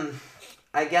 I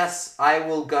guess I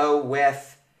will go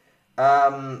with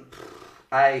I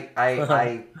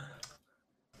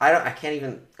can't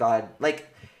even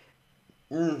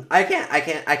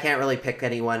I can't really pick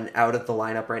anyone out of the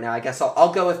lineup right now. I guess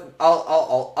I'll go with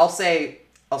I'll say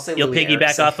you'll Louis piggyback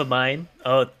Eriksson. off of mine.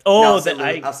 I'll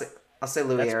say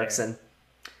Louis Eriksson.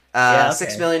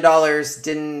 $6 million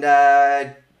didn't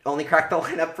only crack the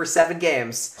lineup for 7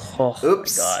 games. Oh,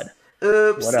 oops! My God.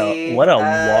 Oopsie. What a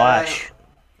wash.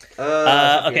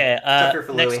 Okay.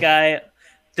 Next Next guy,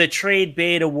 the Trade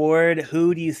Bait Award.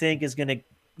 Who do you think is going to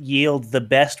yield the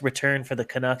best return for the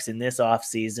Canucks in this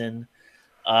offseason?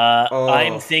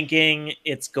 I'm thinking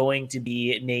it's going to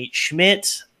be Nate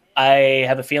Schmidt. I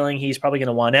have a feeling he's probably going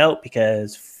to want out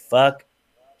because fuck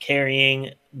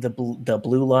carrying the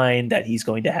blue line that he's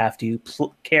going to have to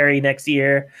carry next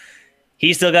year.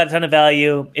 He's still got a ton of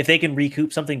value. If they can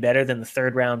recoup something better than the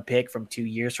 3rd round pick from 2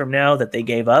 years from now that they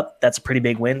gave up, that's a pretty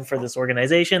big win for this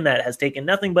organization that has taken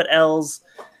nothing but L's.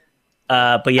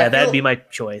 But yeah, that'd be my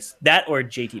choice. That or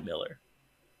JT Miller.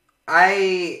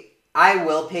 I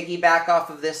will piggyback off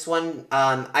of this one.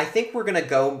 I think we're gonna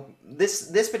go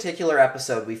this particular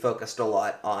episode. We focused a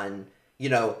lot on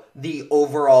the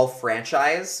overall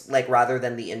franchise, like rather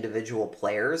than the individual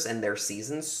players and their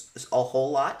seasons a whole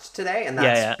lot today, and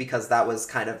that's because that was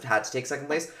kind of had to take second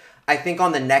place. I think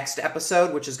on the next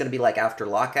episode, which is going to be like after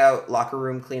locker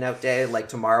room cleanout day, like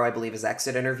tomorrow, I believe is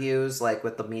exit interviews, like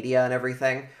with the media and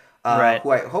everything. Right.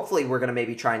 Hopefully we're going to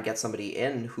maybe try and get somebody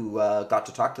in who got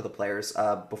to talk to the players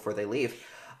before they leave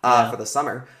for the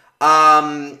summer.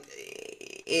 But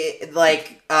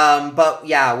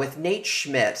yeah, with Nate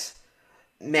Schmidt,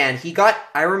 man,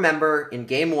 I remember in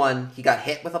game 1, he got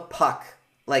hit with a puck,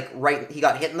 he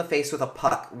got hit in the face with a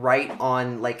puck right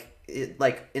on, like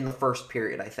in the first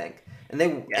period, I think. And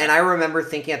I remember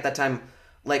thinking at that time,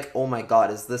 like, oh my God,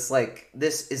 is this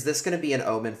going to be an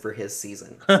omen for his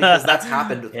season? Because that's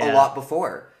happened a lot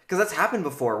before. Because that's happened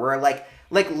before where like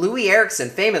Louis Eriksson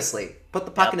famously put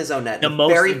the puck in his own net. The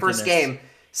very first game,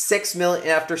 $6 million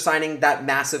after signing that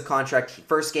massive contract,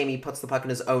 first game he puts the puck in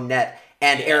his own net.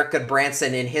 And Eric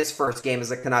Goodbranson in his first game as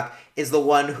a Canuck is the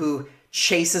one who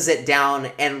chases it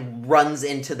down and runs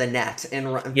into the net and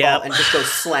just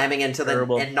goes slamming into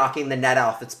and knocking the net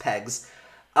off its pegs.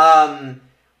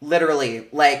 Literally,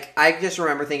 like, I just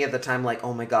remember thinking at the time, like,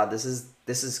 oh my God, this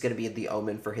is going to be the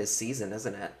omen for his season,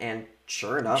 isn't it? And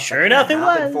sure enough, it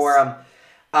was for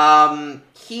him.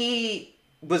 He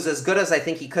was as good as I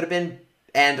think he could have been,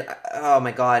 and oh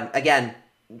my God, again,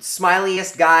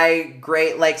 smiliest guy,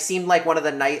 great, like seemed like one of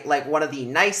the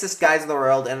nicest guys in the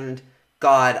world, and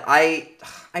God, I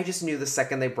just knew the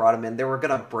second they brought him in, they were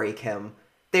gonna break him.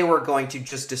 They were going to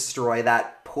just destroy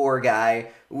that poor guy,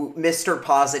 Mr.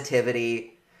 Positivity.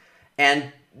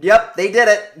 And yep, they did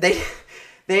it.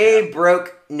 They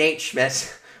broke Nate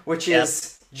Schmidt, which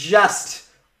is just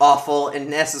awful,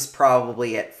 and this is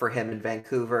probably it for him in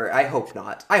Vancouver. I hope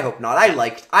not. I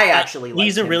actually liked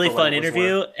He's a him really for what fun it was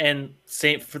interview, worth. and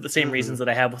same for the same Mhm. reasons that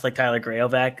I have with like Tyler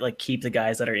Grayovac. Like keep the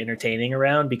guys that are entertaining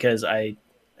around because I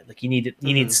like you need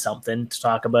Mhm. something to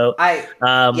talk about.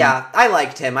 Yeah, I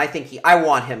liked him. I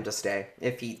want him to stay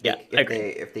Yeah, I agree.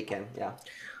 if they can. Yeah.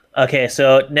 Okay,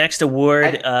 so next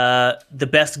award, I- the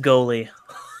best goalie.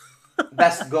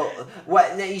 Best goal.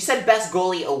 What you said? Best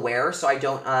goalie aware. So I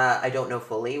don't know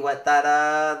fully what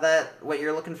what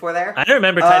you're looking for there. I don't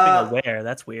remember typing aware.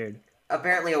 That's weird.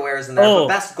 Apparently aware is in there. Oh.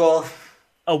 But best goal.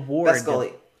 Award. Best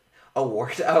goalie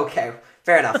award. Okay,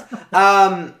 fair enough.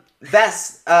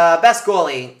 Best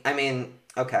goalie. I mean,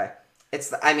 okay.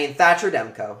 Thatcher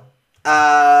Demko.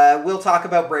 We'll talk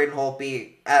about Braden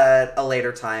Holtby at a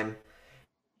later time.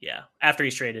 Yeah, after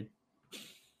he's traded.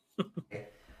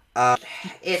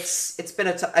 It's been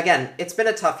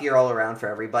a tough year all around for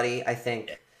everybody. I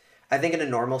think in a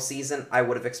normal season, I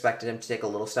would have expected him to take a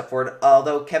little step forward.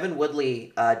 Although Kevin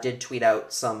Woodley did tweet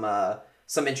out some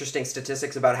interesting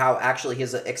statistics about how actually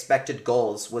his expected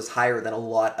goals was higher than a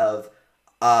lot of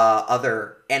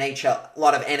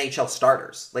NHL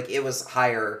starters. Like it was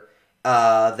higher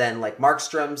than like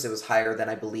Markstrom's. It was higher than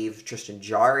I believe Tristan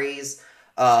Jarry's.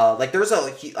 There's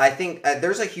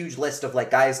a huge list of like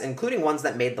guys, including ones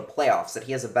that made the playoffs, that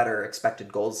he has a better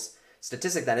expected goals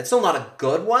statistic than. It's still not a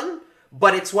good one,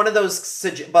 but it's one of those.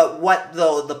 But what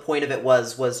the point of it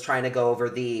was trying to go over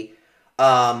the.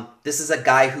 This is a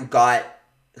goalie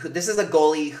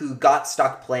who got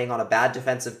stuck playing on a bad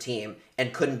defensive team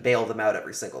and couldn't bail them out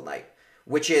every single night,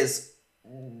 this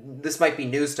might be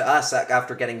news to us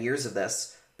after getting years of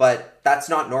this. But that's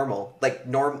not normal. Like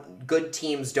good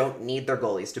teams don't need their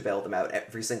goalies to bail them out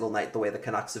every single night the way the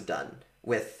Canucks have done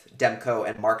with Demko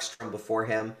and Markstrom before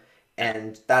him.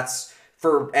 And Braden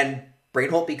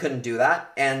Holtby couldn't do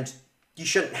that, and you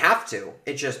shouldn't have to.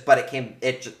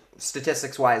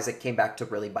 Statistics wise, it came back to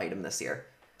really bite him this year.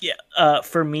 Yeah.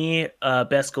 For me,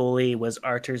 best goalie was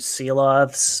Artur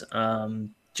Silovs.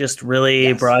 Just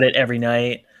really brought it every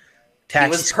night. Taxi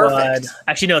He was squad. perfect.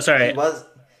 Actually, no, sorry.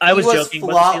 I was joking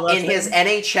in his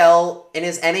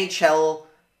NHL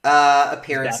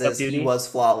appearances. He was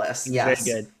flawless. He was yes,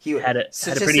 very good. He had a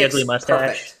pretty ugly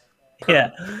mustache.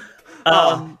 Perfect.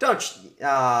 Yeah.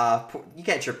 You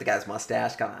can't chirp the guy's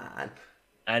mustache. Come on.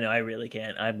 I know, I really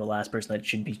can't. I'm the last person that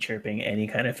should be chirping any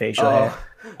kind of facial hair.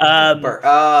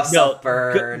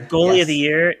 Self-burn. Goalie of the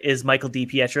year is Michael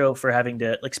DiPietro for having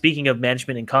to, like, speaking of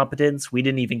management incompetence, we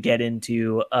didn't even get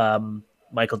into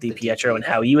Michael DiPietro and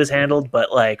how he was handled,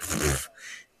 but, like,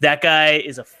 that guy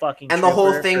is a fucking And the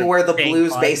whole thing where the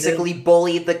Blues positive. basically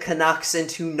bullied the Canucks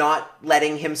into not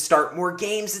letting him start more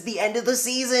games at the end of the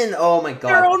season. Oh, my God.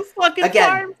 Their own fucking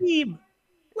farm team.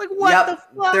 Like, what the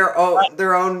fuck?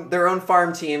 Their own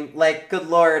farm team. Like, good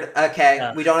lord.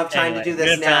 Okay, we don't have time to do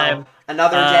this now.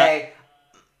 Another day.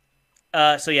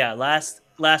 So yeah, last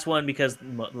one, because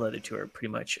the other two are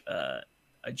pretty much a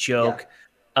joke.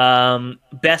 Yeah.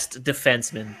 Best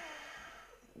defenseman.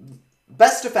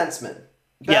 Best defenseman.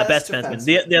 Best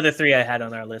defenseman. The other three I had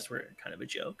on our list were kind of a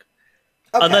joke.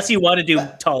 Okay. Unless you want to do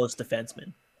tallest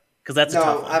defenseman, because that's a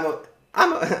tough one.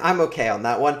 I'm okay on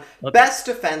that one. Okay. Best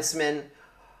defenseman.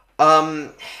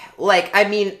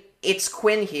 It's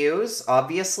Quinn Hughes,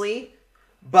 obviously,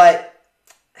 but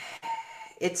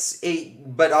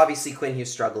obviously Quinn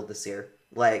Hughes struggled this year.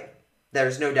 Like,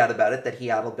 there's no doubt about it that he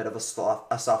had a bit of a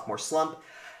sophomore slump.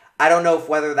 I don't know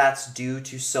whether that's due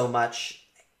to so much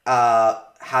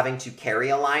having to carry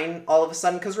a line all of a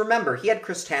sudden, because remember, he had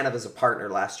Chris Tanev as a partner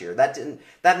last year. That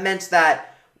meant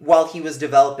that while he was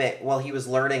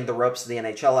learning the ropes of the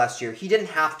NHL last year, he didn't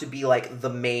have to be like the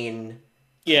main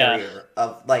carrier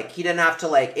of, like, he didn't have to,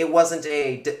 like, it wasn't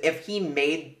if he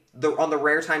made on the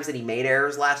rare times that he made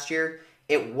errors last year,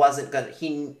 it wasn't gonna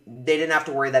they didn't have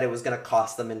to worry that it was gonna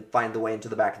cost them and find the way into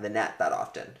the back of the net that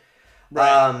often.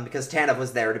 Right. Because Tanev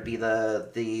was there to be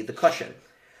the cushion.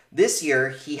 This year,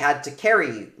 he had to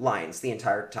carry lines the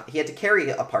entire time. He had to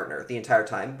carry a partner the entire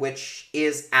time, which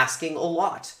is asking a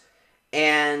lot.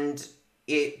 And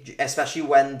especially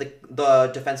when the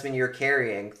defensemen you're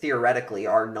carrying, theoretically,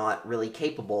 are not really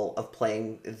capable of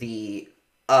playing the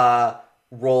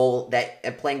role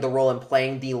and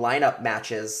playing the lineup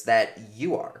matches that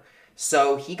you are.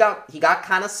 So he got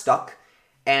kind of stuck,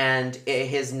 and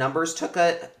his numbers took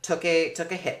a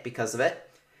hit because of it.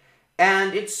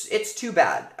 And it's too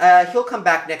bad. He'll come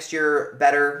back next year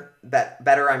better,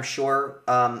 I'm sure.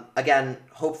 Again,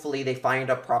 hopefully they find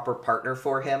a proper partner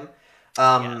for him.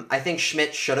 I think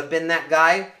Schmidt should have been that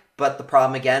guy, but the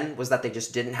problem again was that they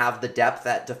just didn't have the depth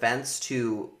at defense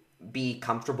to be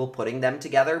comfortable putting them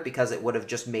together because it would have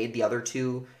just made the other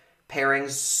two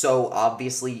pairings so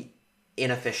obviously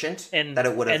inefficient that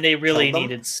it would have and they really killed them.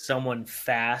 needed someone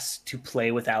fast to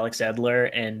play with Alex Edler,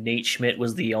 and Nate Schmidt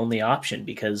was the only option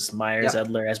because Myers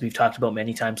Edler, as we've talked about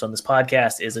many times on this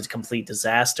podcast, is a complete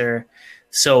disaster.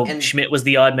 So Schmidt was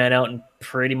the odd man out and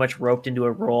pretty much roped into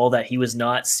a role that he was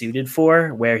not suited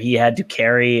for, where he had to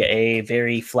carry a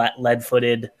very flat,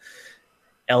 lead-footed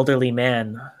elderly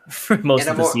man for most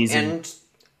of the season.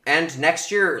 And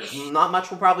next year, not much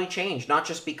will probably change, not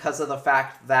just because of the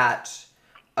fact that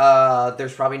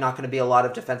there's probably not going to be a lot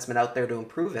of defensemen out there to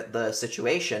improve the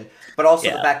situation, but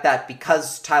also the fact that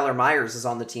because Tyler Myers is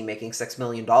on the team making $6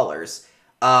 million,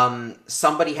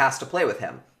 somebody has to play with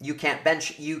him. You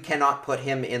cannot put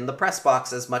him in the press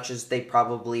box as much as they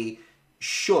probably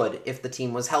should if the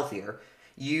team was healthier.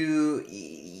 You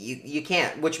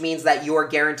can't, which means that you're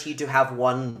guaranteed to have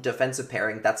one defensive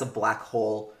pairing that's a black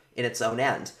hole in its own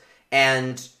end.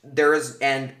 Or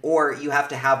you have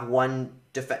to have one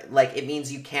it means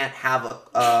you can't have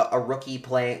a rookie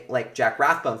playing, like Jack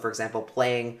Rathbone, for example,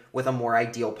 playing with a more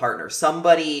ideal partner.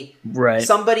 Somebody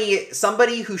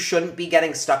who shouldn't be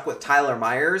getting stuck with Tyler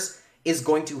Myers is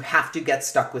going to have to get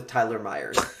stuck with Tyler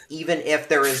Myers, even if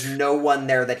there is no one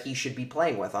there that he should be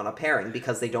playing with on a pairing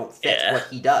because they don't fit what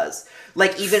he does.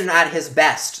 Like, even at his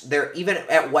best, even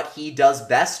at what he does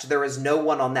best, there is no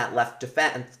one on that left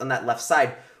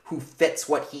side who fits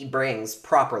what he brings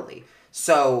properly.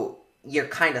 So you're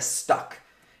kind of stuck.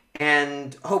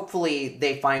 And hopefully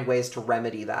they find ways to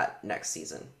remedy that next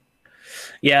season.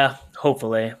 Yeah,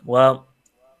 hopefully. Well,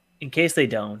 in case they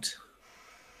don't,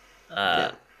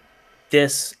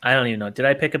 this, I don't even know. Did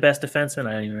I pick a best defenseman?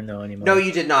 I don't even know anymore. No,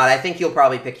 you did not. I think you'll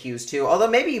probably pick Hughes too. Although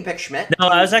maybe you pick Schmidt. No,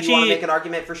 I was actually... Do you want to make an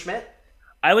argument for Schmidt?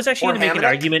 I was actually going to make an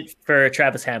argument for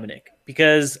Travis Hamonic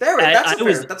because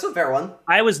that's a fair one.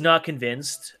 I was not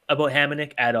convinced about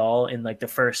Hamonic at all in like the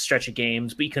first stretch of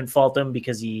games, but you couldn't fault him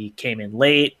because he came in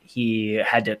late. He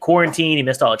had to quarantine. He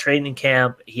missed all the training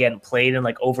camp. He hadn't played in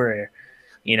like over,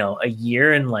 a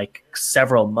year and like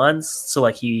several months. So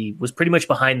like he was pretty much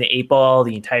behind the 8 ball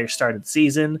the entire start of the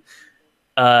season.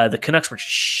 The Canucks were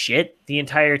shit the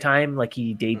entire time. Like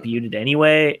he debuted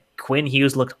anyway. Quinn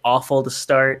Hughes looked awful to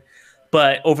start.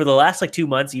 But over the last 2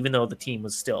 months, even though the team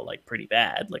was still pretty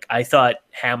bad, I thought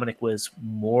Hamonic was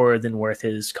more than worth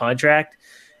his contract,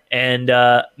 and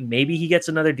maybe he gets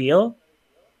another deal.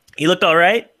 He looked all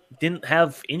right, didn't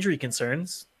have injury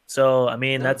concerns, so I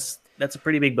mean that's a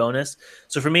pretty big bonus.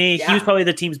 So for me, he was probably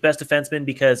the team's best defenseman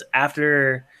because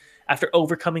after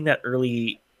overcoming the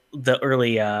early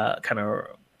kind of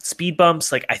speed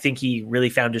bumps, I think he really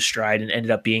found his stride and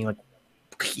ended up being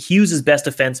Hughes' best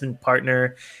defenseman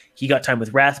partner. He got time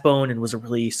with Rathbone and was a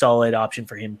really solid option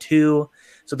for him too.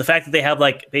 So the fact that they have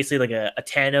basically a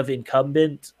Tanev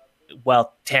incumbent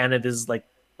while Tanev is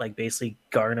basically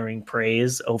garnering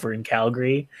praise over in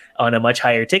Calgary on a much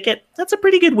higher ticket, that's a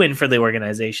pretty good win for the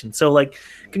organization. So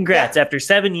congrats. After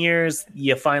 7 years,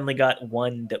 you finally got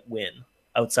one that win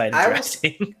outside of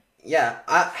drafting.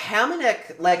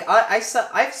 Hamonic, I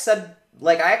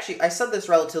said this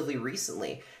relatively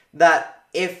recently that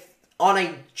if on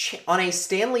a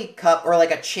Stanley Cup or a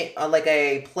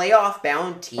playoff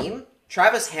bound team,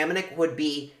 Travis Hamonic would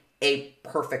be a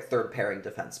perfect third pairing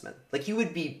defenseman. He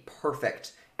would be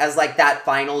perfect as that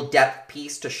final depth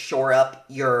piece to shore up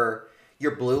your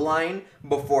blue line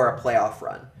before a playoff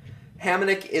run.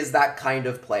 Hamonic is that kind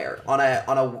of player on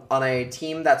a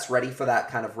team that's ready for that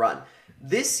kind of run.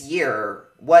 This year,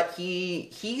 what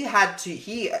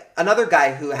another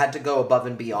guy who had to go above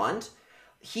and beyond.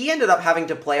 He ended up having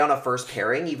to play on a first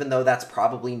pairing, even though that's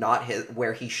probably not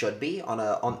where he should be in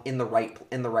the right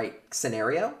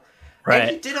scenario. Right.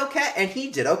 And he did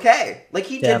okay.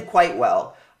 He did quite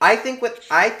well. I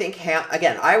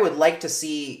would like to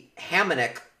see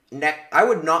Hamonic I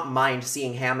would not mind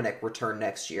seeing Hamonic return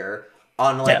next year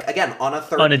on a third on a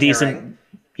pairing. Decent,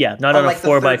 not on a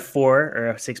 4x4 or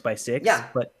a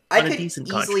 6x6. But on a decent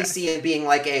contract. I could easily see it being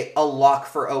a lock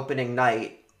for opening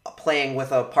night. Playing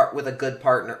with a good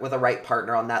partner, with a right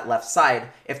partner on that left side,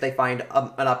 if they find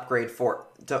an upgrade for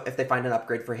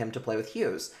him to play with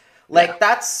Hughes,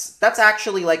 that's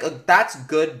actually that's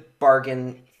good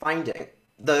bargain finding.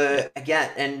 You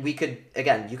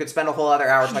could spend a whole other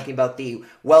hour talking about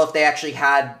if they actually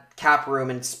had cap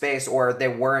room and space, or they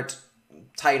weren't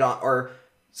tight on or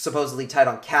supposedly tight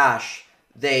on cash.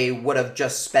 They would have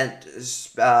just spent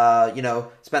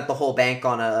the whole bank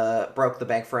broke the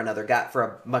bank for another guy, for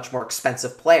a much more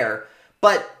expensive player.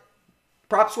 But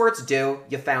props where it's due.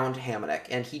 You found Hamonic,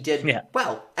 and he did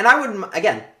well. And I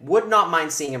would not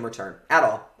mind seeing him return at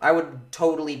all. I would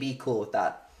totally be cool with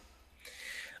that.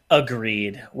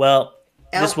 Agreed. Well,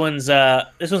 El- this one's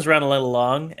run a little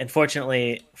long, and well,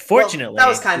 fortunately, that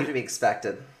was kind of to be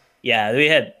expected. yeah, we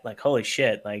had like holy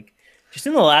shit, like just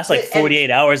in the last like And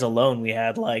 48 hours alone, we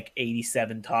had like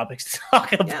 87 topics to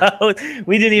talk yeah, about.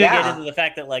 We didn't even get yeah, into the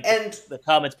fact that like and the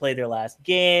Comets played their last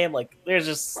game. Like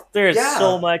there's so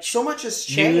yeah, much so much has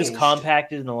news changed.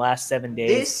 compacted in the last 7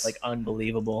 days. It's like This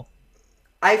unbelievable.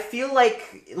 I feel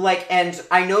and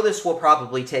I know this will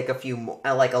probably take a few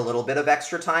like a little bit of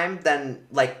extra time than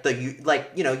like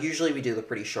usually we do the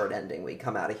pretty short ending. We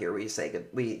come out of here, we say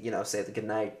say the good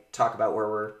night, talk about where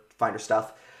we're find our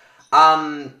stuff.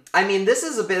 I mean, this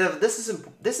is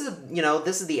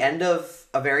the end of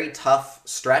a very tough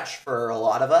stretch for a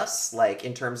lot of us, like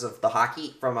in terms of the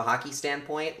hockey from a hockey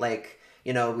standpoint. Like,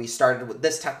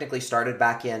 this technically started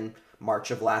back in March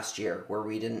of last year, where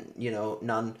we didn't,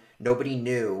 nobody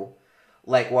knew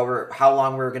like how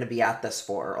long we were going to be at this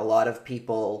for. A lot of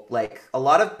people,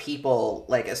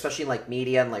 like especially like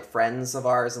media and like friends of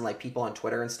ours and like people on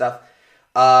Twitter and stuff,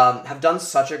 have done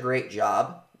such a great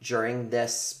job during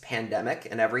this pandemic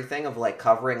and everything of like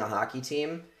covering a hockey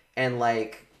team and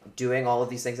like doing all of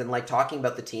these things and like talking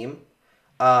about the team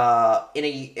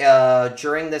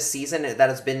during this season that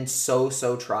has been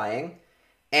so trying.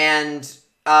 And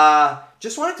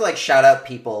just wanted to like shout out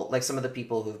people, like some of the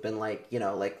people who've been like, we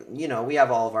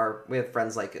have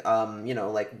friends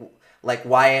like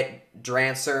Wyatt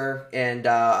Drancer and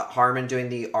Harmon doing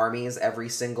the armies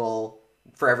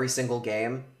for every single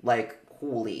game. Like,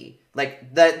 holy,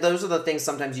 like that, those are the things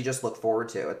sometimes you just look forward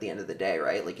to at the end of the day,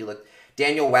 right? Like you look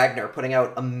Daniel Wagner putting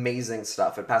out amazing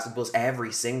stuff at Passive Blues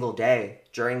every single day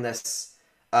during this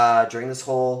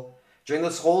whole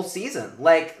season.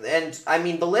 Like, and I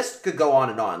mean, the list could go on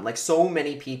and on. Like, so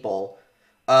many people,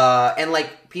 and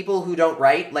like people who don't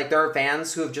write, like there are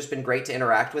fans who have just been great to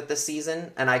interact with this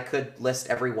season, and I could list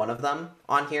every one of them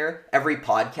on here. Every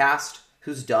podcast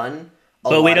who's done.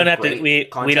 But we don't have to. We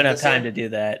don't have time to do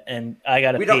that, and I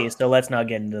gotta pee. So let's not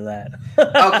get into that.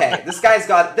 Okay, this guy's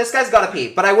got to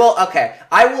pee. But I will. Okay,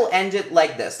 I will end it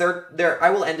like this. I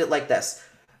will end it like this.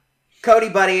 Cody,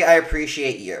 buddy, I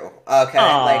appreciate you. Okay,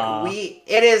 Aww. like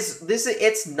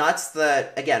it's nuts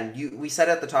that again we said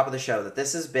at the top of the show that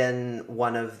this has been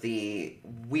one of the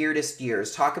weirdest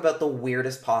years. Talk about the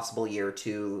weirdest possible year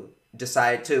to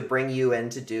decide to bring you in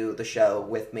to do the show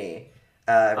with me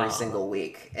every single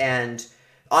week. And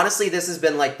honestly, this has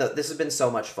been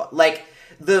so much fun. Like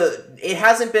it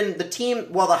hasn't been the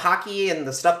team. Well, the hockey and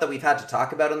the stuff that we've had to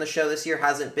talk about on the show this year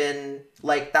hasn't been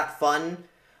like that fun.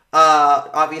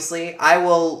 Obviously, I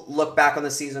will look back on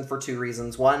the season for two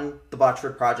reasons. One, the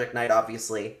Botchford Project night,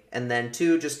 obviously. And then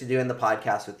two, just doing the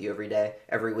podcast with you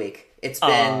every week. It's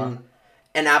been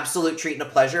an absolute treat and a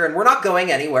pleasure. And we're not going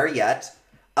anywhere yet.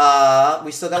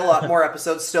 We still got a lot more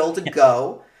episodes still to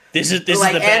go. This is the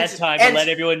bad time to let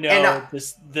everyone know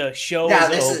the show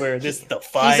is over. This is the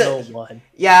final one.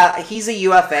 Yeah, he's a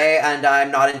UFA, and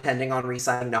I'm not intending on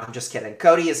re-signing. No, I'm just kidding.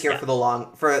 Cody is here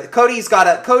Cody has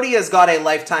got a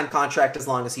lifetime contract as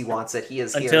long as he wants it. He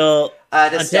is here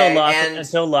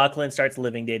until Lachlan starts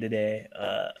living day to day.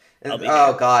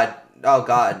 Oh God,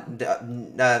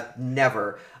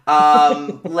 never.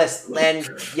 Listen, and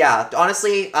yeah,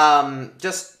 honestly,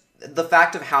 just the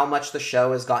fact of how much the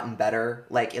show has gotten better,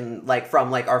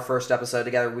 from our first episode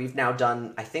together, we've now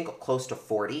done, I think, close to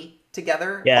 40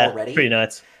 together already. Pretty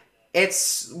nuts.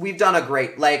 We've done a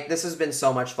great, this has been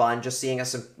so much fun, just seeing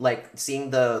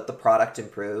seeing the product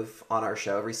improve on our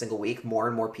show every single week, more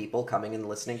and more people coming and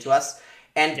listening to us.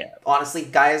 And honestly,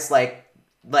 guys, like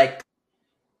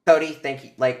Cody, thank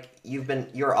you.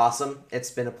 You're awesome. It's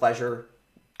been a pleasure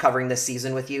covering this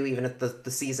season with you, even if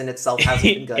the season itself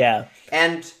hasn't been good. Yeah.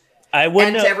 And I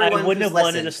wouldn't have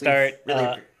wanted to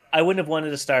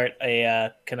start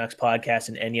a Canucks podcast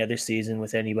in any other season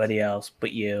with anybody else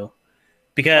but you,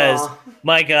 because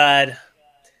my God,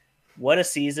 what a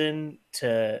season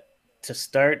to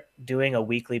start doing a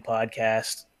weekly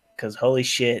podcast. Because holy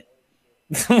shit,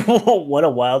 what a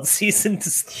wild season to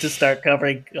start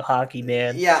covering hockey,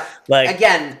 man. Yeah,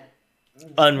 again.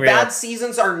 Unreal. Bad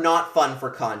seasons are not fun for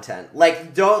content.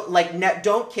 Don't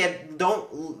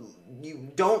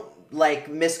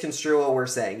misconstrue what we're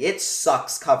saying. It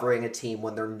sucks covering a team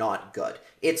when they're not good.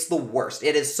 It's the worst.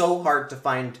 It is so hard to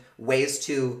find ways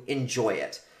to enjoy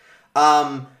it.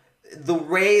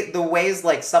 The ways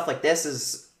like stuff like this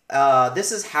is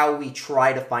how we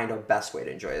try to find our best way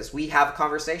to enjoy it. Is we have a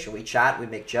conversation, we chat, we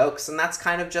make jokes, and that's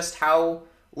kind of just how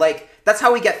that's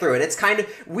how we get through it. It's kind of,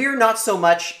 we're not so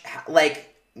much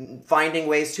finding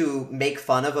ways to make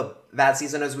fun of a bad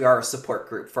season as we are a support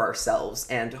group for ourselves,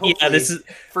 and hopefully this is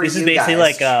basically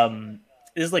guys.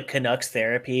 this is like Canucks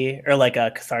therapy or like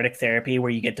a cathartic therapy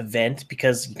where you get to vent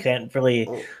because you can't really.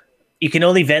 You can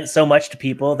only vent so much to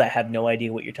people that have no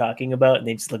idea what you're talking about, and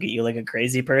they just look at you like a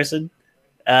crazy person.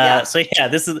 So yeah,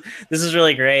 this is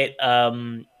really great.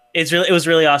 It was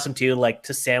really awesome too, like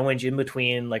to sandwich in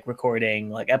between like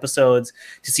recording like episodes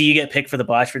to see you get picked for the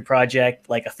Botchford project,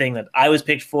 like a thing that I was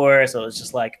picked for. So it was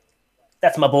just like,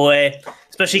 that's my boy,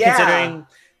 especially considering,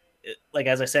 like,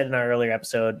 as I said in our earlier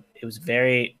episode, it was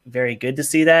very, very good to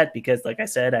see that because, like I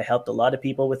said, I helped a lot of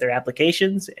people with their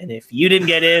applications. And if you didn't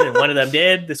get in and one of them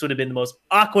did, this would have been the most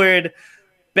awkward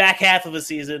back half of a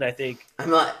season, I think.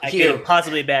 I could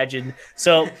possibly imagine.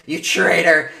 So you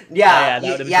traitor. Yeah, that would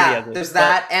have been pretty ugly. There's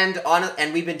that,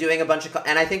 and we've been doing a bunch of,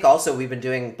 and I think also we've been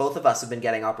doing. Both of us have been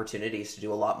getting opportunities to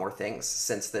do a lot more things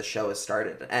since this show has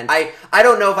started. And I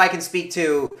don't know if I can speak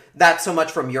to that so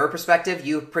much from your perspective.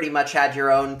 You pretty much had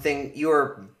your own thing. You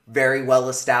were very well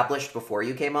established before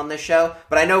you came on this show.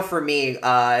 But I know for me,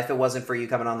 if it wasn't for you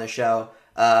coming on this show,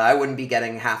 I wouldn't be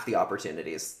getting half the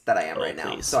opportunities that I am right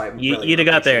now. So you'd have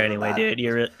got there anyway, dude.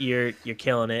 You're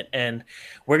killing it, and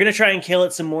we're gonna try and kill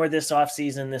it some more this off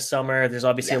season, this summer. There's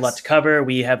obviously a lot to cover.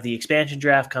 We have the expansion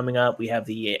draft coming up. We have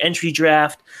the entry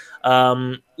draft.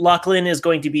 Lachlan is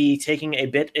going to be taking a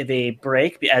bit of a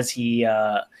break as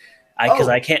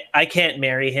I can't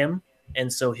marry him.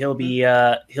 And so he'll be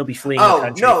fleeing the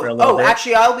country for a little bit.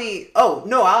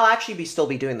 I'll actually still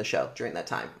be doing the show during that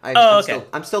time.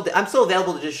 I'm still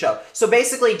available to do the show. So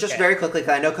basically, just very quickly,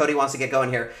 because I know Cody wants to get going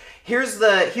here. Here's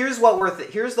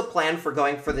the plan for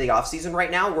going for the off season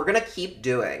right now. We're gonna keep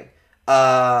doing 2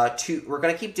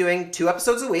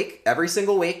 episodes a week, every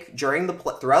single week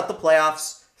throughout the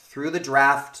playoffs, through the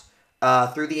draft,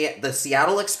 through the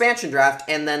Seattle expansion draft,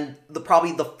 and then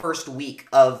probably the first week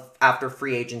after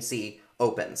free agency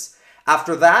opens.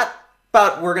 After that,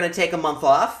 we're going to take a month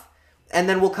off, and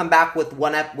then we'll come back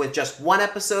with just one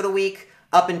episode a week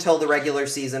up until the regular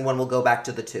season when we'll go back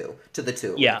to the two.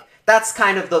 Yeah. That's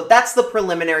that's the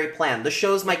preliminary plan. The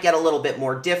shows might get a little bit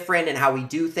more different in how we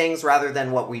do things rather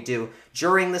than what we do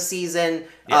during the season.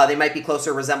 Yeah. They might be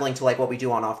closer resembling to like what we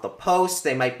do on Off the Post.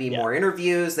 They might be more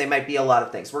interviews. They might be a lot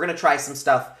of things. We're going to try some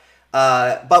stuff.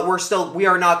 But we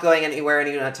are not going anywhere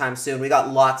anytime soon. We got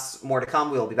lots more to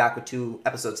come. We will be back with 2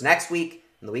 episodes next week,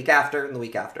 and the week after, and the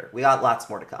week after. We got lots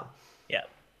more to come. Yeah.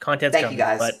 Content's coming. Thank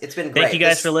you guys. It's been great. Thank you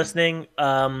guys for listening.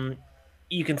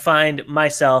 You can find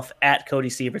myself at Cody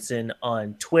Sievertson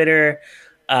on Twitter.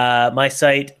 My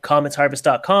site,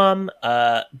 commentsharvest.com.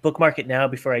 Bookmark it now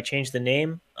before I change the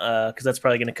name, because that's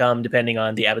probably going to come depending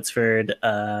on the Abbotsford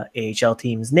AHL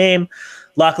team's name.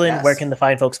 Lachlan, where can the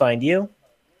fine folks find you?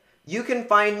 You can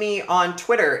find me on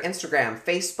Twitter, Instagram,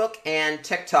 Facebook, and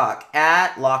TikTok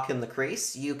at Lock in the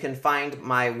Crease. You can find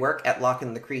my work at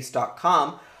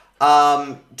lockinthecrease.com.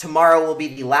 Tomorrow will be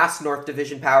the last North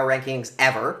Division Power Rankings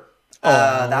ever.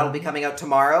 That'll be coming out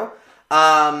tomorrow.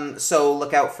 So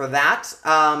look out for that.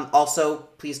 Also,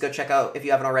 please go check out, if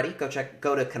you haven't already, go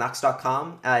to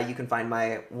Canucks.com. You can find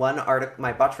my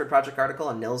Botchford Project article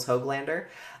on Nils Höglander.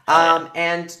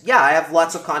 And yeah, I have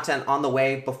lots of content on the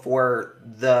way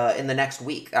in the next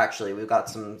week. Actually, we've got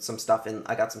some stuff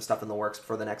I got some stuff in the works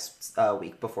for the next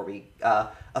week before we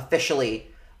officially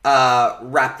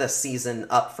wrap this season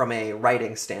up from a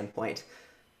writing standpoint.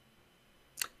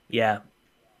 Yeah,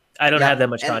 I don't have that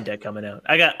much content coming out.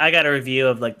 I got a review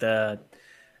of like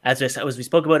as we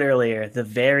spoke about earlier, the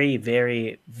very,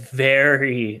 very,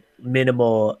 very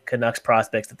minimal Canucks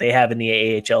prospects that they have in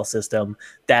the AHL system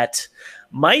that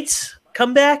might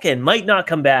come back and might not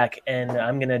come back. And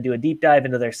I'm going to do a deep dive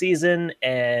into their season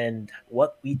and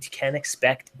what we can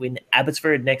expect in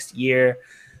Abbotsford next year.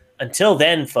 Until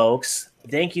then, folks,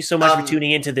 thank you so much for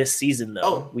tuning into this season,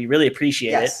 though. We really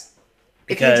appreciate it.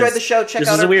 If you enjoyed the show, check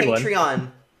out our Patreon.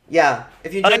 One. Yeah,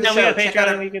 if you enjoyed the show, check out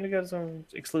our We're going to go to some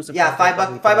exclusive. Yeah,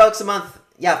 $5 a month.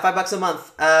 Yeah, $5 a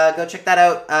month. Go check that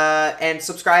out and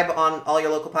subscribe on all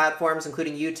your local platforms,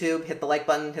 including YouTube. Hit the like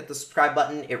button, hit the subscribe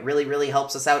button. It really, really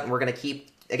helps us out, and we're going to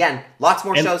keep, again, lots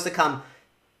more shows to come.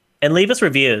 And leave us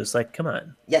reviews. Like, come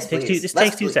on. Yes, please. This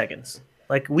takes 2 seconds.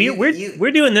 Like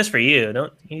we're doing this for you.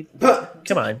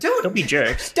 Come on. Don't be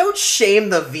jerks. Don't shame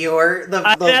the viewer, the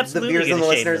viewers and the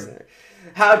listeners.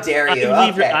 How dare you?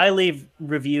 I leave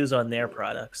reviews on their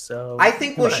products. So I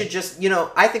think we should just,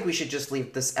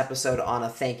 leave this episode on a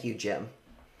thank you, Jim.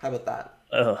 How about that?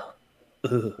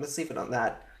 Let's leave it on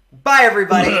that. Bye,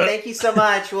 everybody. Thank you so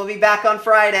much. We'll be back on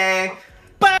Friday.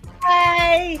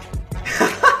 Bye.